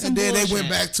bullshit. And then they went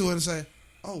back to it and said,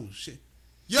 oh, shit.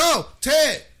 Yo,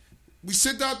 Ted, we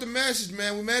sent out the message,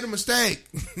 man. We made a mistake.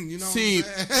 You know what I'm saying?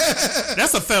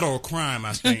 That's a federal crime,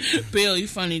 I think. Bill, you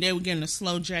funny. They were getting a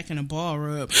slow jack and a ball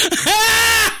rub.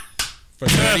 For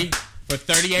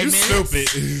 38 minutes? Stupid.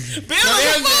 Bill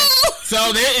is a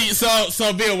fool.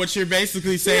 So Bill, what you're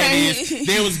basically saying is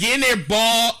they was getting their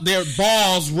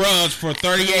balls rubbed for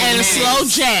 38 minutes. And a slow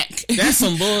jack. That's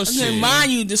some bullshit. And mind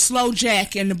you, the slow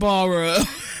jack and the ball rub. In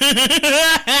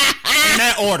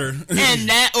that order. In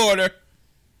that order.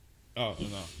 Oh,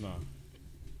 no.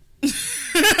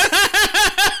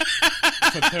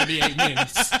 For 38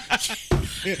 minutes.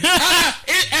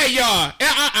 Hey, y'all.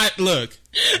 Look,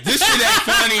 this shit ain't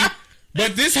funny.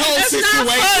 But this whole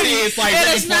situation is like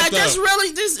really fucked up.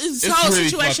 This whole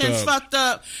situation is fucked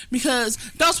up because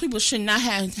those people should not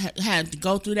have had to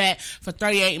go through that for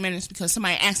 38 minutes because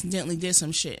somebody accidentally did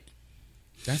some shit.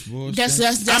 That's bullshit. That's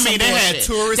they had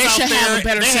tourists out there. They have a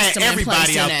better system had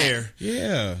everybody out that. there.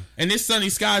 Yeah, and this sunny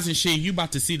skies and shit. You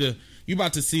about to see the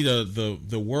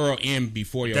world end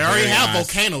before your. They already have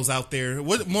volcanoes out there.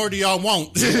 What more do y'all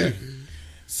want?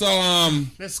 So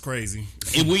that's crazy.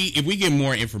 If we get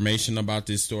more information about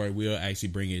this story, we'll actually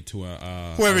bring it to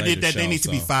whoever did that. They need to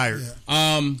be fired. Yeah.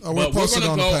 But we're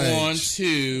gonna go on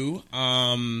to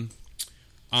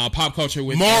pop culture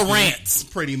with more Anthony. rants,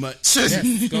 pretty much.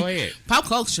 Yes, go ahead. Pop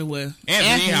culture with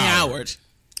Anthony Howard.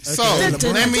 So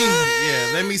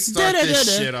let me start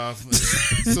this shit off.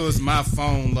 So as my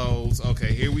phone loads.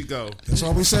 Okay, here we go. That's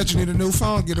why we said you need a new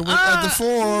phone. Get it at the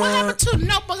 4. What happened to the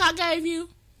notebook I gave you?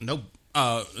 Nope.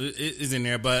 It's in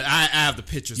there, but I have the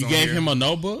pictures. You gave him a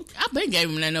notebook? I been gave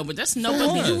him that notebook. That's a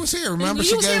notebook. You was here. Remember,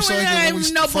 she gave Sergio when we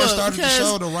first started the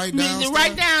show to write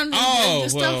down the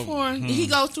stuff for him. He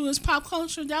goes through his pop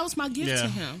culture. That was my gift to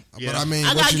him. Yeah. But I mean,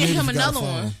 I gotta get him another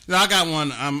one. No, I got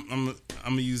one. I'm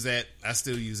gonna use that. I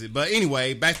still use it. But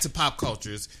anyway, back to pop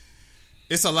cultures.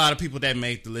 It's a lot of people that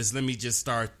made the list. Let me just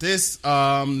start this.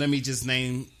 Let me just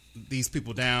name these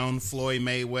people down. Floyd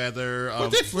Mayweather. What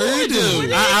did Floyd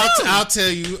do? I'll tell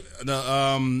you.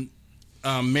 The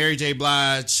Mary J.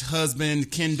 Blige husband,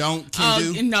 Ken Do.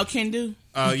 No, Ken Do.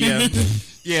 Yeah.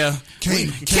 Yeah. Ken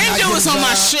Do is on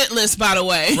my shit list, by the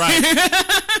way. Right.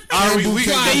 I love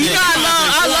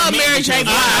Mary J.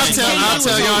 Blige. I'll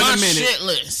tell y'all in a minute. Shit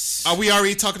list. Are we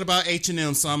already talking about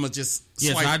H&M? So I'm gonna just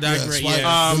swipe. I digress.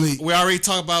 We already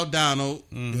talked about Donald.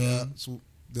 Mm-hmm.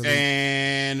 Yeah.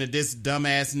 And this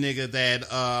dumbass nigga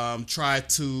that tried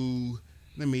to,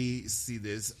 let me see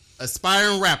this,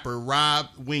 aspiring rapper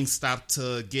robbed Wingstop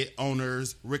to get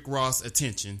owners Rick Ross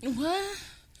attention. What?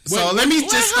 So let me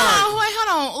just start.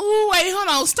 Hold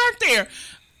on. Start there.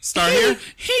 Start here?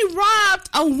 He robbed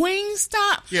a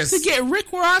Wingstop to get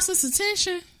Rick Ross's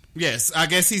attention. Yes, I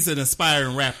guess he's an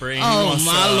aspiring rapper. And oh, he wants,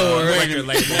 my Lord.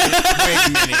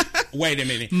 Wait a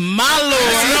minute. My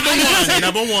Lord.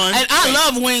 Number one. And I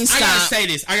love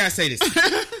Wingstop. I gotta say this.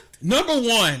 Number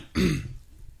one,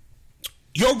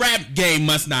 your rap game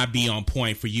must not be on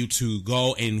point for you to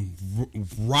go and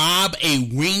rob a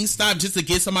Wingstop just to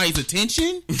get somebody's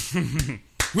attention.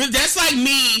 That's like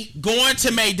me going to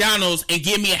McDonald's and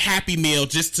give me a Happy Meal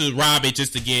just to rob it,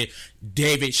 just to get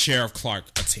David Sheriff Clark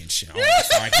attention. Oh,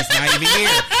 sorry, he's not even here.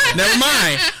 Never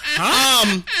mind.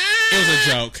 It was a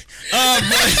joke.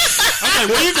 Okay,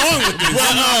 where you going with this?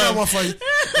 I got one for you.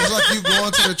 It's like you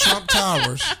going to the Trump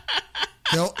Towers,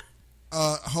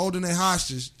 holding a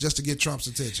hostage just to get Trump's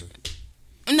attention.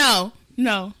 No.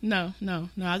 I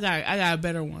got a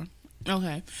better one.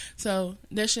 Okay, so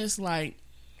that's just like.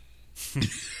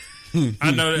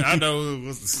 I know. It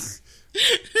was.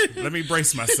 Let me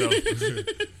brace myself.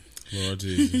 Lord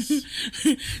Jesus.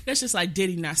 That's just like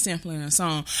Diddy not sampling a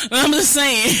song. I'm just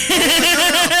saying.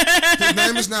 His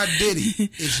name is not Diddy.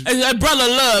 It's Brother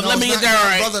Love. Let me get that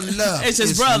right. Brother Love. It's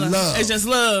just brother. Love. It's just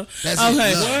love. That's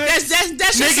okay. Love. That's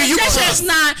just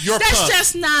not. You're that's puff.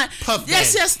 just not. Puff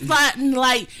that's Daddy. just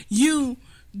like you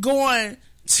going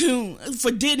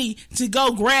for Diddy to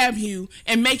go grab you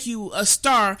and make you a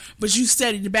star, but you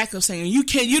steady the backup saying you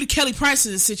the Kelly Price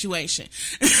of the situation.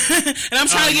 And I'm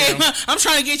trying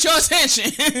to get your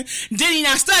attention. Diddy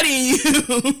not studying you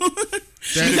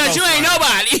because you ain't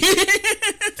nobody.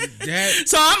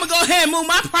 So I'm gonna go ahead and move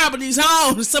my properties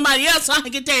on to somebody else so I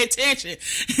can get their attention.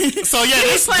 So yeah,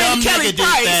 this dumb Kelly nigga did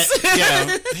that. Price. Yeah,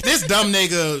 this dumb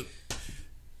nigga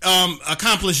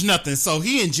accomplished nothing. So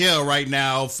he in jail right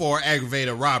now for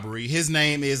aggravated robbery. His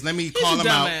name is. Let me call him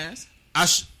out. I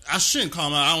shouldn't call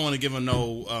him out. I don't want to give him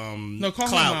no call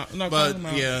clout. him out. But call him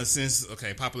out. yeah, since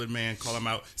popular man, call him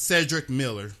out. Cedric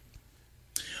Miller.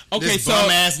 Okay, this so bum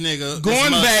ass nigga.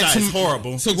 Going back to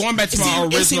horrible. So going back to my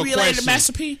original is he related question. to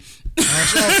Master P? So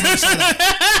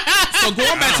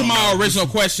going back to my original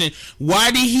question,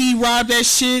 why did he rob that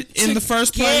shit in the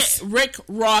first place? Get Rick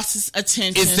Ross's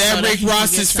attention. Is that Rick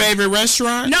Ross's favorite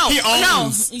restaurant? No, he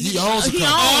owns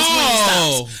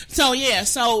Wingstop. So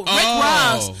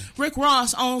Rick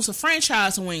Ross owns a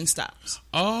franchise of Wingstops.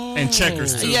 Oh, and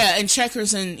Checkers too. Yeah, and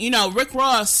Checkers, and Rick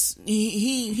Ross.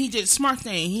 He did a smart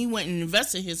thing. He went and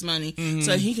invested his money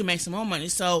so he could make some more money.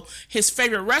 So his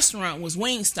favorite restaurant was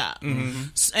Wingstop,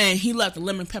 and he loved the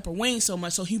lemon pepper wings so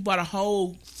much, so he bought a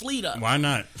whole fleet of. Why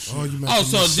not? So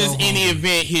just any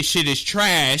event his shit is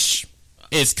trash.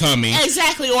 It's coming.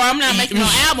 Exactly, or I'm not making no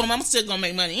album. I'm still gonna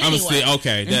make money anyway.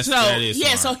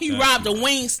 So he robbed a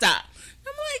Wingstop.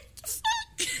 I'm like, fuck.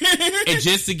 And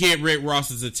just to get Rick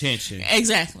Ross's attention.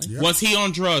 Exactly. Yep. Was he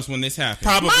on drugs when this happened?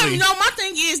 Probably. My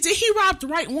thing is, did he rob the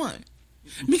right one?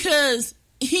 Because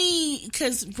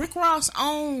Rick Ross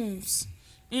owns,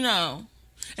 and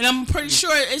I'm pretty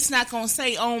sure it's not going to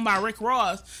say owned by Rick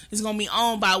Ross. It's going to be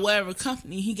owned by whatever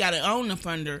company he got it owned up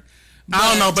under. I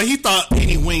don't know, but he thought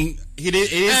any wing. It didn't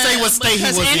say what state he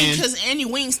was in. Because any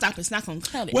Wingstop is not going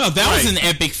to cut it. Well, that was an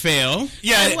epic fail.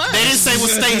 Yeah, they didn't say what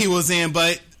state he was in,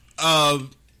 but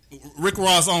Rick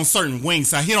Ross owns certain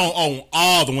Wingstops. He don't own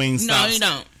all the Wingstops. No, he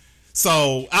don't.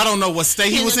 So I don't know what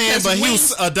state he was in, but he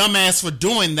was a dumbass for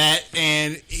doing that,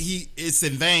 and it's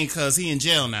in vain because he in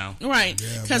jail now. Right,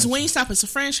 because Wingstop is a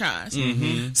franchise.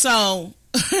 Mm-hmm. So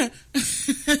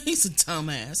he's a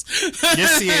dumbass.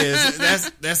 Yes, he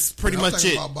is. That's pretty much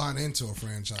it. About buying into a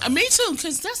franchise. Me too,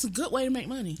 because that's a good way to make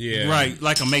money. Yeah, right.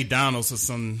 Like a McDonald's or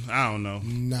something. I don't know.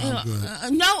 No, I'm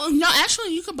good. No.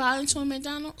 Actually, you could buy into a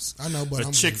McDonald's. I know, but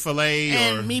a Chick-fil-A.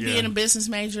 And me being a business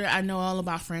major, I know all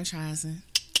about franchising.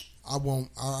 I won't.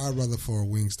 I'd rather for a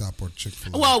Wingstop or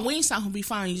Chick-fil-A. Well, Wingstop will be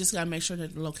fine. You just gotta make sure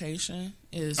that the location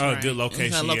is right. Good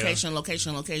location. Location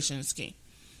is key.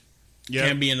 Yeah,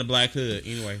 can't be in the Black Hood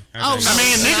anyway.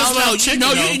 Niggas love chicken.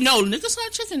 Niggas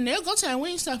love chicken. They'll go to that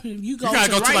Wingstop if you go. You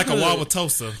gotta to go to like a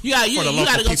Wauwatosa. You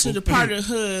gotta go to the part of the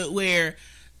hood where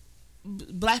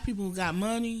black people got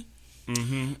money.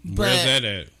 Mm-hmm. Where's that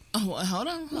at? Oh, hold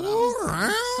on.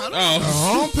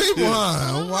 People,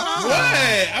 huh? Wow.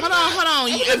 What? Hold on.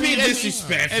 You be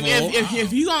disrespectful.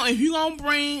 If you gonna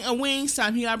bring a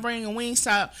Wingstop, you gotta bring a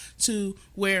Wingstop to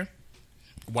where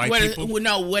white people.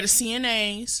 Where the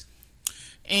CNAs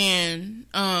and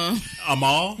a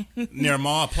mall near a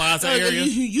mall plaza area.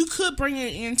 You could bring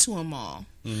it into a mall,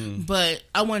 but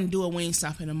I wouldn't do a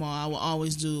Wingstop in a mall. I would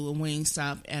always do a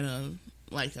Wingstop at a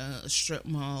strip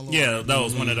mall. Or,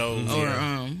 those one of those, or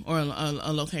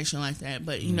a location like that.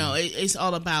 But it's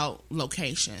all about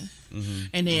location,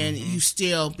 and then you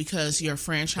still, because you're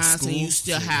franchising, you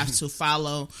still have to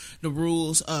follow the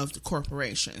rules of the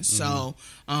corporation. So,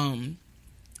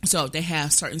 So they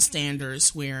have certain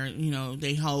standards where,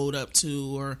 they hold up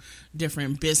to, or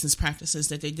different business practices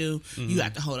that they do. Mm-hmm. You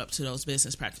have to hold up to those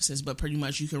business practices, but pretty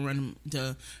much you can run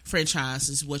the franchise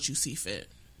as what you see fit.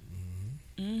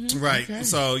 Mm-hmm. Right. Okay.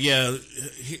 So,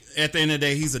 at the end of the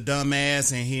day, he's a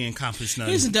dumbass and he ain't accomplished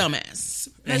nothing. He's a dumbass.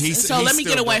 Let me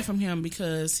get away from him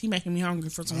because he's making me hungry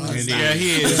for some reason. Yeah,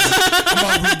 he is. I'm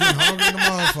already getting hungry in the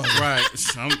motherfucker. Right.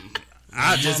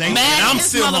 I just ain't. Mad I'm his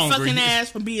still motherfucking hungry.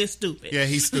 ass for being stupid. Yeah,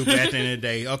 he's stupid at the end of the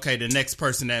day. Okay, the next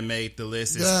person that made the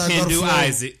list is Kendu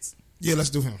Isaacs. Yeah, let's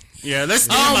do him. Yeah, let's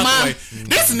get him out the way.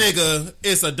 This nigga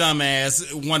is a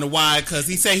dumbass. Wonder why? Because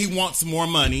he said he wants more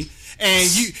money. And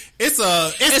it's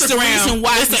an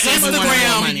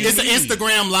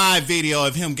Instagram live video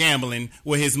of him gambling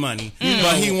with his money,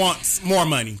 but he wants more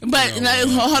money. But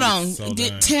hold on,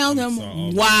 tell them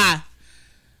why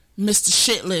Mr.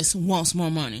 Shitless wants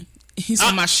more money. He's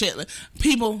on my shit list.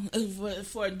 People,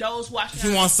 for those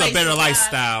watching, he wants a better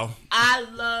lifestyle. I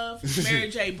love Mary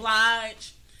J.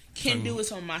 Blige. Kendu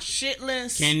is on my shit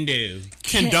list. Kendu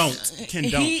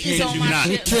He is on my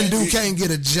shit list. Kendu can't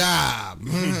get a job.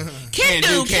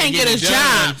 Kendu can't get a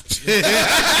job.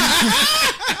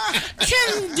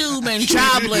 Kendu been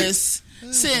jobless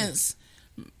since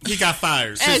he got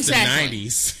fired since the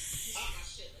 90s.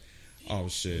 Oh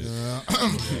shit!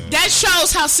 That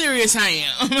shows how serious I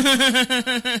am.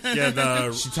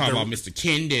 She talking about Mr.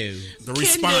 Kendu. The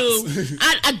response.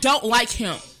 I don't like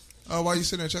him. Oh, why you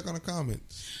sitting there? Check on the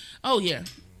comments. Oh yeah,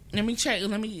 let me check.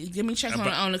 Let me check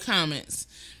on the comments,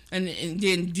 and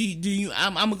then do you?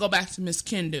 I'm gonna go back to Miss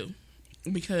Kendu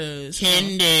because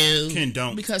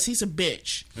Kendu because he's a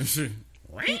bitch.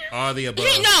 All the above.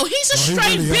 He's a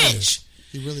straight bitch.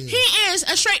 He really is. He is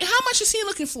a straight. How much is he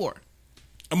looking for?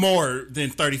 More than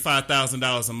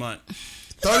 $35,000 a month.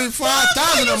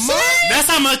 $35,000 a month? That's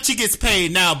how much he gets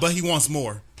paid now, but he wants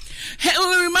more. Hey,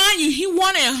 let me remind you, he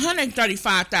wanted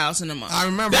 $135,000 a month. I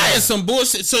remember that is some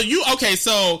bullshit. So you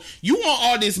want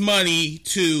all this money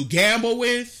to gamble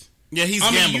with? Yeah, he's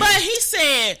gambling. But he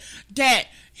said that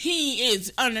he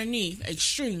is underneath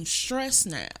extreme stress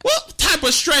now. What type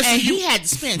of stress? And he had to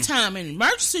spend time in the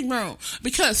emergency room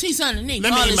because he's underneath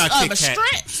all this other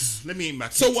stress. Let me eat my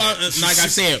Kit Kat. Like I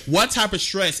said, what type of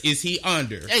stress is he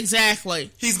under? Exactly.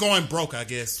 He's going broke, I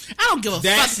guess. I don't give a fuck.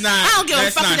 I don't give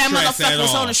a fuck if that motherfucker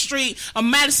was on the street of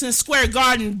Madison Square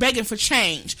Garden begging for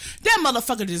change. That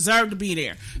motherfucker deserved to be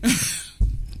there.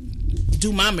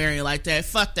 Do my Mary like that.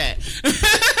 Fuck that.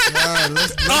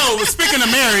 Speaking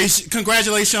of Mary,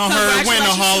 congratulations on her winning the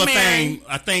Hall of Fame.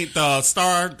 I think the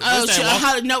star.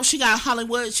 She got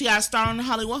Hollywood. She got a star on the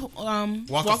Hollywood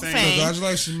Walk of Fame.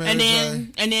 Congratulations, Mary.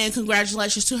 And then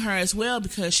congratulations to her as well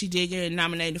because she did get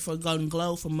nominated for a Golden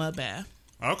Globe for Mudbath.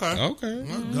 Okay.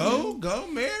 Go,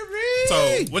 Mary.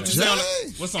 So what's on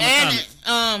the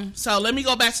comments? So let me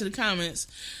go back to the comments.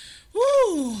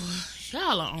 Woo,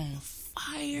 y'all are on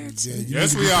fire.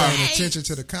 Yes, we are. Paying attention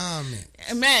to the comment.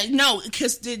 Man, no,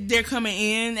 because they're coming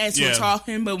in as we're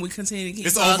talking, but we continue to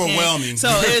keep talking. It's overwhelming. So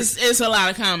it's a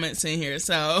lot of comments in here.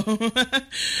 So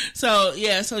so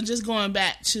just going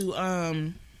back to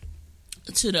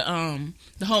the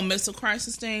whole missile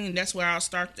crisis thing. That's where I'll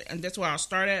start.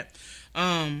 At.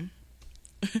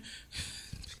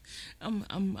 I'm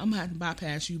gonna have to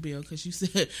bypass you, Bill, because you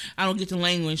said I don't get the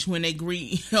language when they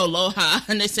greet aloha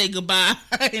and they say goodbye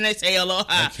and they say aloha.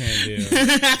 I can't deal.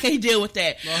 I can't deal with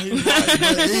that. No,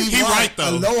 he's right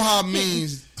though. Aloha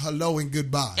means hello and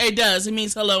goodbye. It does. It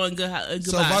means hello and goodbye.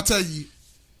 So if I tell you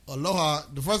aloha,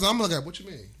 the first thing I'm looking at, what you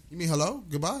mean? You mean hello,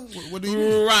 goodbye? What do you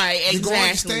mean? Right, exactly. You go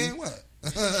understand what?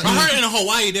 I heard in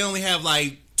Hawaii they only have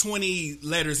like 20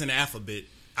 letters in the alphabet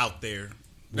out there.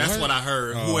 That's what I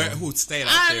heard. Who stayed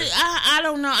out there? I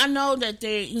don't know. I know that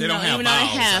they don't have even vowels,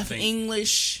 though they have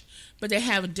English, but they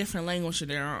have a different language of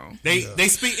their own. They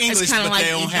speak English, but like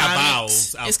they don't have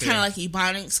vowels. It's kind of like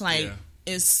Ebonics. Like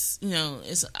it's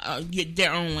it's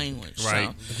their own language.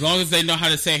 Right. So. As long as they know how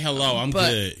to say hello, I'm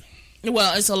good.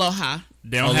 Well, it's aloha.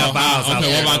 They don't have vowels.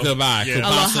 Okay, what about goodbye? Yeah.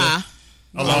 Aloha.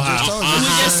 Aloha. We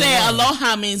just say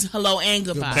aloha means hello and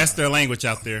goodbye. That's their language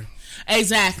out there.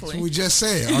 Exactly. So we just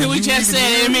said. We just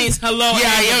said it means hello. Yeah,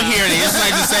 I'm hearing it. It's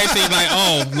like the same thing. Like,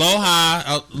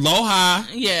 aloha.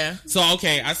 Yeah. So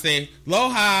okay, I say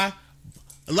aloha,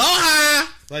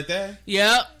 like that.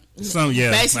 Yep.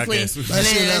 Basically.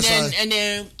 And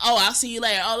then I'll see you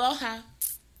later. Aloha.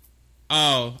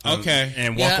 Oh, okay.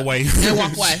 And walk away. And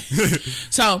walk away.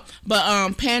 So,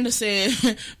 but Panda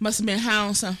said must have been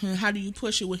how something. How do you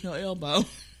push it with your elbow?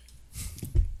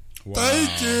 Wow.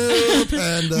 Thank you,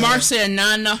 Panda. Mark said,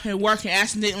 "Nah, no, it worked and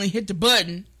accidentally hit the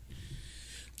button."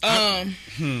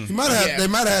 They might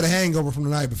have had a hangover from the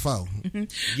night before.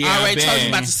 Yeah, I already told you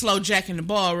about the slow jack and the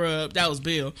ball rub. That was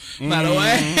Bill, by the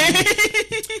way.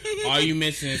 Are you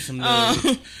missing some?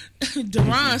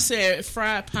 Deron said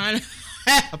fried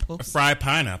pineapples. Fried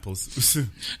pineapples.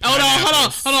 Hold on.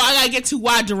 I gotta get to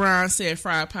why Deron said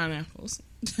fried pineapples.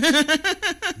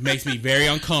 Makes me very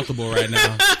uncomfortable right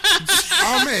now.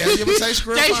 Oh man, you ever taste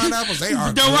grilled pineapples? They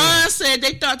are. Deron said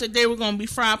they thought that they were gonna be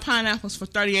fried pineapples for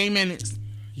 38 minutes.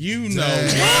 You know,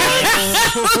 that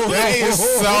is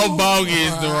so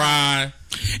bogus, Deron.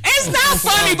 It's not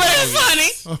funny, but it's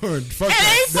funny. It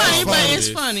ain't funny, but it's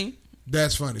funny.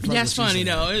 That's funny. That's funny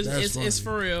though. It's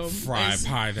for real. Fried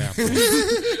pineapple.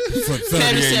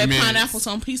 Petty said pineapples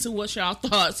on pizza. What's y'all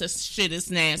thoughts? That shit is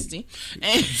nasty. Yeah,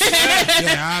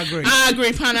 I agree. I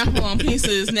agree. Pineapple on pizza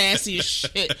is nasty as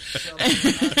shit.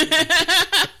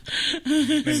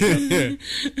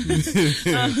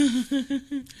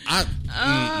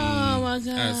 Oh my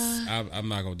god! I'm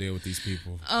not gonna deal with these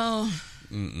people.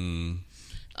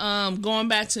 Going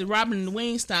back to Robin and the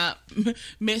Wingstop,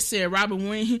 Miss said Robin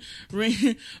Red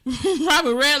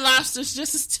Lobster's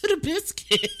just as to the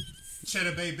biscuit.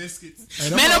 Cheddar Bay biscuits. Hey,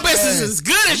 man, them biscuits is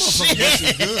good as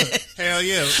shit. Good. Hell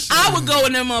yeah. I would go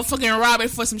with them motherfucking Robin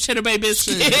for some Cheddar Bay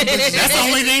biscuits. That's the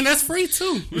only thing that's free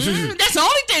too. That's the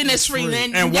only thing that's free.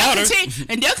 And water.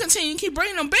 They'll continue to keep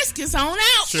bringing them biscuits on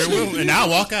out. Sure will. And I'll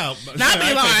walk out. And I'll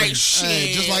be like, shit.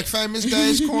 Hey, just like Famous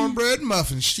Dave's cornbread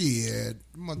muffin. Shit.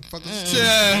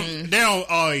 Motherfuckers. They don't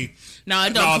No,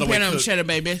 it don't compare them Cheddar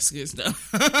Bay biscuits though.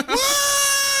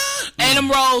 And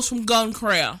them rolls from Golden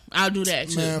Corral. I'll do that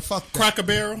too. Man, fuck that. Cracker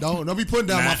Barrel. Don't be putting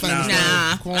down my Famous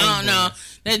Dave. Nah, no.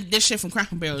 That shit from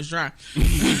Cracker Barrel is dry.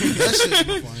 That shit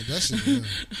funny. That shit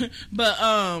good.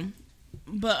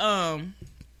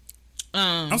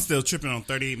 I'm still tripping on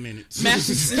 38 minutes.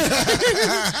 Matthew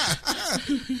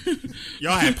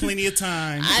Y'all had plenty of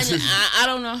time. I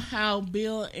don't know how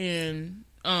Bill and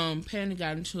Panda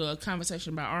got into a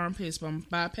conversation about armpits, but I'm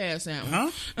bypass that one.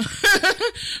 Huh?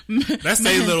 That's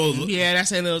a little. Yeah,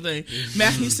 that's a little thing.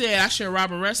 Matthew said I should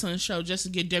rob a wrestling show just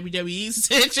to get WWE's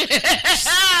attention.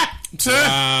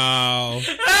 Wow.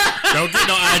 Don't get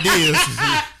no ideas.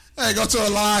 Hey, go to a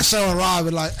live show and rob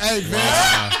it like, hey,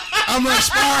 Vince, I'm an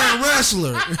aspiring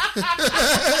wrestler.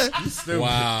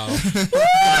 Wow.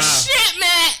 Ooh, shit,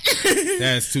 Matt.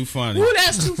 That's too funny. Ooh,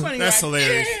 that's too funny. That's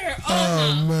hilarious. There.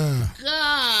 Oh, man.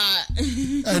 God.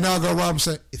 Hey, now go rob and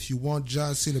say, if you want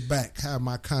John Cena back, have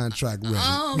my contract ready.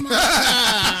 Oh, my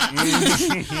God.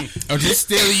 Or just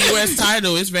steal a U.S.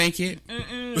 title. It's vacant. How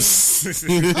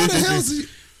the hell is he?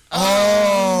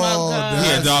 Oh, my God.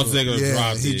 Yeah, Dolph Ziggler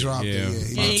dropped it. He dropped it.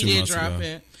 Yeah, he did drop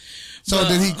it. So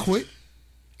did he quit?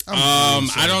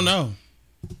 I don't know.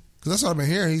 Because that's what I've been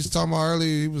hearing. He's talking about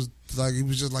earlier. He was just like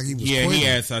he was. Yeah, quitting.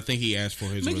 I think he asked for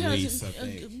his release. I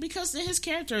think because his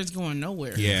character is going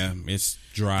nowhere. Yeah, it's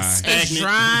dry. It's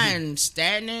dry and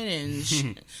stagnant,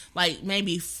 and like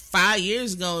maybe 5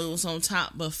 years ago it was on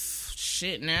top, but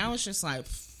shit now it's just like.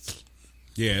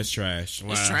 Yeah, it's trash.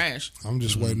 It's trash. I'm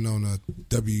just waiting on the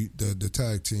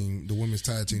tag team, the women's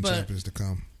tag team champions to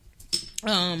come.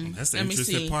 That's the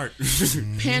interesting part.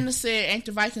 Panda said, ain't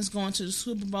the Vikings going to the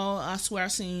Super Bowl? I swear I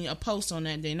seen a post on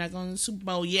that. They're not going to the Super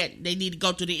Bowl yet. They need to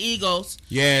go to the Eagles.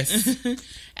 Yes.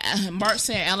 Mark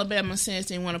said, Alabama says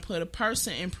they want to put a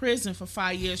person in prison for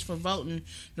 5 years for voting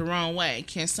the wrong way.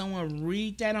 Can someone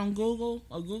read that on Google?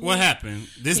 Or Google? What happened?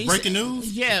 Breaking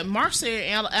news? Yeah, Mark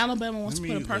said Alabama wants to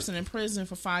put a person in prison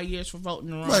for 5 years for voting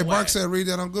the wrong way. Wait, Mark said read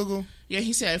that on Google? Yeah,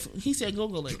 he said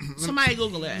Google it. Somebody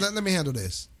Google that. Let me handle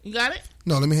this. You got it?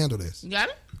 No, let me handle this. You got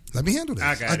it? Let me handle this.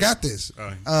 I got this.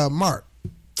 Mark,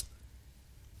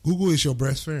 Google is your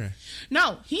best friend.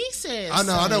 No, he said. I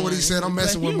know what he said. I'm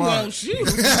messing with Mark. I'm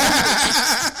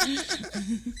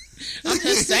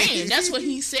just saying. That's what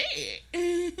he said.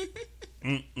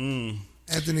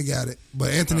 Anthony got it,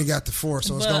 but Anthony got the 4,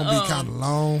 so it's gonna be kind of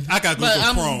long. I got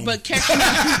Google Chrome. But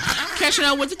catching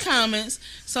up with the comments.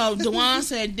 So Dewan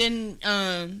said, "Didn't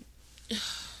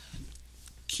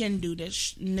Ken do that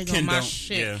nigga on my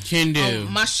shit? Yeah. Ken do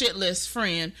my shit list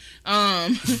friend.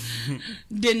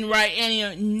 Didn't write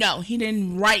any. No, he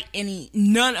didn't write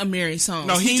none of Mary's songs.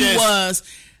 No, he was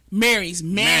Mary's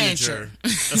manager.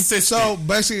 Assistant. So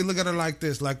basically, look at it like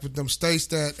this: like with them states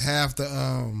that have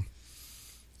the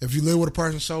if you live with a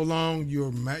person so long,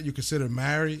 you're considered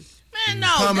married. Man,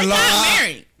 no, they're not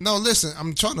married. No, listen,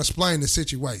 I'm trying to explain the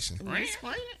situation.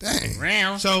 Explain it.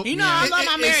 Dang. So I love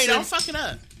my married. Don't fuck it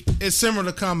up. It's similar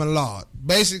to common law.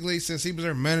 Basically, since he was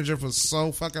their manager for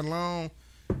so fucking long,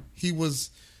 he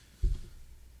was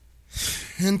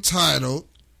entitled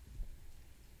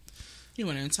He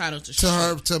wasn't entitled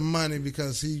to money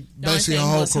because he basically a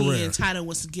whole career. He entitled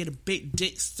was to get a big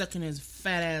dick stuck in his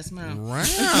fat ass mouth. Wow.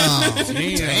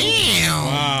 Damn.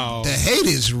 Wow. The hate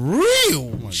is real.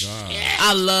 Oh my God.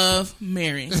 I love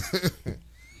Mary.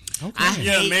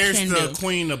 Okay. Mary's the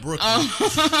queen of Brooklyn.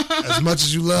 As much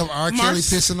as you love R. Kelly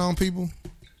pissing on people.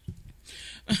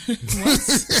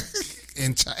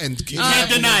 and you can't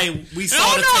deny we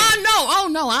saw the tape.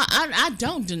 I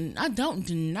don't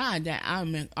deny that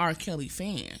I'm an R. Kelly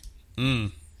fan.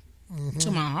 To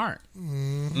my heart.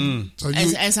 So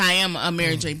as I am a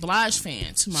Mary J. Blige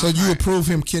fan to my heart. So you approve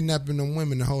him kidnapping them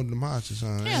women and holding them hostages,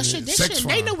 huh? Yeah, shit.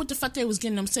 They know what the fuck they was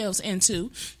getting themselves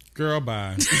into. Girl,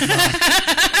 bye. If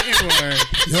you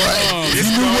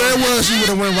knew where it was, you would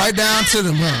have went right down to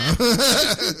them, huh?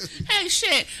 Hey,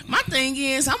 shit. My thing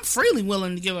is, I'm freely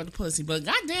willing to give up the pussy, but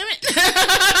goddamn it.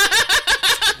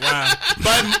 Wow.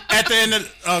 But at the end of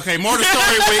more of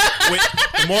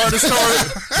the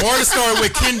story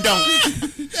with Ken Don't.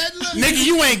 Nigga,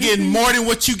 you ain't getting more than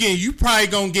what you getting. You probably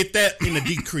gonna get that in a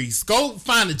decrease. Go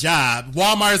find a job.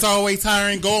 Walmart is always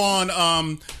hiring. Go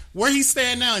on where he's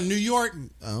staying now in New York?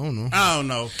 I don't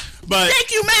know. But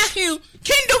thank you, Matthew.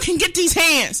 Kendall can get these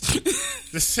hands.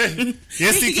 Yes, he can.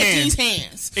 Get these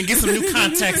hands. And get some new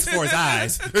contacts for his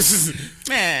eyes.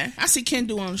 Man, I see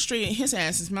Kendall on the street and his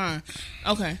ass is mine.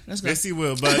 Okay, let's go. Yes, he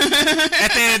will. But at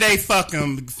the end of the day, fuck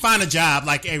him. Find a job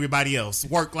like everybody else.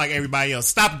 Work like everybody else.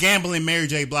 Stop gambling Mary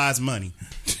J. Blige's money.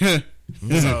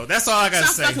 So that's all I gotta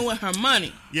say. Stop fucking with her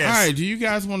money. Yes. All right. Do you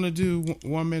guys want to do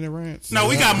 1 minute rants? No,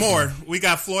 we got more. We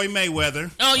got Floyd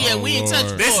Mayweather. Oh yeah, we in touch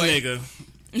with this nigga.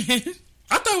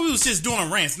 I thought we was just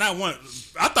doing rants, not one.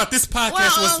 I thought this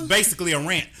podcast was basically a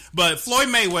rant. But Floyd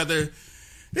Mayweather,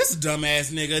 this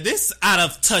dumbass nigga, this out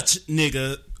of touch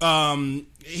nigga.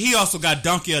 He also got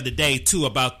Donkey of the Day too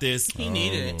about this. He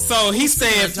needed it. So he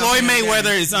said Floyd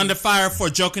Mayweather is under fire for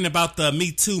joking about the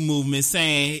Me Too movement,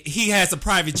 saying he has a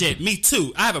private jet. Me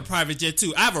too. I have a private jet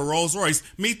too. I have a Rolls Royce.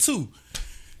 Me too.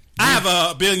 I have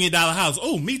a $1 billion house.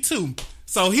 Oh, me too.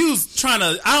 So he was trying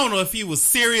to. I don't know if he was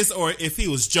serious or if he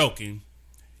was joking.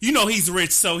 You know he's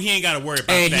rich, so he ain't got to worry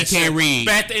about and that. And he can't read.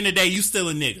 But at the end of the day, you still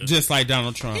a nigga. Just like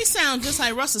Donald Trump. He sounds just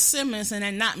like Russell Simmons and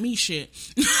that not me shit.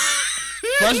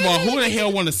 First of all, who the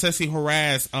hell want to sexually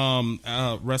harass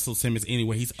Russell Simmons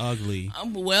anyway? He's ugly.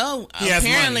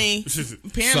 Apparently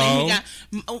he got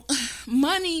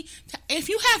money. If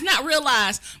you have not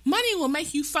realized, money will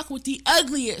make you fuck with the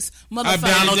ugliest motherfucker.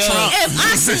 Donald Trump. If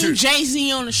I see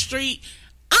Jay-Z on the street,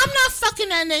 I'm not fucking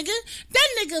that nigga. That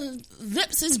nigga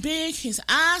lips is big, his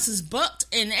eyes is bucked,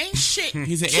 and ain't shit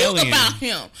He's an cute alien. about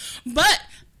him. But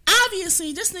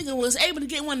obviously, this nigga was able to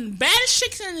get one of the baddest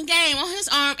chicks in the game on his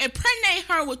arm and impregnate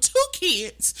her with 2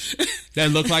 kids.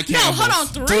 That look like camels. No, hold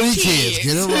on, 3 kids.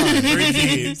 Get it right. 3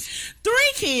 kids. 3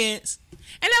 kids.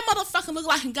 And that motherfucker look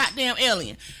like a goddamn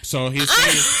alien. So he's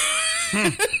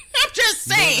I'm just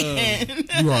saying.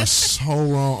 You are so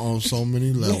wrong on so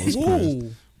many levels,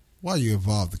 Chris. Why you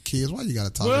involve the kids? Why you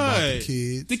gotta talk about the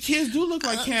kids? The kids do look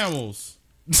like camels.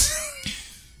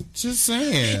 Just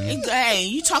saying. Hey,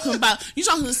 you talking to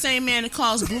the same man that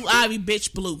calls Blue Ivy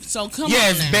bitch blue. So come on now.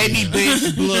 Yes, baby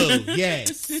bitch blue.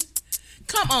 Yes.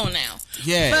 Come on now.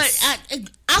 Yes. But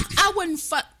I wouldn't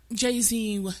fuck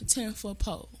Jay-Z with a 10-foot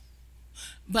pole.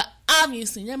 But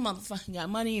obviously that motherfucker got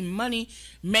money, and money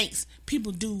makes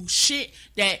people do shit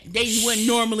that they wouldn't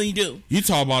normally do. You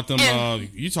talk about them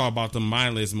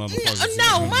mindless motherfuckers.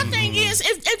 No, my thing is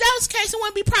if that was the case, it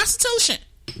wouldn't be prostitution.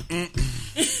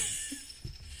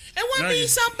 It wouldn't be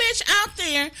some bitch out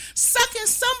there sucking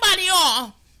somebody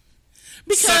off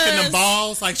because sucking the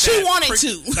balls like she that, wanted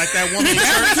to, like that woman.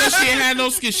 Because she had no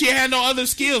skills. She had no other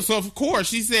skills. So of course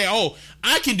she said, "Oh,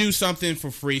 I can do something for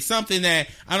free, something that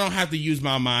I don't have to use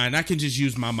my mind. I can just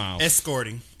use my mouth."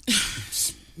 Escorting.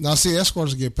 Now, see,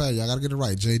 escorts get paid. Y'all gotta get it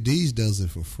right. JD's does it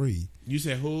for free. You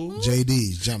said who?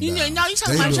 JD's jump down. No, you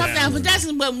talking about jump down, but I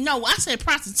said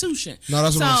prostitution. No,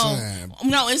 that's what I'm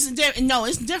saying. No,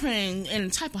 it's different in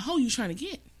the type of hoe you trying to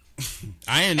get.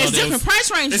 I didn't know it's different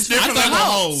price ranges. It's different level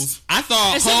hoes. I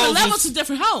thought it's different levels to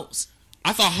different hoes.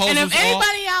 I thought hoes. And if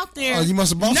anybody out there, you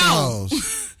must have bought some hoes.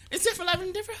 It's different levels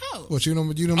and different hoes. What you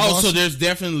don't? So there's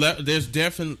different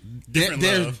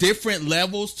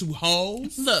levels to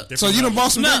hoes. Look, so you done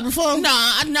bought some dick before? No,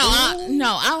 I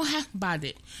don't have to buy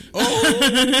dick.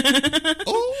 I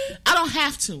don't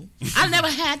have to. I never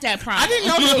had that problem. I didn't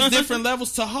know there was different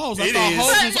levels to hoes. I thought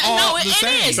hoes was all the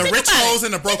same. Is. The rich hoes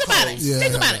and the broke hoes.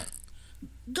 Think about it.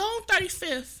 Go on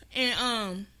 35th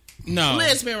and no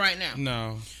Lisbon right now.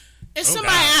 No. It's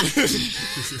somebody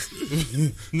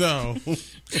No.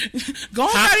 Go on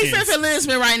 35th and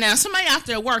Lisbon right now. Somebody out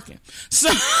there working. So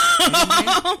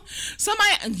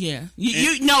somebody, yeah,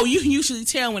 you usually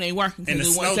tell when they working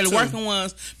because the working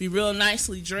ones be real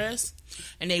nicely dressed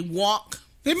and they walk.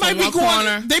 They might be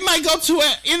going. They might go to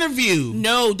an interview.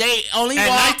 No, they only at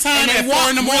walk nighttime, and they walk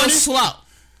in the morning slow.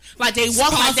 Like they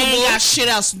walk like they ain't got shit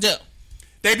else to do.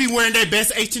 They be wearing their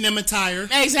best H&M attire.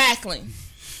 Exactly.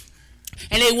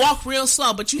 And they walk real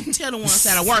slow, but you can tell the ones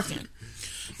that are working.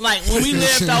 Like when we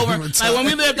lived over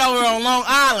on Long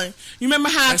Island. You remember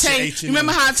how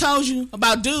I told you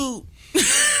about Dude?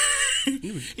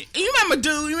 You remember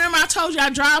Dude? You remember I told you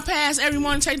I drive past every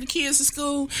morning, take the kids to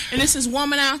school, and this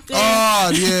woman out there.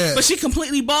 Oh yeah, but she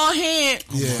completely bald head.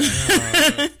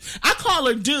 Yeah, I call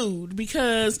her Dude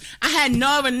because I had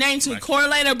no other name to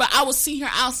correlate her, but I would see her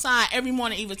outside every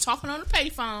morning, either talking on the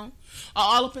payphone or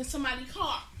all up in somebody's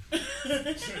car.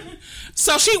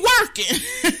 So she working.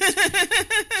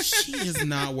 She is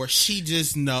not working. She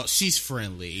just she's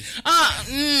friendly.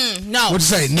 No. What'd you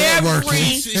say?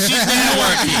 Networking. She's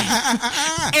networking.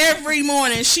 Every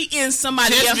morning she in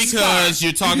somebody else's car. Just because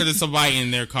you're talking to somebody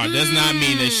in their car does not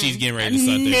mean that she's getting ready to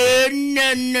start their car.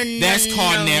 No. That's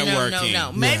called networking.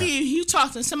 No. Maybe you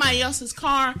talk to somebody else's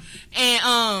car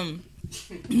and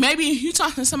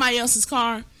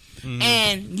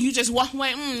and you just walk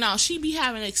away. No, she be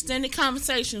having extended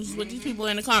conversations with these people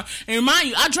in the car. And remind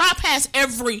you, I drive past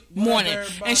every morning,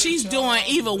 and she's doing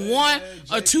either one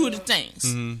or two of the things.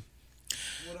 Mm-hmm.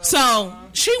 So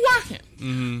she working.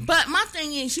 Mm-hmm. But my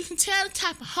thing is, you can tell the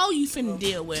type of hoe you finna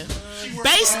deal with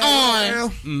based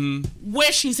on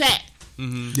where she's at.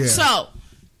 Mm-hmm. Yeah. So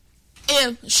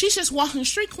if she's just walking the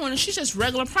street corner, she's just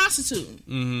regular prostituting.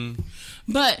 Mm-hmm.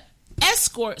 But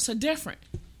escorts are different.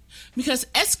 Because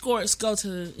escorts go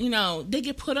to, they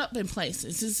get put up in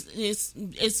places.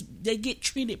 They get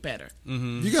treated better.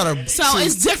 Mm-hmm.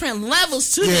 It's different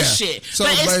levels to this shit, so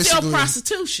but it's still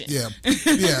prostitution. Yeah,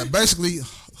 basically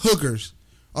hookers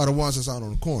are the ones that's out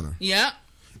on the corner. Yeah.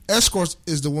 Escorts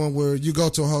is the one where you go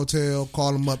to a hotel,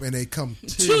 call them up, and they come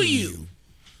to you.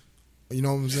 You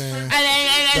know what I'm saying? And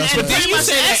then you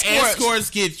say that escorts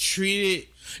get treated.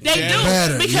 They do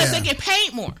better, because they get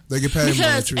paid more. They get paid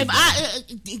more.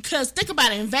 Because think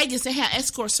about it, in Vegas they have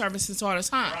escort services all the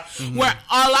time. Mm-hmm. Where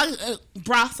all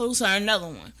brothels are another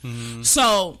one. Mm-hmm.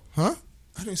 So, I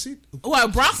didn't see.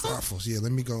 What brothels? Brothels, yeah.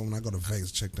 Let me go when I go to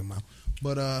Vegas, check them out.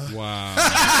 But wow.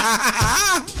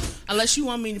 Unless you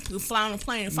want me to fly on a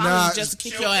plane and follow you just to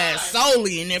kick your ass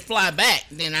solely and then fly back,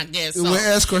 then I guess. So. With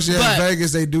escorts, in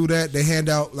Vegas, they do that. They hand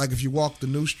out if you walk the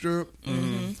new strip.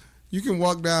 Mm-hmm. You can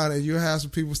walk down and you'll have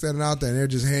some people standing out there and they'll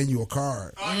just hand you a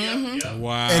card. Oh, yeah.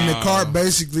 Wow. And the card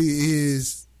basically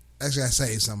is, actually I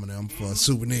saved some of them for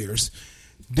souvenirs.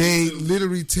 They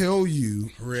literally tell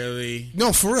you. Really?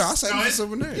 No, for real. I saved them for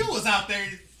souvenirs. You was out there.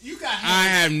 I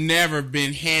have never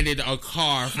been handed a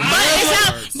car. But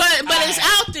it's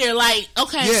out there.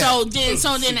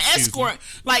 So then the escort,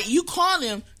 you call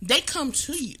them, they come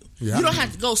to you. Yeah, you don't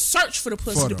have to go search for the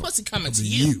pussy. The pussy coming to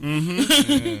you.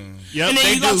 Mm-hmm. Yep, and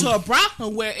then you go to a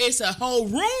brothel where it's a whole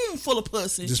room full of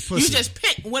pussy. You just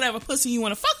pick whatever pussy you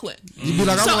want to fuck with. You be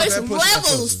like, so it's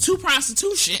levels to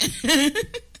prostitution.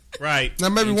 Right. Now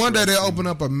maybe one day they'll open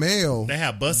up a male. They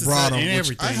have buses and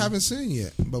everything. I haven't seen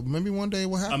yet, but maybe one day it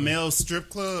will happen. A male strip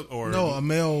club or a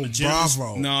male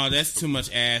Bravo. No, that's too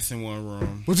much ass in one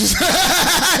room. Which is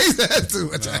that's too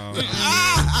much.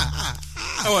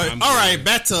 All right,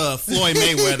 back to Floyd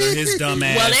Mayweather, his dumb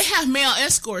ass. Well, they have male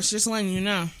escorts, just letting you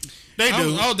know. They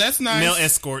do. Oh, that's nice. Male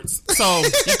escorts. So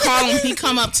you call him, he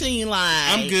come up to you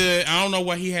like, I'm good. I don't know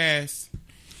what he has.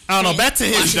 I don't know. Back to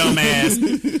his dumb ass.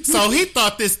 So he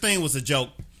thought this thing was a joke,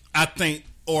 I think,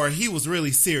 or he was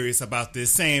really serious about this,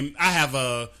 saying,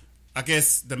 I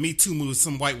guess the Me Too move,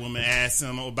 some white woman asked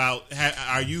him about,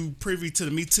 are you privy to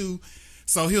the Me Too?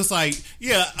 So he was like,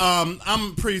 yeah,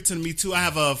 I'm privy to the Me Too. I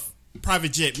have a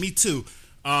private jet. Me too.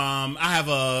 I have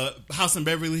a house in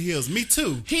Beverly Hills. Me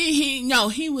too.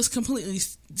 He was completely.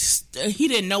 He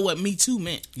didn't know what Me Too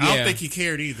meant. Yeah. I don't think he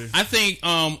cared either. I think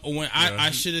when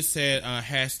I should have said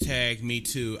hashtag Me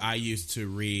Too, I used to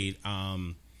read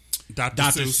Dr.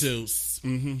 Seuss.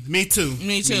 Mm-hmm. Me too.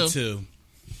 Me too.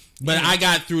 But I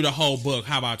got through the whole book.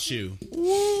 How about you?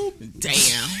 Ooh,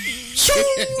 damn.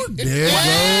 There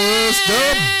goes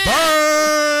the bird.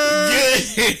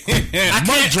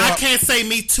 I can't say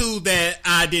Me Too that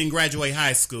I didn't graduate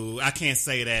high school. I can't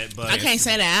say that. But I can't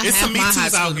say that. I have some Me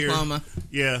Too's out here. Diploma.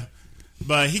 Yeah.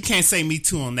 But he can't say Me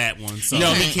Too on that one. So.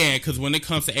 No, he can't, because when it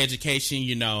comes to education,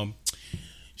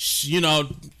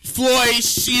 Floyd,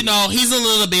 he's a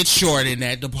little bit short in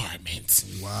that department.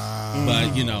 Wow.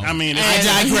 But, I mean, I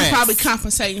digress. He's probably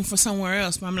compensating for somewhere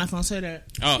else, but I'm not going to say that.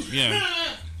 Oh, yeah.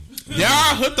 They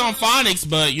are hooked on phonics,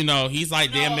 but, he's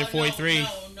like damn near 43.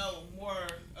 No, more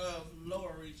of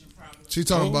lower region probably. She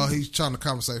talking about he's trying to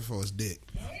compensate for his dick.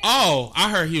 Oh,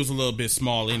 I heard he was a little bit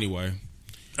small anyway.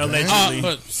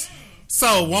 Allegedly.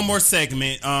 So, one more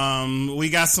segment. We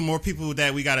got some more people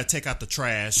that we got to take out the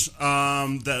trash.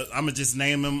 I'm going to just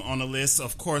name them on the list.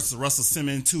 Of course, Russell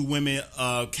Simmons, 2 women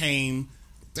came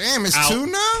Damn, it's out. 2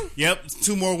 now? Yep.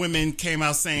 2 more women came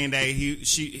out saying that he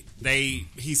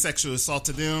sexually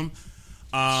assaulted them.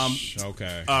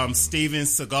 Okay. Steven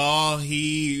Seagal,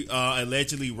 he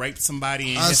allegedly raped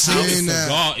somebody in his seen house.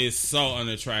 that. Seagal is so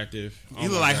unattractive. He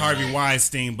look like Harvey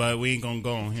Weinstein, but we ain't gonna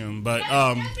go on him. But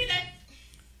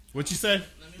what you said?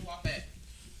 Let me walk back.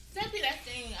 That be that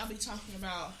thing I'll be talking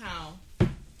about, how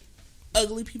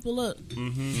ugly people look,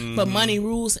 but money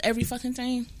rules every fucking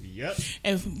thing. Yep.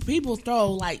 If people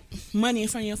throw like money in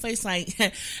front of your face, like,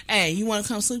 "Hey, you want to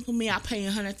come sleep with me? I'll pay you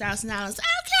 $100,000." Okay.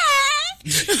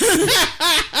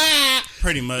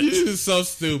 Pretty much. This is so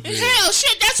stupid. Hell,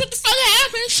 shit, that's what the fuck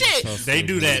happened. Shit, So They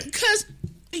do that. because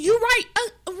you're right.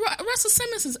 Russell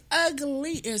Simmons is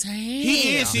ugly as hell.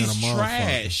 He is. He's Yeah,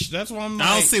 trash. That's why I'm like.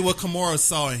 I don't see what Kimura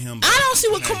saw in him. I don't see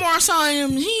what Kimura saw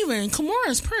in him. Kimura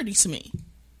is pretty to me.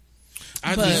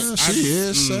 Yeah, she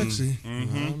is sexy.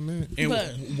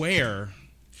 But where?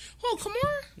 oh,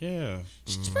 Kimura, Yeah.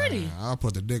 she's pretty. I'll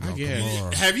put the dick on guess.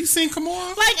 Kimura. Have you seen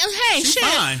Kimura? Like, hey, She's shit.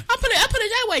 fine. I put it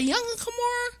that way. Younger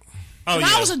Kimura. Oh, If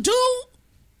yeah. I was a dude,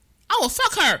 I would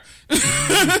fuck her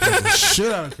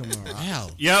Shit out of Kimura. Ow.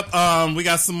 Yep. We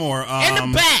got some more. in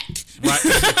the back. Right.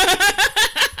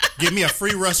 Give me a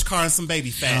free rush car and some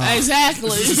baby fat. Exactly.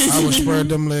 I would spread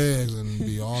them legs and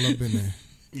be all up in there.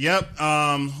 Yep.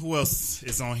 Who else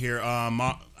is on here?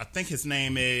 I think his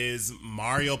name is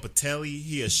Mario Batali.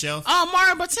 He a chef.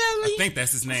 Mario Batali. I think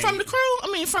that's his name. From the crew. I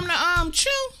mean, from the Chew.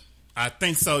 I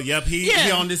think so. Yep. He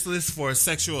on this list for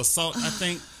sexual assault. I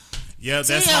think. Yeah,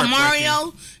 that's yeah, heartbreaking.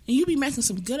 Mario. And you be making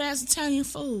some good ass Italian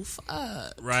food.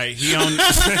 Fuck. Right. He on.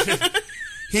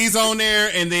 He's on there,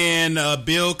 and then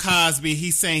Bill Cosby.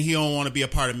 He's saying he don't want to be a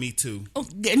part of Me Too. Oh,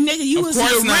 nigga, you was the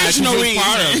original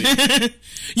reason.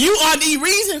 You are the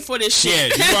reason for this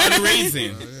shit. Yeah, you are the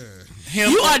reason.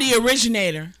 You are the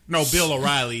originator. No, Bill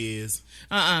O'Reilly is.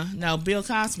 No, Bill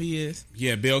Cosby is.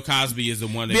 Yeah, Bill Cosby is the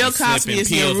one that Bill Cosby is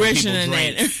the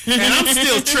originator. And I'm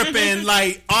still tripping.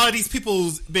 Like, all these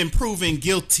people's been proven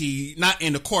guilty, not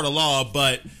in the court of law,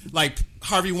 but like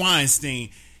Harvey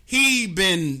Weinstein. He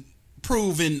been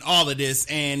proven all of this,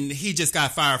 and he just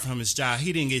got fired from his job.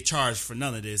 He didn't get charged for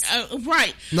none of this.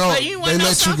 Right. No, but they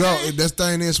let you go. That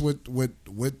thing is with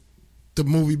the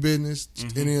movie business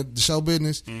and the show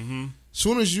business.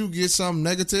 Soon as you get something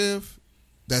negative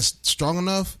that's strong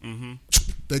enough,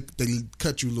 they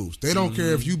cut you loose. They don't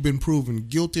care if you've been proven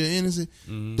guilty or innocent.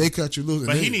 They cut you loose.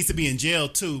 But he needs to be in jail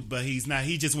too. But he's not.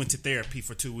 He just went to therapy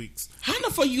for 2 weeks. How the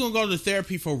fuck you gonna go to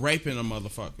therapy for raping a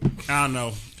motherfucker? I don't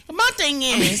know. My thing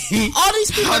is, all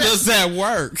these people. How does that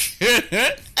work?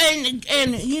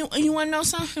 and you want to know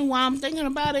something? While I'm thinking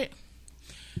about it,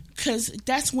 because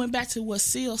that's went back to what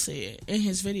Seal said in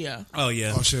his video. Oh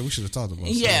yeah. Oh shit, we should have talked about.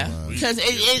 Yeah, because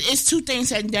it's 2 things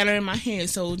that are in my head.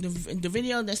 So the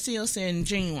video that Seal said and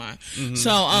Genuine.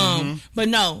 So but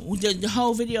no, the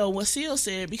whole video what Seal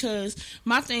said, because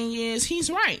my thing is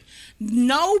he's right.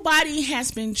 Nobody has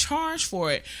been charged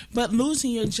for it, but losing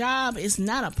your job is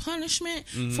not a punishment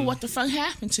for what the fuck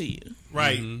happened to you.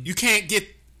 Right. You can't get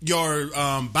your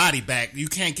body back. You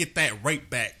can't get that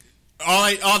rape back.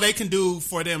 All they can do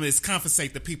for them is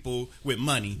compensate the people with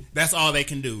money. That's all they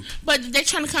can do. But they're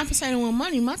trying to compensate them with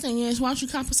money. My thing is, why don't you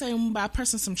compensate them by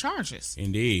pressing some charges?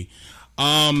 Indeed.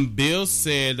 Bill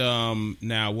said,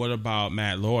 now what about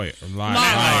Matt Lawyer?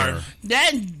 Liar.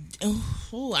 That,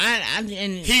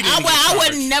 I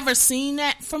would never seen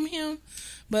that from him.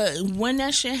 But when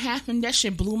that shit happened, that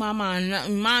shit blew my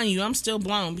mind. Mind you, I'm still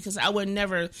blown because I would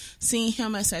never seen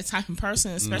him as that type of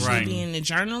person, especially being a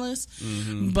journalist.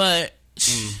 But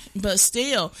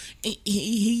still,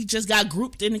 he just got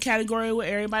grouped in the category with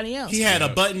everybody else. He had a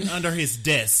button under his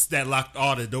desk that locked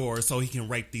all the doors so he can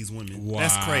rape these women. Wow.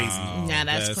 That's crazy. Yeah,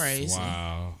 that's crazy.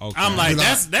 Wow. Okay. I'm like,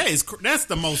 that's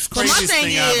the most craziest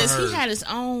thing I've ever heard. He had his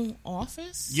own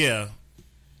office. Yeah.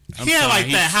 He had like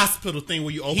that hospital thing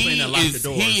where you open and lock the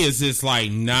doors. He is just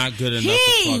like not good enough to fuck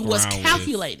around with. He was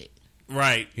calculated.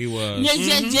 Right. He was.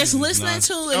 Just listening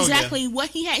to exactly what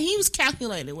he had. He was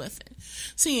calculated with it.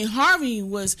 See, Harvey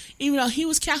was, even though he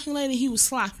was calculated, he was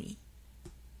sloppy.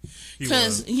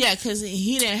 Because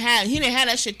he didn't have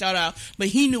that shit thought out, but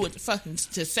he knew what the fucking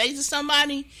to say to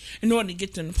somebody in order to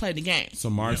get them to play the game. So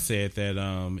Mark said that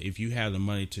if you have the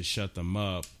money to shut them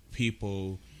up,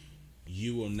 people,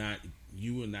 you will not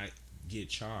get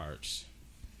charged.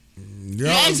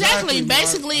 Yeah, exactly.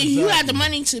 Basically, you have the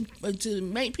money to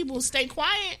make people stay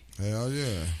quiet. Hell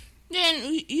yeah.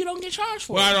 Then you don't get charged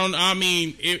for it. I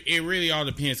mean, it really all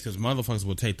depends because motherfuckers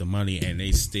will take the money and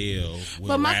they still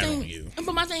will rat on you.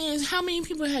 But my thing is, how many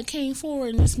people have came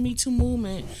forward in this Me Too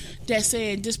movement that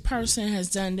said this person has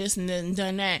done this and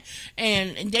done that,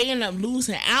 and they end up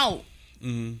losing out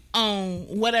on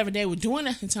whatever they were doing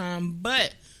at the time,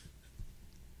 but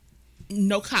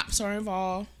no cops are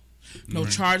involved. No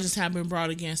charges have been brought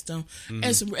against them.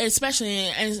 Especially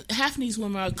as half of these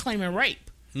women are claiming rape.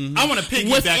 I want to piggyback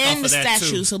off of that too. Within the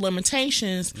statutes of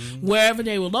limitations, wherever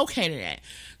they were located at.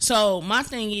 So my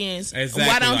thing is,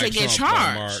 why don't they get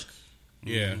charged?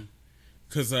 Yeah,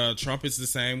 because Trump is the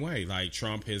same way. Like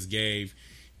Trump has gave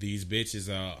these bitches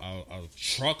a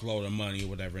truckload of money or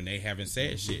whatever, and they haven't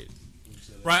said shit.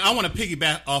 Right, I want to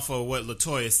piggyback off of what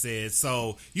LaToya said.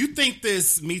 So, you think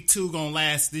this Me Too gonna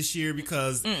last this year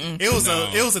because it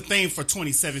was a thing for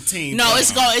 2017? No,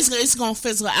 it's gonna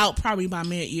fizzle out probably by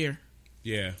mid-year.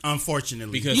 Yeah,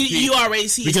 unfortunately, because you already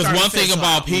see. Because one thing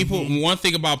about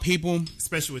people,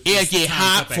 especially with it'll get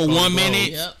hot for 1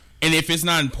 minute, and if it's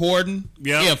not important,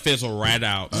 it'll fizzle right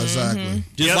out. Exactly,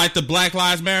 just like the Black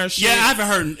Lives Matter shit. Yeah, I haven't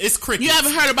heard. It's crickets. You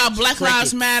haven't heard about Black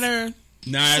Lives Matter?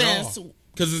 Not at all.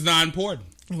 Because it's not important.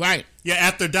 Right. Yeah,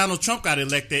 after Donald Trump got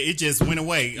elected, it just went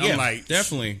away. I'm like...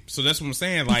 Definitely. So that's what I'm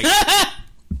saying. Like...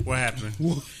 What happened?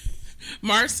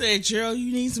 Mark said, Gerald,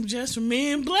 you need some Just for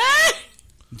Men Black?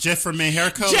 Just for Men hair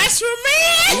color? Just for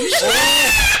Men!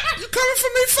 You coming for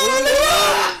me,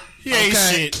 finally? He ain't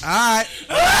shit. All right.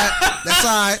 That's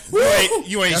all right.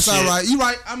 You ain't That's shit. all right. You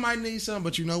right. I might need some,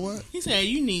 but you know what? He said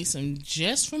you need some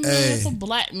Just for Men for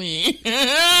black men. You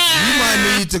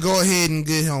might need to go ahead and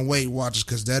get on Weight Watchers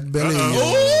because that belly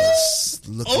is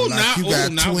looking like you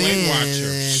got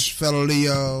twins, fellow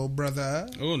Leo brother.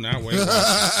 Oh, not Weight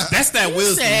Watchers. That's that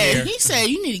wisdom here. He said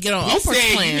you need to get on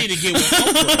Oprah's plan. You need to get with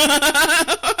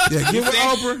Oprah. Yeah, get with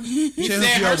Oprah. He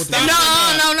said her stuff.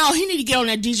 No. He need to get on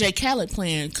that DJ Khaled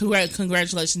plan.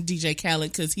 Congratulations, DJ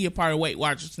Khaled, because he a part of Weight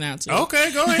Watchers now too.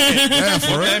 Okay, go ahead. Yeah,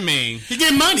 for what that mean? He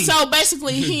get money. So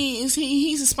basically,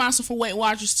 he's a sponsor for Weight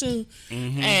Watchers too,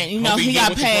 and you know he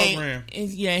got paid. And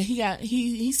yeah,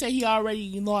 he said he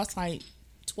already lost like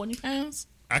 20 pounds.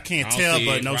 I can't tell,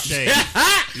 but no shade.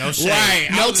 No shade. Right.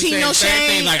 No tea, no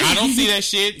shade. Like, I don't see that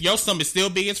shit. Your stomach's still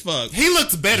big as fuck. He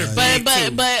looks better big,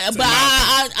 too. But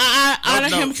I honor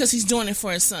him because he's doing it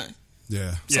for his son.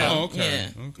 Yeah. So, okay.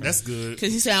 That's good.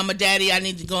 Because he said, I'm a daddy. I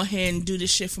need to go ahead and do this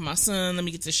shit for my son. Let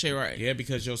me get this shit right. Yeah,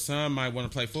 because your son might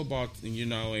want to play football, you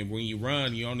know, and when you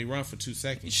run, you only run for 2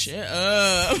 seconds. Shut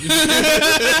up.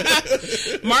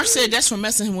 Mark said that's for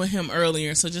messing with him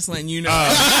earlier, so just letting you know.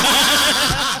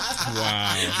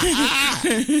 Wow.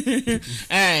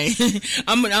 Hey,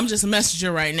 I'm just a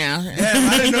messenger right now. Damn,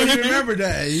 I didn't know you remembered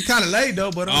that. You kind of late,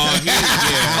 though, but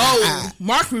okay.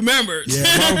 Mark remembers.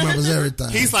 Yeah, Mark remembers everything.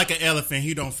 He's like an elephant.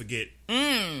 He don't forget.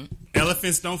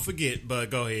 Elephants don't forget, but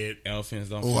go ahead. Elephants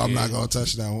don't forget. Oh, I'm not going to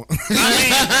touch that one.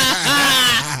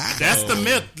 That's the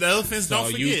myth. The elephants don't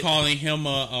forget. You calling him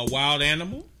a wild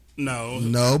animal? No.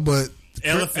 No, but...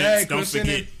 Elephants don't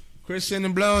forget. Chris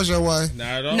sending blows your way. Not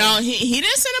at all. No, he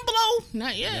didn't send a blow.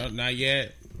 Not yet. No, not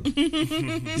yet.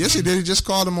 Yes, he did. He just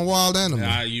called him a wild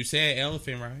animal. You said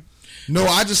elephant, right? No,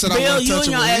 I just said Bill, I want to touch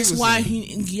him. Bill, you and your ex-wife,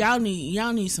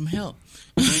 y'all need some help.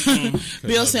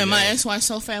 Bill said my ex-wife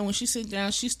so fat when she sit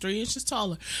down, she's 3 inches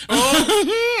taller.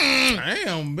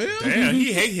 Damn, Bill. Damn,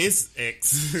 he hate his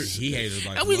ex. He hates it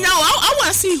like I want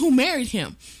to see who married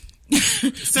him.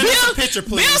 Send us a picture,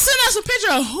 please. Bill, send us a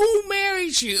picture of who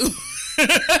married you.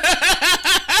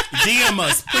 DM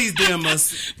us. Please DM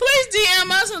us. Please DM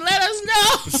us and let us know.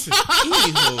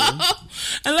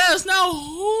 And let us know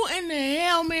who in the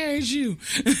hell married you.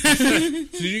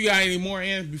 So you got any more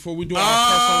in before we do our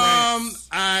personal rants?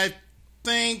 I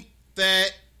think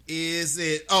that is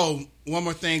it. Oh, one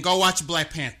more thing. Go watch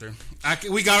Black Panther.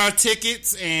 We got our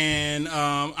tickets, and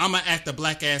I'm gonna act the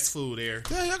black ass fool there.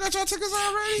 Yeah, y'all got your tickets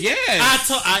already? Yeah.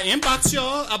 I inboxed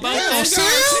y'all about that.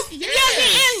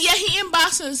 He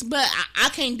inboxes, but I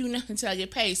can't do nothing until I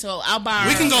get paid. So I'll buy.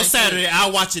 We can go Saturday.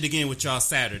 I'll watch it again with y'all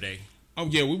Saturday. Oh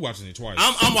yeah, we watching it twice.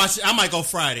 I'm watching. I might go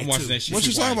Friday. I'm watching too. that shit. What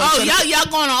you talking about? Oh, y'all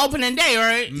going on opening day,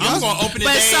 right? I'm going opening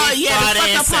day. But so Friday the fucked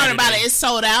up part Saturday. about it is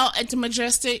sold out at the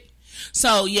Majestic.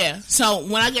 So yeah. So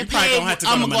when I get paid, I'm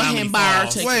gonna go ahead and buy our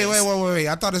tickets. Wait!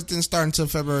 I thought it didn't start until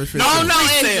February 15th.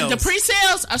 No, the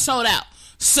pre-sales are sold out.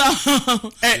 So,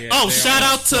 shout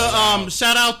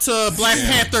out to Black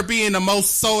Panther being the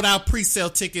most sold out pre-sale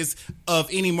tickets of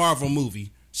any Marvel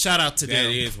movie. Shout out to them.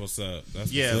 That is what's up. That's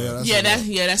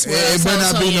that's what it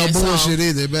better not be no bullshit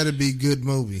either. It better be good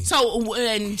movie. So,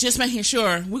 and just making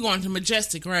sure we're going to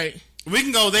Majestic, right? We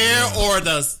can go there or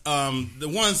the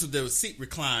ones with the seat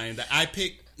recline. The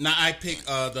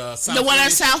the one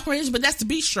at Southbridge, but that's the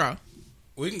bistro.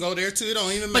 We can go there too. It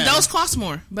don't even matter. But those cost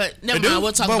more. But never mind.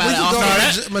 We'll talk about it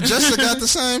off. Majestic got the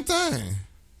same thing.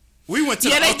 We went to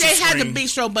they had the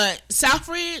bistro, but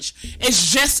Southbridge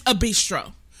is just a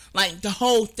bistro. Like the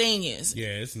whole thing is. Yeah,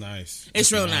 it's nice. It's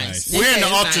real nice. We're in the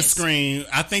Ultra Screen.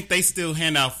 I think they still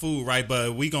hand out food, right?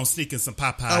 But we gonna sneak in some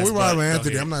Popeyes. Oh, we riding with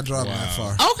Anthony. I'm not driving that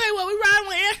far. Okay, well we riding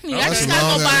with Anthony. I just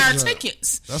gotta go buy our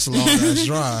tickets. That's a long ass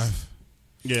drive.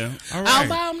 Yeah. All right. I'll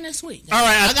buy them next week. All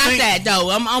right. I got that though.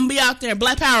 I'm gonna be out there.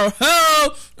 Black Power.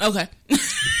 Oh. Okay.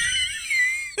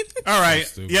 All right.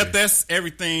 Yep. That's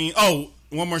everything. Oh.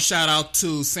 One more shout out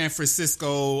to San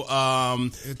Francisco,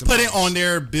 putting on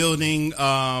their building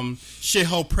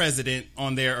shithole president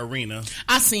on their arena.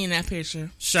 I seen that picture.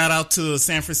 Shout out to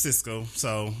San Francisco.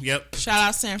 So, yep. Shout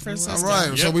out San Francisco. All right.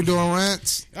 Yep. So we doing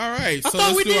rants? All right. I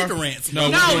thought we did the rants. No,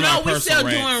 we still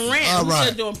doing rants. All right.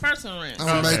 We still doing personal rants. I'm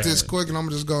going to make this quick and I'm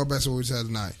going to just go back to what we said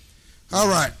tonight. All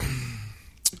right.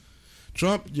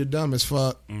 Trump, you're dumb as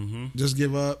fuck. Mm-hmm. Just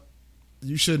give up.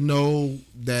 You should know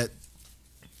that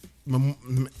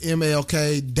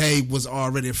MLK Day was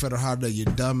already a federal holiday. You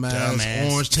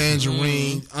dumbass. Orange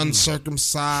tangerine,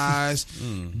 uncircumcised,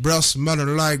 breath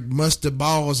smelling like mustard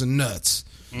balls and nuts.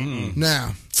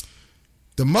 Now,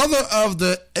 the mother of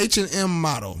the H&M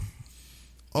model.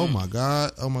 Oh my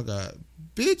God.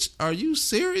 Bitch, are you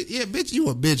serious? Yeah, bitch, you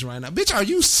a bitch right now. Bitch, are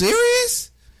you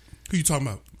serious? Who you talking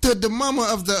about? The mama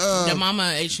of the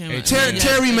mama H&M.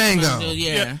 Terry Mango.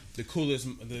 Yeah. The coolest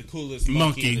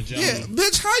monkey. In the jungle. Yeah,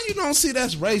 bitch, how you don't see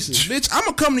that's racist? Bitch, I'm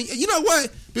a company. You know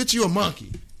what? Bitch, you a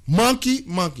monkey.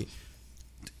 Monkey.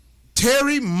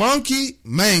 Terry Monkey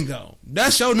Mango.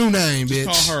 That's your new name, bitch.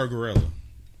 Just call her a gorilla.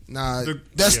 Nah,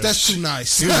 that's too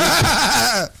nice.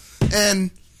 And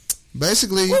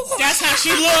basically, that's how she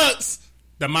looks.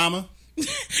 The mama.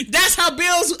 That's how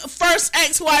Bill's first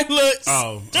ex-wife looks.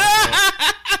 Oh.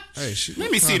 Hey,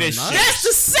 let me see that nice. shit. That's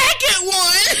the second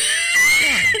one.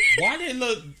 Why did it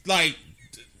look like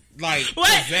wait,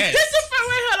 this is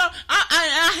hold on.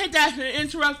 I had that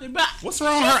interrupted, but what's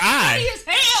wrong with her eye? As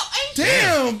hell,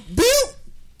 damn, Bill,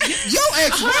 your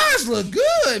ex-wives look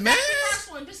good, man. That's the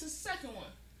first one. This is the second one.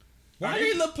 Why do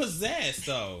they look possessed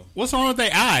though? What's wrong with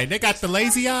their eye? They got the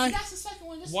lazy eye. That's the second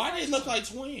one. Why do they look like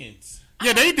twins?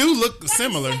 Yeah, they do look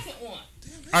similar. The second one.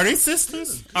 Are they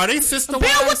sisters? Are they sister wives?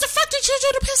 Bill, what the fuck did you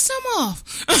do to piss them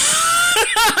off?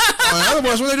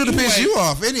 Otherwise, what they do to piss you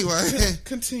off? Anyway,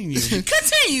 continue. I'm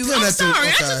sorry.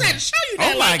 I just had to show you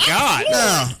that. Oh my God!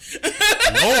 Now,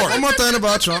 Lord, one more thing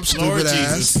about Trump, stupid Lord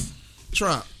ass Jesus.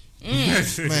 Trump.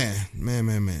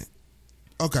 Man.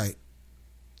 Okay,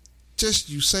 just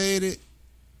you said it.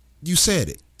 You said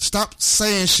it. Stop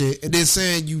saying shit and then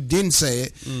saying you didn't say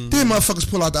it. Then motherfuckers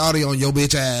pull out the audio on your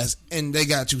bitch ass and they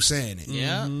got you saying it.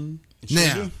 Yeah.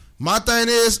 Now, my thing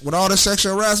is, with all the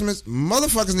sexual harassment,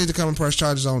 motherfuckers need to come and press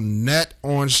charges on that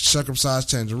orange circumcised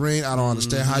tangerine. I don't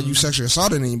understand how you sexually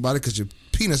assaulted anybody because your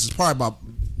penis is probably about,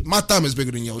 my thumb is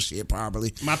bigger than your shit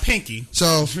probably. My pinky.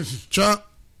 So, Trump,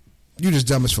 you just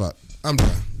dumb as fuck. I'm done.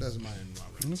 That's my end.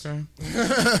 Okay.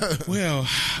 Well,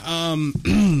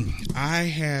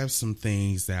 I have some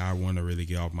things that I want to really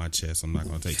get off my chest. I'm not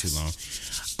going to take too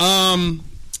long.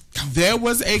 There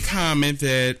was a comment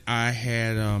that I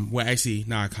had, well, actually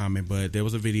not a comment, but there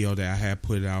was a video that I had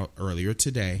put out earlier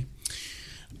today.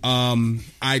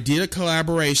 I did a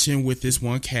collaboration with this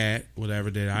one cat, whatever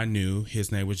that I knew.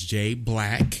 His name was Jay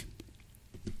Black.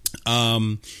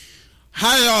 How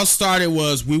it all started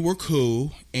was we were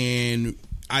cool, and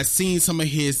I seen some of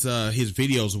his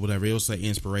videos or whatever. It was like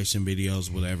inspiration videos,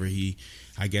 whatever.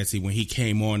 I guess when he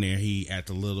came on there, he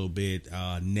acted a little bit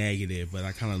negative, but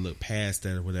I kind of looked past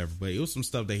that or whatever. But it was some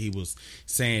stuff that he was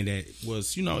saying that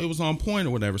was, it was on point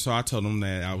or whatever. So I told him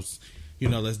that I was,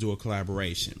 let's do a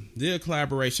collaboration. Did a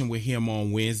collaboration with him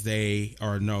on Wednesday,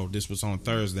 or no, this was on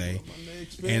Thursday.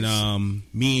 And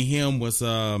me and him was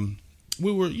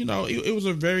we were, it was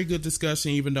a very good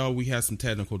discussion, even though we had some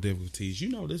technical difficulties.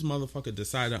 This motherfucker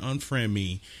decided to unfriend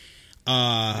me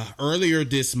earlier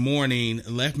this morning,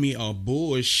 left me a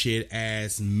bullshit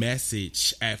ass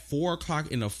message at 4:00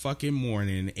 in the fucking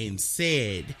morning and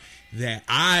said that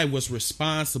I was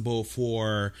responsible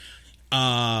for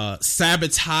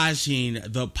sabotaging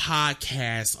the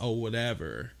podcast or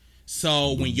whatever.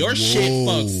 So when your shit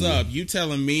fucks up, you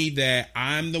telling me that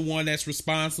I'm the one that's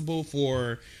responsible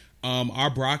for our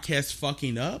broadcast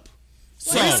fucking up?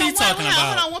 So what is he talking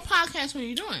about? Hold on, what podcast were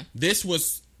you doing? This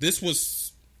was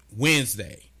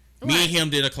Wednesday. Right. Me and him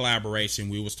did a collaboration.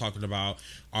 We was talking about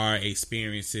our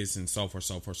experiences and so forth.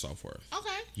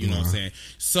 Okay. You know what I'm saying?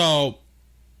 So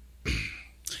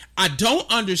I don't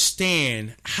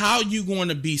understand how you going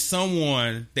to be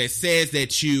someone that says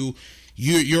that you're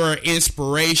an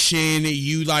inspiration.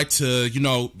 You like to,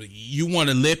 you want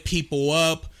to lift people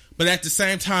up. But at the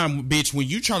same time, bitch, when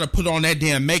you try to put on that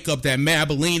damn makeup, that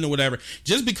Maybelline or whatever,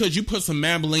 just because you put some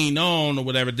Maybelline on or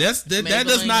whatever, that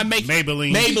does not make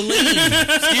Maybelline.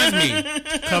 Excuse me.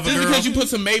 Cover just girl. Because you put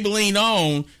some Maybelline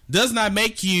on does not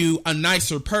make you a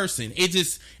nicer person. It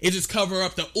just cover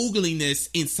up the oogliness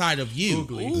inside of you.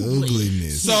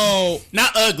 Oogliness. So not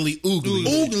ugly, oogly.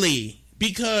 Oogly.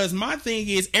 Because my thing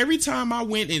is, every time I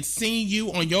went and seen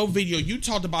you on your video, you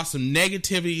talked about some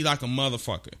negativity like a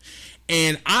motherfucker.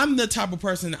 And I'm the type of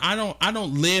person, I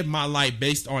don't live my life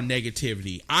based on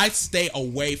negativity. I stay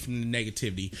away from the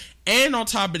negativity. And on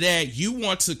top of that, you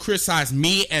want to criticize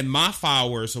me and my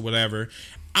followers or whatever.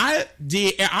 The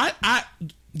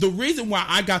reason why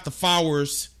I got the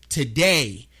followers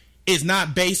today is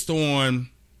not based on,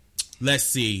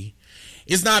 it's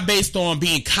not based on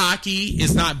being cocky.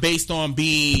 It's not based on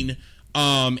being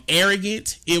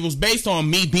arrogant. It was based on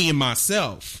me being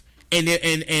myself.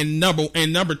 And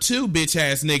number two, bitch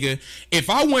ass nigga, if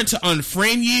I went to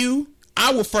unfriend you,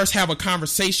 I will first have a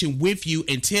conversation with you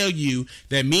and tell you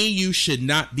that me and you should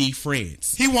not be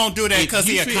friends. He won't do that because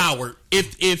he's a coward.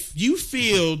 If you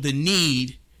feel the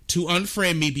need to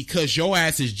unfriend me because your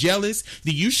ass is jealous,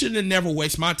 then you should have never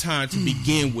waste my time to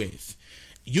begin with.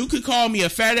 You could call me a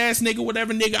fat ass nigga,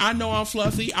 whatever nigga. I know I'm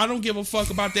fluffy. I don't give a fuck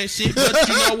about that shit. But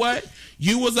you know what?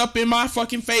 You was up in my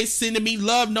fucking face sending me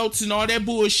love notes and all that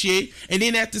bullshit. And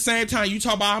then at the same time, you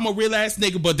talk about I'm a real ass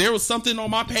nigga, but there was something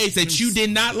on my page that you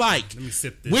did not like. Let me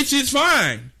sip this. Which is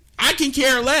fine. I can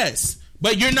care less.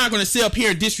 But you're not going to sit up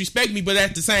here and disrespect me. But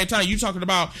at the same time, you talking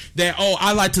about that, oh,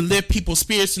 I like to lift people's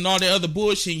spirits and all that other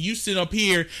bullshit. And you sit up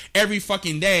here every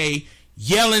fucking day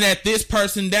yelling at this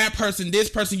person, that person, this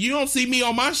person. You don't see me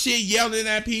on my shit yelling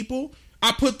at people.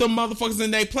 I put them motherfuckers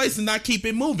in their place and I keep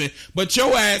it moving. But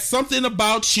your ass, something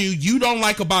about you don't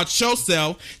like about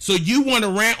yourself, so you want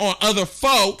to rant on other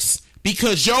folks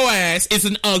because your ass is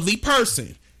an ugly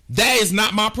person. That is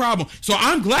not my problem. So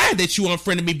I'm glad that you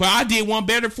unfriended me, but I did one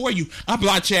better for you. I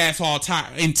blocked your ass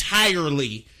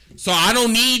entirely. So I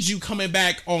don't need you coming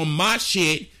back on my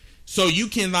shit. So you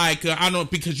can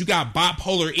because you got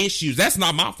bipolar issues. That's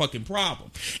not my fucking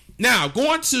problem. Now,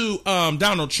 going to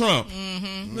Donald Trump.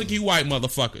 Mm-hmm. Look, you white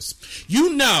motherfuckers.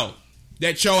 You know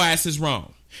that your ass is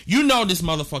wrong. You know this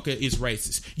motherfucker is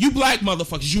racist. You black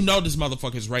motherfuckers, you know this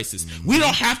motherfucker is racist. Mm-hmm. We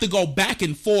don't have to go back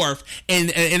and forth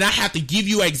and I have to give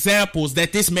you examples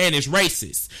that this man is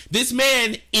racist. This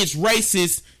man is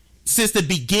racist since the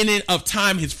beginning of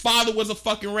time. His father was a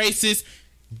fucking racist.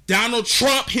 Donald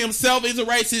Trump himself is a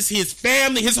racist. His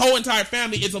family, his whole entire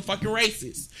family is a fucking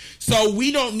racist. So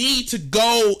we don't need to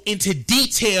go into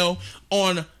detail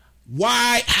on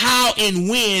why, how, and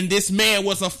when this man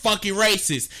was a fucking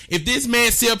racist. If this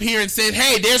man sit up here and said,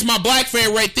 hey, there's my black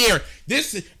friend right there.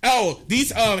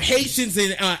 These Haitians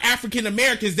and African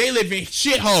Americans, they live in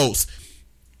shitholes.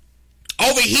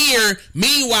 Over here,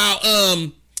 meanwhile,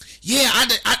 I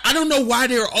don't know why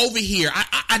they're over here.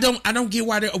 I don't get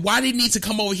why they need to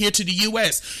come over here to the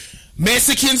U.S.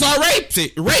 Mexicans are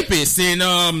rapists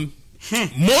and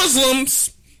Muslims.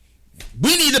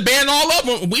 We need to ban all of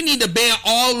them. We need to ban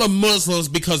all the Muslims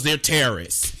because they're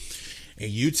terrorists. And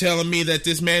you telling me that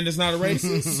this man is not a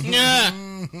racist? Yeah.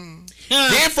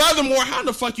 Then furthermore, how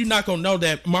the fuck you not gonna know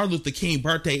that Martin Luther King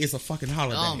birthday is a fucking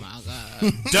holiday? Oh my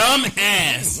god. Dumb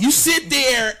ass. You sit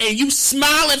there and you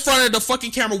smile in front of the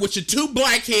fucking camera with your two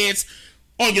black heads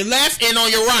on your left and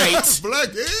on your right. Black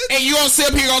heads? And you gonna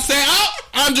sit up here and say, oh,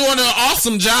 I'm doing an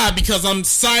awesome job because I'm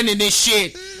signing this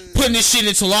shit, putting this shit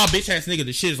into law. Bitch ass nigga,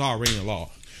 the shit is already in law.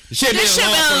 The shit been in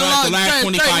law for like the last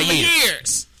 25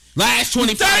 years. Last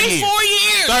 25 years.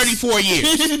 34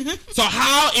 years. So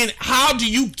how do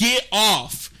you get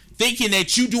off thinking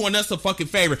that you doing us a fucking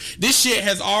favor? This shit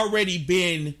has already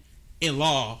been in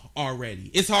law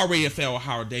already. It's already a federal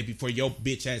holiday before your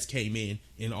bitch ass came in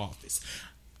office.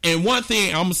 And one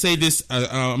thing, I'm going to say this, I'm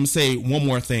going to say one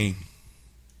more thing.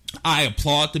 I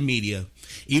applaud the media.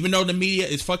 Even though the media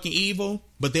is fucking evil,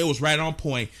 but they was right on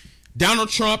point. Donald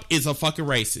Trump is a fucking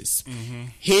racist. Mm-hmm.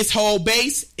 His whole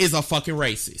base is a fucking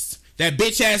racist. that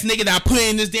bitch ass nigga that I put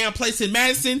in this damn place in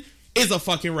Madison is a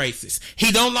fucking racist.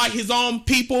 He don't like his own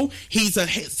people. He's a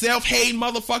self-hating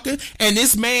motherfucker. And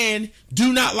this man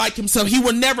do not like himself. He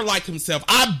will never like himself.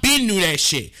 I've been knew that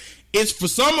shit. It's for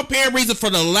some apparent reason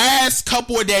for the last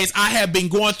couple of days, I have been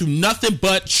going through nothing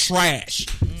but trash.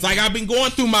 It's like I've been going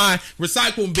through my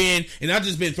recycling bin and I've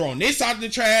just been throwing this out the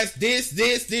trash, this.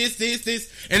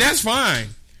 And that's fine.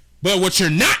 But what you're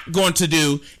not going to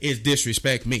do is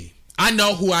disrespect me. I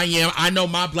know who I am. I know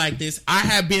my blackness. I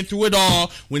have been through it all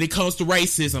when it comes to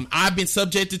racism. I've been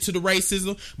subjected to the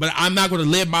racism, but I'm not going to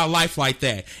live my life like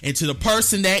that. And to the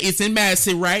person that is in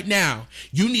Madison right now,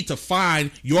 you need to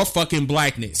find your fucking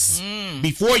blackness.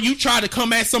 Before you try to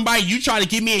come at somebody, you try to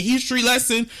give me a history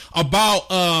lesson about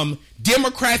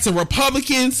Democrats and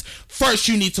Republicans. First,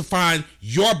 you need to find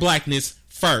your blackness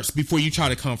first before you try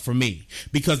to come for me,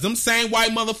 because them same white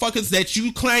motherfuckers that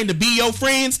you claim to be your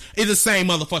friends is the same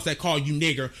motherfuckers that call you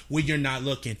nigger when you're not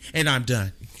looking. And I'm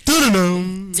done.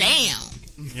 Damn.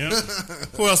 Yep.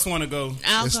 Who else want to go?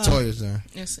 It's Toya's turn.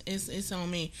 It's on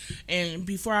me. And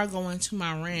before I go into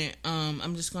my rant,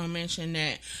 I'm just gonna mention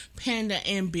that Panda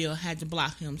and Bill had to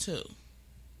block him too.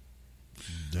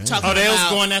 They was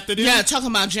going after this? Yeah, talking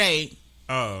about Jade.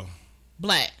 Oh,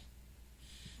 Black.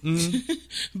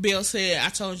 Mm-hmm. Bill said, I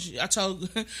told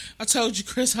you,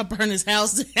 Chris, I burned his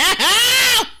house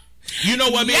down. You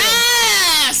know what, Bill?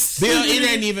 Yes! Bill, it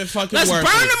ain't even fucking worth it.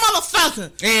 Let's burn the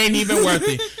motherfucker. It ain't even worth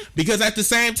it. Because at the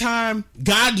same time,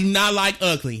 God do not like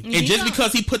ugly. And just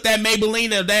because he put that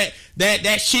Maybelline or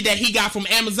that shit that he got from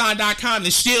Amazon.com, the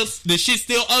shit's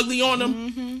still ugly on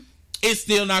him, it's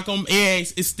still not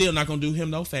gonna do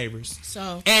him no favors.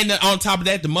 So, and on top of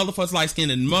that, the motherfucker's light skin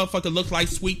and the motherfucker looks like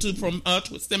Sweet Tooth from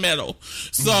Twisted Metal.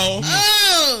 So,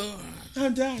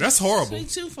 I'm done. That's horrible. Sweet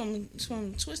Tooth from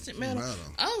Twisted Metal.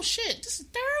 Oh shit, this is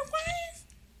third wife.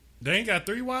 They ain't got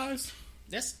 3 wives.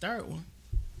 That's the third one.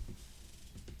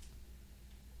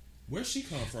 Where'd she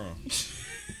come from?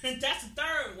 That's the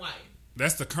third wife.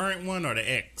 That's the current one or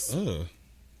the ex?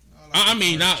 I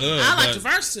mean, not I like the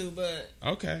first two, but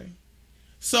okay.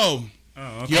 So,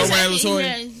 your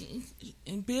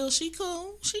and Bill, she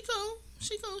cool. She got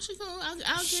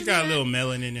a little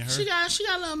melanin in her. She got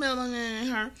a little melanin in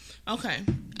her. Okay.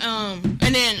 And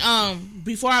then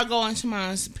before I go into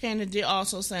mine, Panda did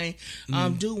also say,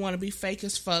 do want to be fake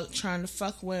as fuck, trying to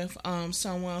fuck with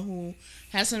someone who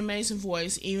has an amazing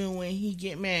voice, even when he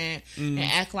get mad and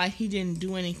act like he didn't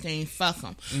do anything. Fuck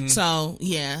him. So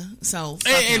yeah. So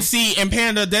and see, and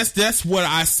Panda, that's what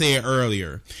I said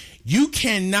earlier. You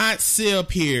cannot sit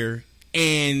up here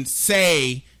and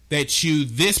say that you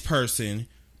this person,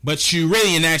 but you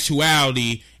really in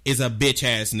actuality is a bitch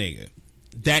ass nigga.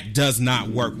 That does not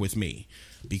work with me,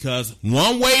 because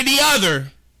one way or the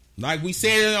other, like we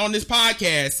said on this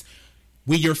podcast,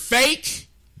 when you're fake,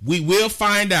 we will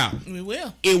find out. We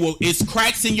will. It's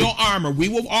cracks in your armor. We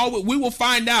will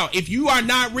find out. If you are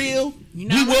not real, we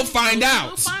will find out.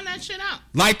 We'll find that shit out.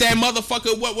 Like that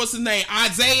motherfucker, what's his name?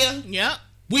 Isaiah? Yep.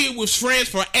 We was friends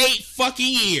for 8 fucking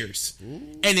years. Ooh.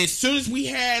 And as soon as we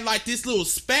had like this little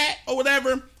spat or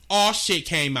whatever, all shit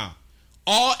came out.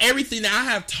 Everything that I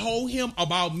have told him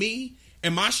about me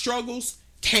and my struggles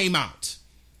came out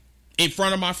in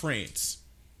front of my friends.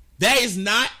 That is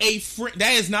not a friend.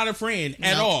 That is not a friend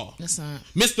at all. That's not.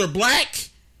 Mr.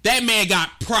 Black, that man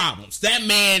got problems. That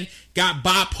man got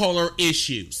bipolar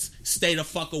issues. Stay the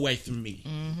fuck away from me.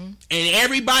 And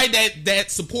everybody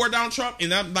that support Donald Trump, and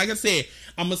like I said,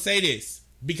 I'm gonna say this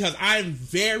because I'm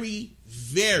very,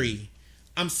 very,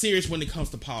 I'm serious when it comes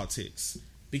to politics,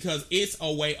 because it's a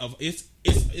way of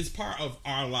it's part of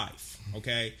our life.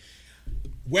 Okay,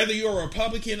 whether you're a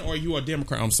Republican or you're a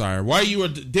Democrat, I'm sorry, whether you're a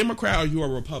Democrat or you're a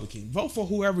Republican, vote for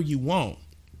whoever you want.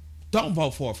 Don't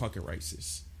vote for a fucking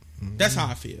racist. That's how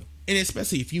I feel, and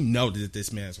especially if you know that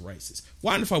this man's racist.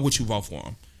 Why in the fuck would you vote for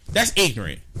him? That's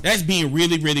ignorant. That's being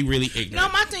really, really, really ignorant. No,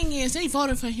 my thing is they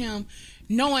voted for him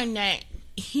knowing that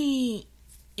he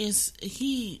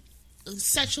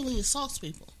sexually assaults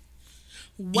people.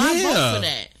 Why vote for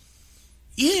that?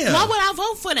 Yeah. Why would I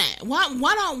vote for that? Why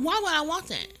would I want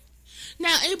that?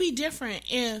 Now it'd be different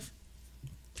if,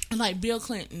 like Bill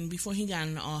Clinton, before he got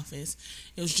into office,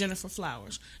 it was Jennifer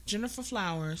Flowers. Jennifer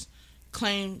Flowers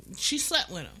claimed she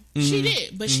slept with him. She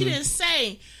did, but she didn't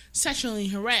say sexually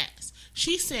harassed.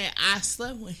 She said, I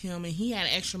slept with him and he had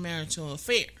an extramarital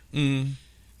affair.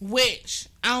 Which,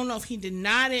 I don't know if he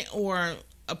denied it or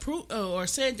approved or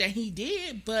said that he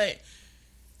did, but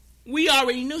we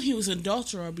already knew he was an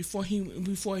adulterer before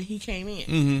he came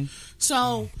in.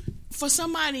 So, for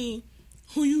somebody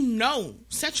who you know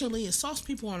sexually assaults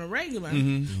people on a regular,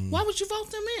 why would you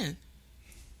vote them in?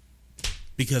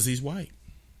 Because he's white.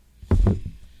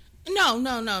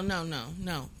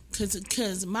 No.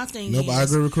 Because my thing is... I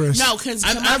agree with Chris. No, because...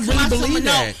 I really believe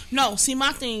that. No, see,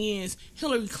 my thing is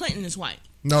Hillary Clinton is white.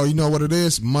 No, you know what it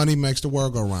is? Money makes the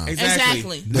world go round.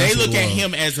 Exactly. They look at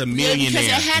him as a millionaire. Because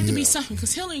it had to be something.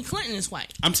 Because Hillary Clinton is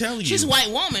white. I'm telling you. She's a white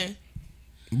woman.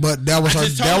 But that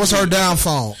was her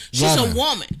downfall. She's a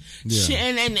woman. Yeah.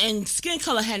 And skin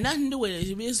color had nothing to do with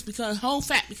it. It's because whole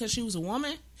fact because she was a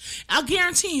woman. I'll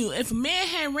guarantee you, if a man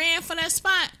had ran for that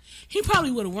spot, he probably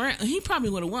would have won.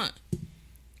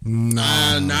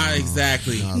 No, not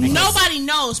exactly. Nobody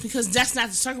knows because that's not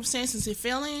the circumstances they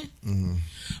fell in. Mm-hmm.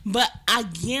 But I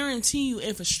guarantee you,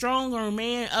 if a stronger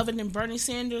man other than Bernie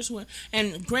Sanders,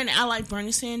 and granted, I like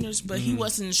Bernie Sanders, but he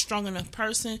wasn't a strong enough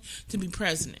person to be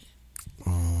president.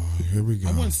 Oh, here we go.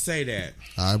 I wouldn't say that.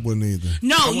 I wouldn't either.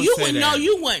 No, you wouldn't. No,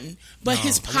 you wouldn't. But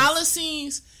his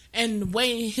policies and the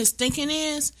way his thinking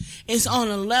is on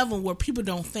a level where people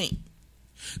don't think.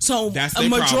 So a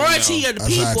majority of the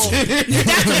people, that's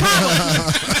the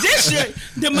problem.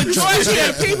 The majority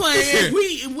of the people, and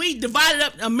we divided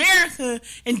up America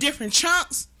in different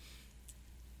chunks.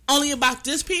 Only about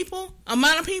this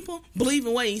amount of people believe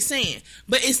in what he's saying.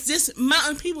 But it's this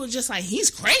amount of people just like, he's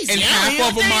crazy. And half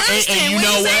of them are, and you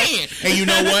know what? And you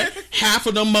know what? Half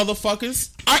of them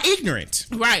motherfuckers are ignorant.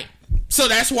 Right. So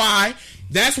that's why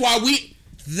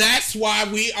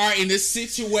we are in this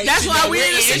situation. That's why we're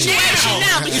in this situation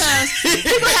now because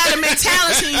people have a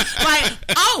mentality like,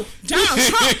 oh, Donald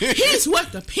Trump, he's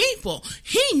with the people.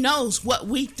 He knows what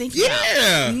we think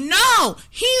about. No,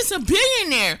 he's a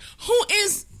billionaire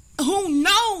who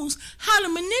knows how to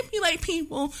manipulate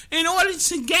people in order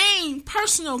to gain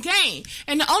personal gain.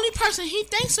 And the only person he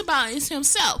thinks about is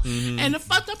himself. Mm-hmm. And the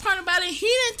fucked up part about it, he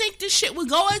didn't think this shit would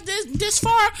go this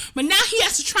far, but now he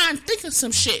has to try and think of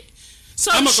some shit. So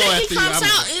the shit he comes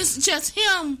out is just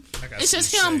him. It's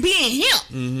just him being him.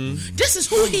 Mm-hmm. This is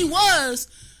who he was,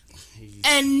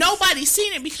 and nobody's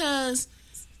seen it because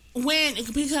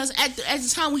at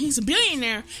the time when he's a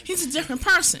billionaire, he's a different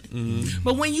person. Mm-hmm.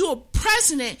 But when you're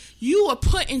president, you are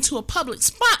put into a public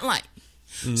spotlight.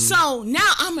 Mm-hmm. So now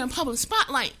I'm in a public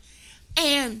spotlight,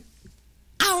 and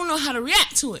I don't know how to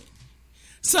react to it.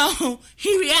 So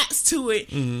he reacts to it.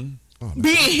 Mm-hmm.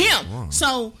 Being him. Wrong.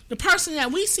 So the person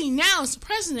that we see now as the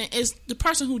president is the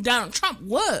person who Donald Trump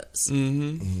was.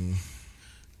 Mm-hmm.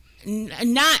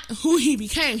 Mm-hmm. Not who he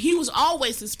became. He was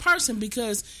always this person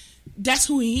because that's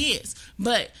who he is.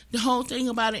 But the whole thing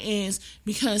about it is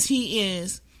because he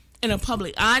is in a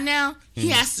public eye now, he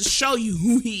has to show you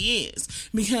who he is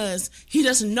because he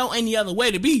doesn't know any other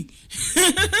way to be.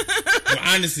 Well,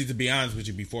 honestly, to be honest with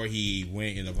you, before he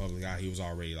went in the public eye, he was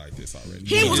already like this already.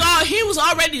 He was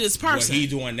already this person. What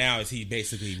he's doing now is he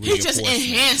basically he's just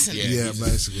enhancing it. Yeah,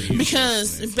 basically.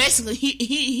 Because basically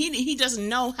he doesn't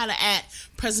know how to act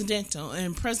presidential,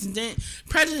 and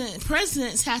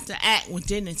presidents have to act with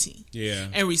dignity,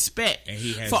 and respect, and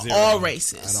he has for all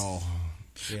races at all.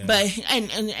 Yeah. But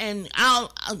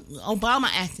Obama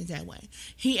acted that way.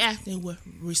 He acted with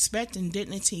respect and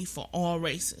dignity for all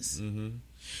races. Mm-hmm.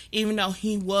 Even though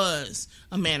he was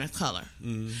a man of color,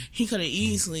 he could have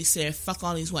easily said, "Fuck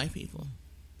all these white people."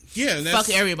 Yeah, fuck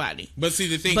everybody. But see,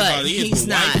 the thing about it is,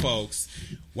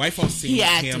 white folks see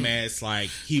him as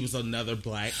like he was another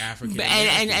black African.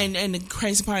 And the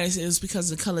crazy part is, it was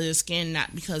because of the color of his skin,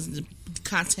 not because of the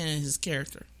content of his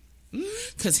character.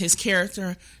 Because his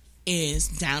character is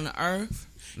down to earth.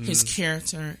 Mm-hmm. His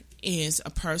character is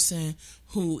a person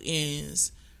who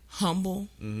is humble.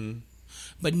 Mm-hmm.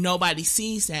 But nobody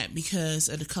sees that because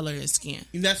of the color of his skin.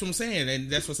 And that's what I'm saying. And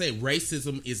that's what I'm saying.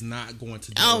 Racism is not going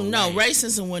to go away. No.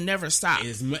 Racism will never stop.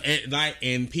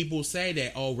 And people say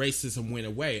that, racism went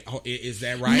away. Oh, is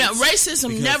that right? No,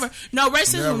 racism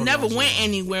never went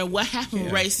anywhere. What happened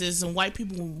with racism? White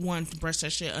people wanted to brush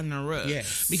that shit under the rug.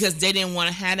 Yes. Because they didn't want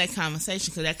to have that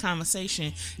conversation, because that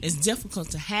conversation is difficult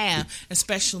to have,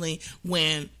 especially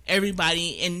when everybody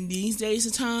in these days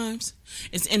and times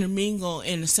is intermingled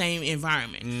in the same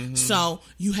environment. Mm-hmm. So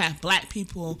you have black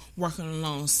people working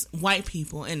along white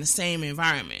people in the same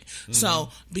environment. Mm-hmm. So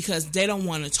because they don't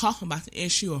want to talk about the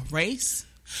issue of race,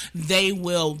 they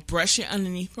will brush it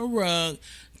underneath a rug,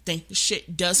 think the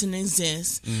shit doesn't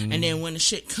exist, and then when the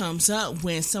shit comes up,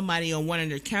 when somebody or one of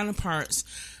their counterparts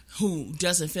who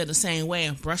doesn't feel the same way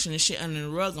of brushing the shit under the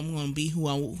rug, I'm going to be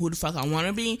who the fuck I want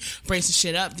to be, brings the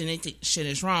shit up, then they think the shit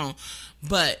is wrong.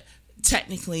 But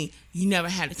technically, you never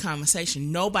had the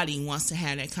conversation. Nobody wants to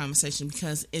have that conversation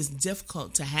because it's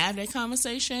difficult to have that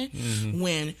conversation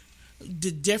when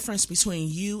the difference between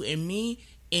you and me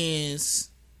is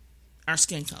our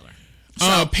skin color.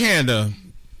 So, Panda,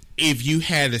 if you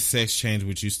had a sex change,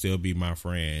 would you still be my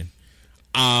friend?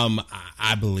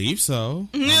 I believe so.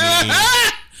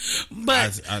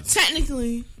 But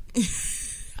technically,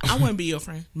 I wouldn't be your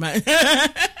friend. But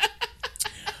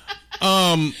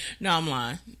no, I'm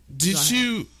lying. Did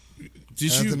you?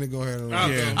 Anthony, go ahead.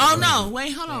 Oh no!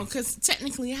 Wait, hold on. Because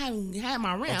technically, I haven't had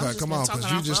my rant. Okay, come on,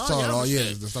 because you just talked. Oh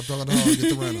yeah, stop talking to her. Get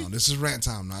the rant on. This is rant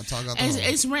time. Not talking about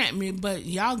it's rant me, but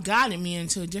y'all guided me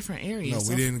into a different area. No,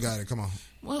 we didn't got it. Come on.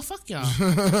 Well, fuck y'all.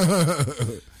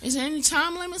 Is there any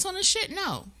time limits on this shit?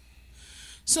 No.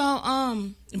 So,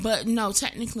 but no,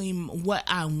 technically, what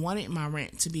I wanted my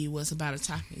rant to be was about a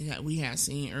topic that we had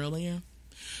seen earlier,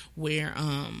 where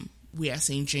we had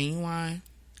seen Genuine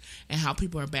and how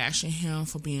people are bashing him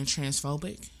for being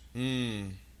transphobic.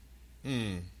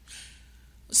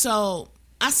 So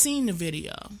I seen the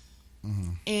video,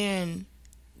 and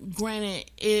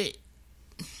granted,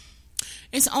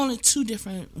 it's only two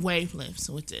different wavelengths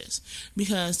with this,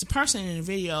 because the person in the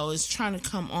video is trying to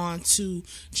come on to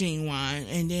Genuine,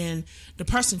 and then the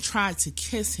person tried to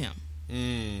kiss him.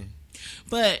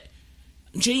 But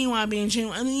Genuine being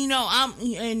Genuine,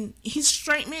 and he's a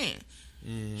straight man.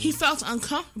 He felt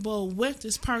uncomfortable with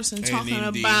this person talking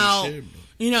about,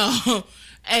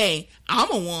 hey,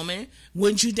 I'm a woman.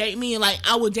 Would you date me? Like,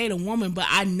 I would date a woman, but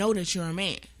I know that you're a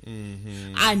man.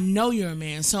 I know you're a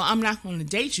man, so I'm not going to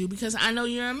date you because I know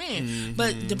you're a man.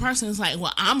 But the person is like,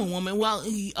 well, I'm a woman. Well,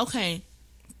 okay.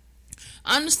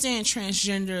 I understand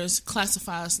transgenders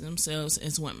classify themselves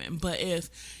as women, but if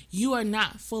you are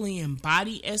not fully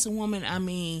embodied as a woman, I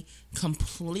mean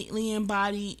completely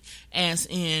embodied, as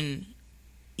in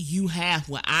you have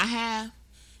what I have,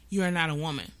 you are not a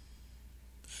woman.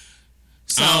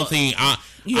 So, I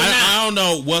don't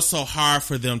know what's so hard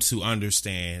for them to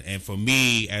understand, and for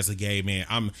me as a gay man,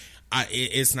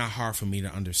 it's not hard for me to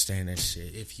understand that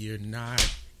shit. If you're not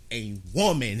a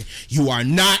woman, you are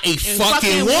not a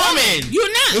fucking woman.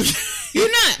 You're not. You're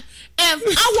not. And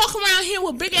I walk around here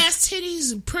with big ass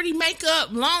titties, pretty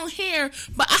makeup, long hair,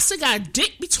 but I still got a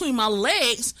dick between my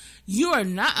legs. You are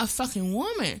not a fucking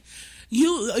woman.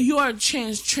 You are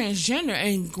transgender,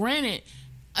 and granted,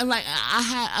 I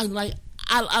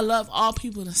love all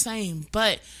people the same,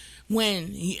 but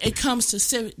when it comes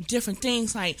to different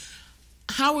things, like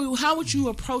how would you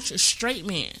approach a straight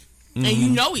man, and you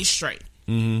know he's straight,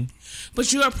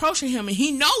 but you're approaching him and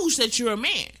he knows that you're a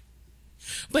man,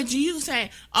 but do you say,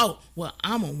 oh well,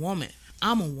 I'm a woman,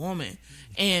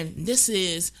 and this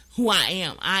is who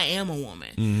I am a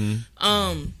woman.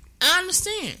 I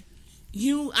understand.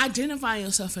 You identify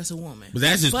yourself as a woman. But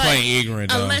that's just plain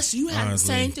ignorant, though. Unless you have the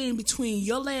same thing between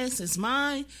your legs as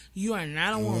mine, you are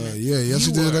not a woman. Yes,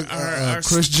 you did.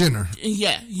 Kris Jenner.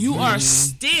 Yeah, you are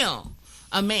still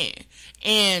a man.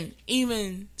 And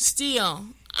even still,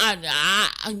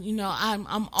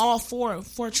 I'm all for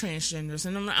transgenders.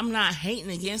 And I'm not hating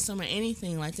against them or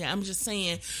anything like that. I'm just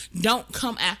saying, don't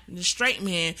come after the straight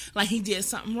man like he did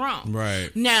something wrong.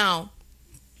 Right. Now,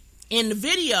 in the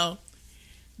video,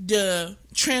 the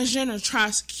transgender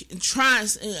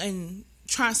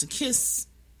tries to kiss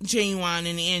Genuine, and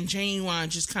in the end,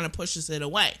 Genuine just kind of pushes it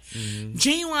away.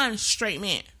 Genuine is a straight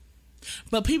man,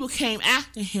 but people came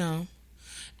after him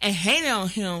and hated on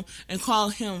him and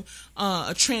called him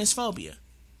a transphobia.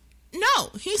 No,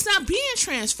 he's not being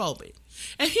transphobic.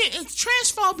 And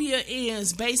transphobia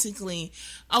is basically,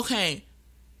 okay,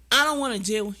 I don't want to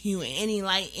deal with you in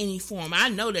any form. I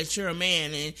know that you're a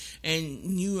man and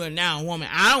you are now a woman.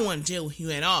 I don't want to deal with you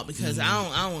at all because I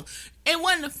don't. It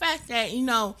wasn't the fact that,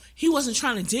 he wasn't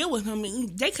trying to deal with him.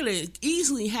 They could have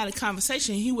easily had a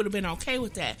conversation. He would have been okay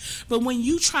with that. But when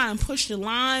you try and push the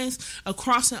lines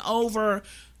across and over,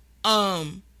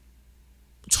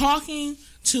 talking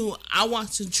to, I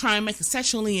want to try and make a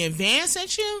sexually advance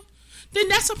at you, then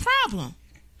that's a problem.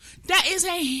 That is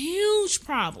a huge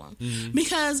problem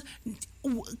because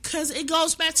it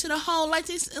goes back to the whole, like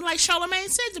Charlamagne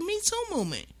said, the Me Too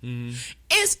movement.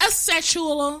 It's a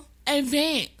sexual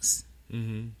advance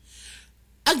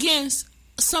against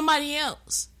somebody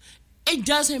else. It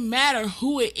doesn't matter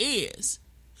who it is.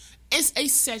 It's a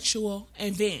sexual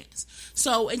advance.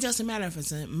 So it doesn't matter if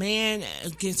it's a man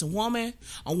against a woman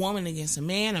against a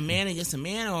man against a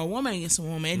man, or a woman against a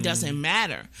woman. It doesn't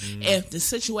matter. If the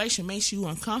situation makes you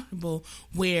uncomfortable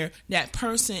where that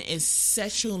person is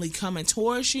sexually coming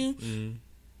towards you,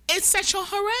 it's sexual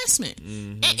harassment.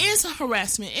 It is a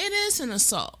harassment. It is an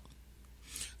assault.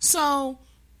 So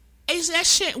that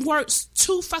shit works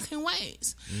two fucking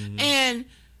ways. And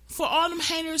for all them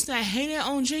haters that hated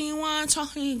on Genuine,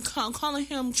 calling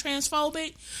him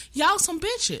transphobic, y'all some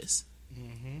bitches.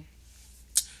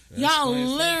 Y'all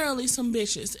literally some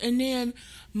bitches. And then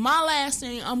my last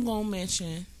thing I'm going to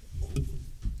mention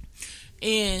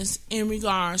is in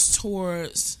regards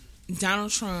towards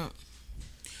Donald Trump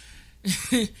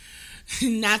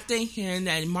not thinking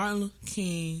that Martin Luther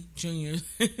King Jr.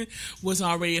 was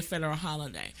already a federal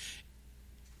holiday.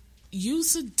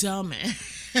 You's a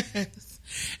dumbass.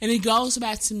 And it goes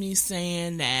back to me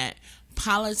saying that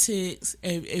politics,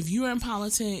 if you're in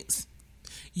politics,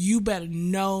 you better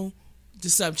know the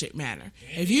subject matter.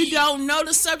 If you don't know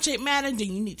the subject matter,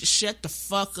 then you need to shut the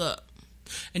fuck up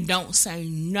and don't say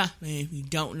nothing if you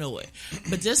don't know it.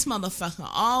 But this motherfucker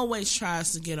always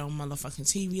tries to get on motherfucking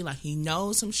TV like he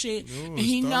knows some shit. And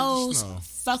he knows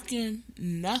fucking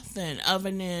nothing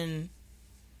other than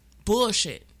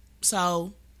bullshit.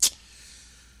 So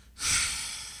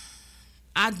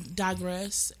I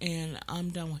digress, and I'm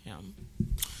done with him.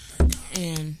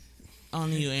 And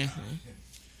on you, Anthony.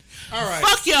 All right.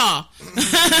 Fuck y'all.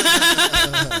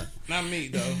 Not me,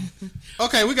 though.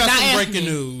 Okay, we got Not some Anthony. breaking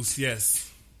news. Yes.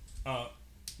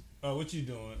 What you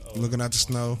doing? Looking at the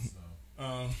snow.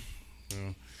 Oh,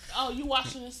 you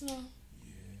watching the snow?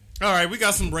 All right, we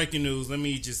got some breaking news. Let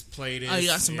me just play this. Oh, you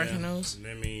got some breaking news?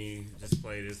 Let me just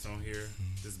play this on here.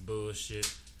 This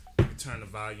bullshit. Turn the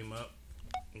volume up.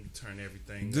 Turn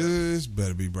everything up. This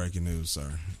better be breaking news,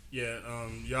 sir. Yeah,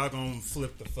 y'all gonna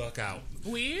flip the fuck out.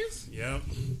 Weird? Yep.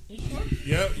 You sure?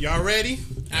 Yep. Y'all ready?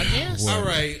 I guess. All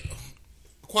right.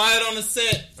 Quiet on the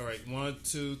set. All right. 1,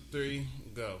 2, 3,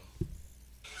 go.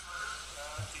 Did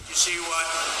you see what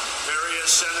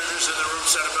various senators in the room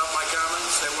said about my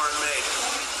comments? They weren't made.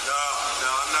 No,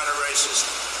 I'm not a racist.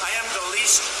 I am the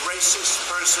least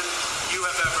racist person you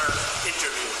have ever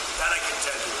interviewed. That I can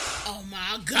tell you. Oh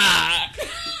my God.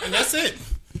 And that's it.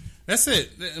 That's it.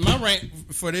 My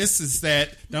rank for this is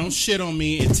that don't shit on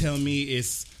me and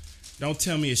don't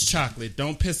tell me it's chocolate.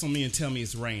 Don't piss on me and tell me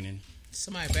it's raining.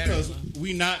 Somebody better. Because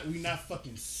we not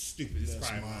fucking stupid. It's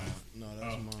probably mine. No,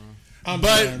 that's mine.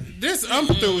 I'm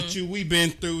through with you. We've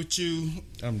been through with you.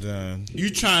 I'm done.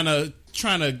 You trying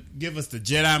to give us the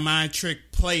Jedi mind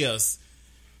trick, play us,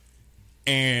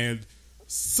 and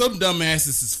some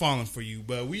dumbasses is falling for you,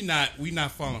 but we not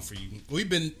falling for you.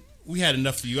 We had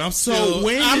enough of you. I'm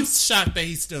shocked that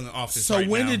he's still in office. So right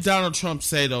when now. did Donald Trump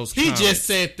say those? He comments? just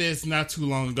said this not too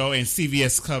long ago, and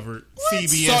CBS covered.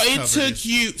 CBS So it covered took this.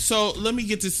 you. So let me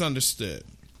get this understood.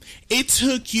 It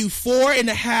took you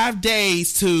 4.5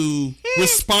 days to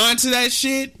respond to that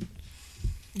shit.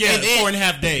 Yeah, And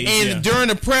 4.5 days. And during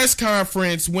the press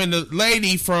conference, when the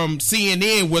lady from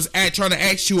CNN was trying to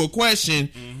ask you a question,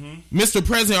 Mr.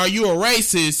 President, are you a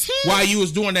racist? While you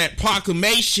was doing that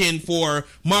proclamation for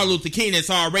Martin Luther King that's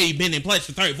already been in place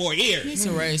for 34 years. He's a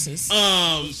racist.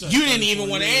 You didn't even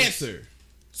want to answer.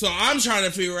 So I'm trying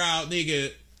to figure out,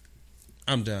 nigga.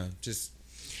 I'm done.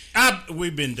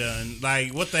 We've been done.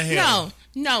 Like, what the hell?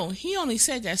 No, he only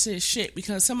said that shit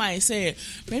because somebody said,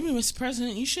 maybe Mr.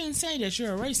 President, you shouldn't say that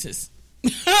you're a racist.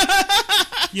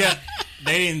 Yeah,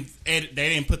 they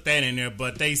didn't put that in there,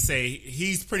 but they say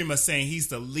he's pretty much saying he's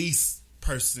the least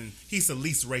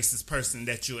racist person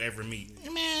that you'll ever meet.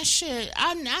 Man, shit,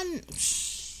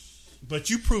 But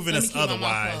you proving us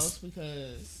otherwise.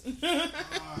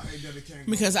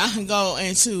 Because I can go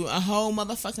into a whole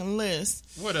motherfucking list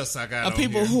What else I got of on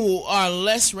people here? who are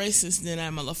less racist than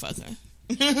that motherfucker.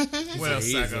 What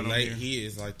else I got on here? He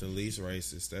is like the least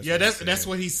racist. That's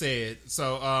what he said.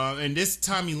 So, and this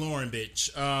Tommy Lauren bitch,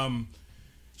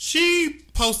 she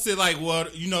posted like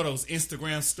those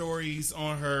Instagram stories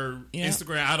on her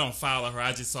Instagram. I don't follow her.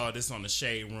 I just saw this on the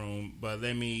Shade Room. But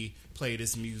let me play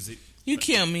this music. You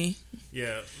kill me.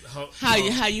 Yeah. How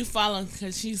you follow?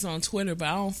 Because she's on Twitter, but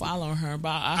I don't follow her.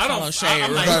 But I follow Shade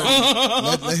Room.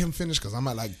 Let him finish because I'm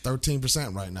at like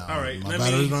 13% right now. All right, my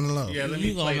battery's running low. Yeah, let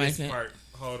You me play gonna this make it. part.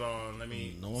 Hold on, let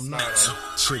me. No, I'm not.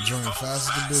 Shit, join fast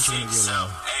as the bitch when it get low.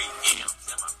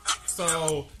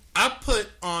 So I put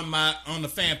on the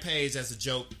fan page as a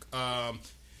joke. I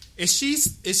think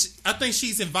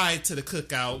she's invited to the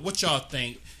cookout. What y'all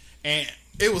think? And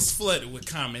it was flooded with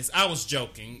comments. I was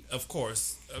joking, of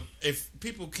course. If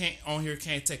people can't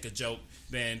take a joke,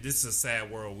 then this is a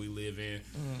sad world we live in.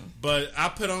 But I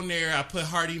put on there. I put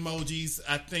heart emojis.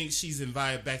 I think she's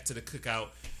invited back to the cookout,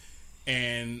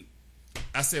 and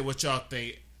I said, "What y'all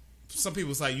think?" Some people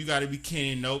was like, "You got to be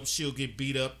kidding." Nope, she'll get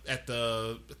beat up at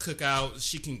the cookout.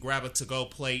 She can grab a to-go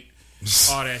plate,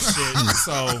 all that shit.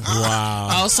 So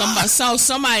wow. Oh,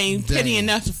 somebody ain't petty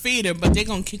enough to feed her, but they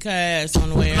gonna kick her ass on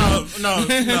the way out. No,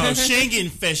 she ain't getting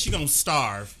fed. She gonna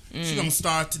starve. She gonna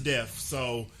starve to death.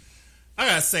 So I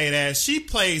gotta say that she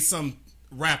played some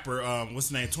rapper, what's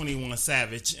the name, 21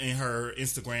 Savage, in her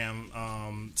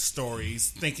Instagram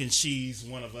stories, thinking she's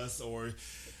one of us, or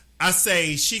I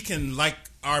say she can like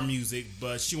our music,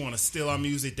 but she want to steal our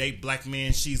music, date black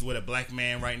men. She's with a black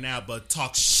man right now, but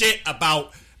talk shit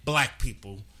about black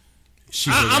people.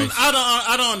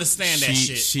 I don't understand that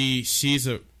shit.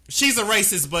 She's a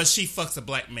racist, but she fucks a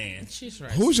black man. She's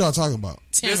racist. Who's y'all talking about?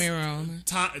 Tammy Roman.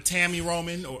 Tammy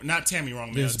Roman, or not Tammy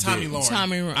Roman. Tommy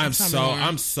Lauren. I'm so.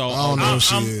 I don't know who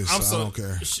she is. I don't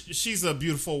care. She's a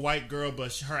beautiful white girl,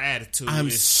 but her attitude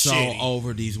is so shitty.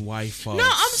 over these white folks. No,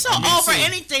 I'm so over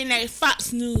anything that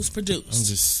Fox News produced. I'm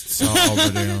just so over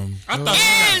them. I thought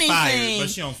she got fired, but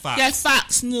she on Fox. That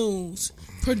Fox News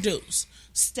produced.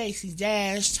 Stacey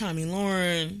Dash, Tommy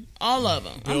Lauren, all of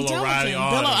them. Bill O'Reilly,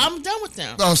 I'm done with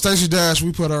them. Oh, Stacey Dash,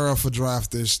 we put her up for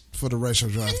the racial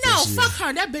draft. No, fuck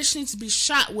her. That bitch needs to be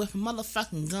shot with a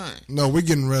motherfucking gun. No, we're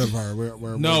getting rid of her.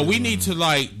 We need to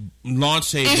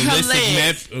launch a ballistic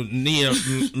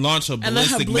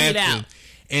method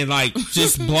and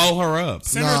just blow her up.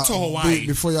 Send her to Hawaii.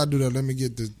 Before y'all do that, let me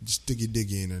get the sticky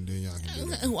diggy in there, then y'all can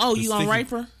do that. Oh, you gonna rape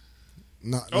her?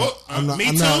 No, I'm not.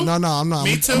 I'm not.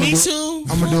 Me too.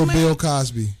 I'm gonna do a Bill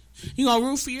Cosby. You gonna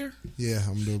roofie her? Yeah,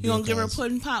 I'm gonna do a Bill Cosby. You gonna give her a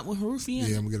pudding pot with a roofie in it?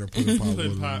 Yeah, I'm gonna get her a pudding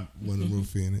pot with a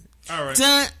roofie in it. All right.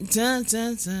 Dun, dun,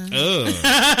 dun, dun.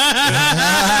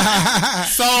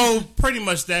 So pretty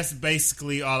much that's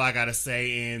basically all I gotta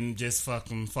say, and just fuck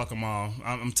them all.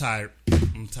 I'm tired.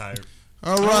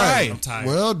 All right. I'm tired.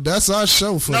 Well, that's our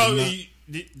show for tonight.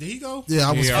 Did he go? Yeah,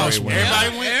 I was first.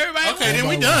 Everybody went. Okay, then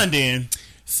we done then.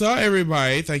 So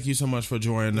everybody, thank you so much for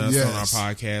joining us on our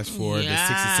podcast for the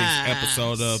 66th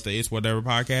episode of the It's Whatever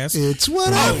podcast. It's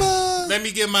Whatever. Let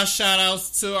me give my shout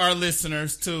outs to our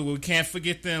listeners too. We can't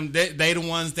forget them. They the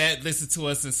ones that listen to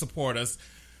us and support us.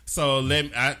 So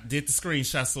I did the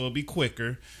screenshot so it'll be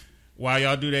quicker. While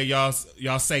y'all do that,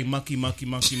 y'all say monkey.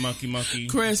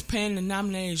 Chris Penn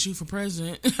nominated you for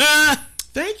president.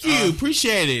 Thank you.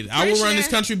 Appreciate it. I will run this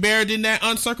country better than that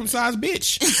uncircumcised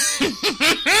bitch.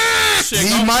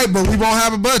 He might, but we won't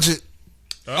have a budget.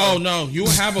 Oh, no. You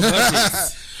will have a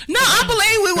budget. No, I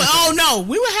believe we will. Oh, no.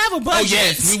 We will have a budget. Oh,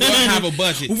 yes. We will have a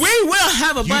budget. We will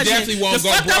have a budget. You definitely won't the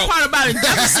go fucked broke. Up part about a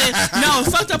deficit. No,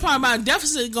 the fucked up part about a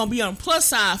deficit is going to be on the plus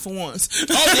side for once. Oh,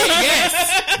 yes.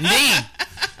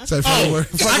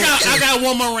 I got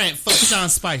one more rant. Fuck Sean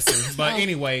Spicer. But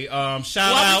anyway,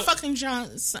 shout out. Fucking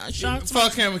Sean Spicer?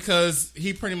 Fuck him because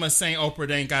he pretty much saying Oprah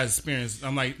they ain't got experience.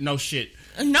 I'm like, no shit.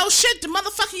 No shit, the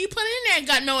motherfucker you put in there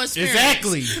got no experience.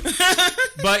 Exactly.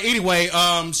 But anyway,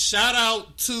 shout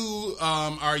out to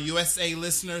our USA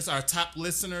listeners, our top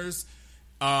listeners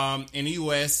in the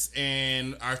US,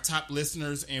 and our top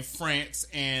listeners in France,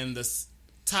 and the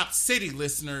top city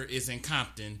listener is in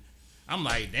Compton. I'm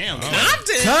like, damn.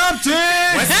 Compton!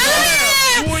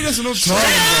 Boy, that's what I'm talking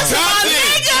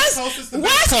about.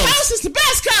 West Coast is the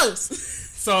best coast.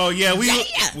 So yeah,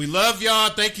 we love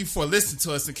y'all. Thank you for listening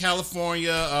to us in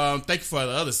California. Thank you for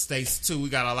the other states too. We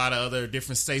got a lot of other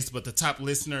different states, but the top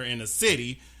listener in the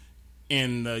city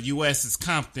in the U.S. is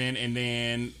Compton, and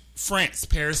then France,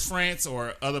 Paris, France,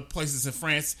 or other places in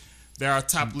France. They're our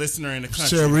top listener in the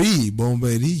country. Chérie, bon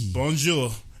baby.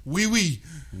 Bonjour. Oui, oui.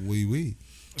 Oui, oui.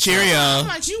 Cheerio. How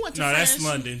much you went to France? That's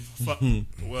London. Fuck them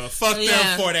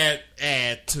for that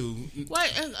ad too.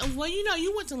 Well,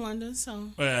 you went to London, so.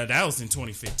 That was in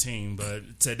 2015,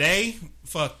 but today,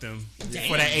 fuck them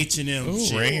for that H&M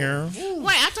shit. Rare.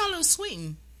 Wait, I thought it was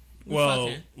Sweden.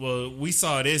 Well, we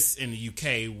saw this in the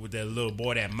UK with that little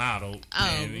boy that modeled.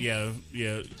 Oh. And yeah.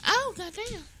 Oh,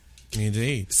 goddamn.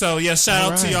 Indeed. So, yeah,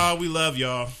 shout out to y'all. We love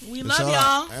y'all. We love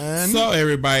y'all. And so,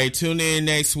 everybody, tune in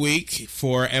next week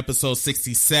for episode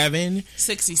 67.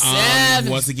 67.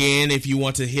 Once again, if you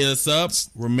want to hit us up,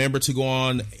 remember to go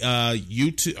on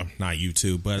YouTube. Not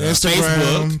YouTube, but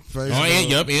Instagram.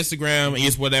 Facebook. Instagram.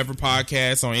 It's Whatever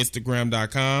Podcast on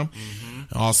Instagram.com. Mm-hmm.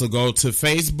 Also, go to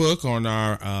Facebook on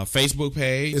our Facebook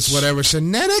page. It's Whatever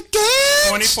Shenanigans.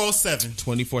 24/7.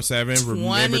 24/7.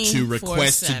 Remember to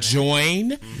request to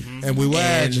join. Mm-hmm. And we will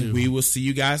add you. We will see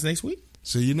you guys next week.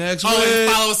 See you next week.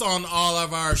 And follow us on all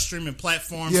of our streaming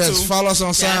platforms. Yes, too. follow us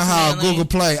on SoundCloud, Google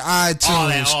Play,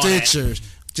 iTunes, all Stitcher.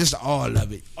 Just all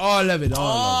of it. All of it.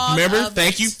 Remember,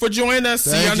 thank you for joining us.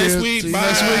 See y'all next week. See you Bye.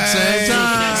 next week. Same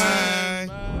time.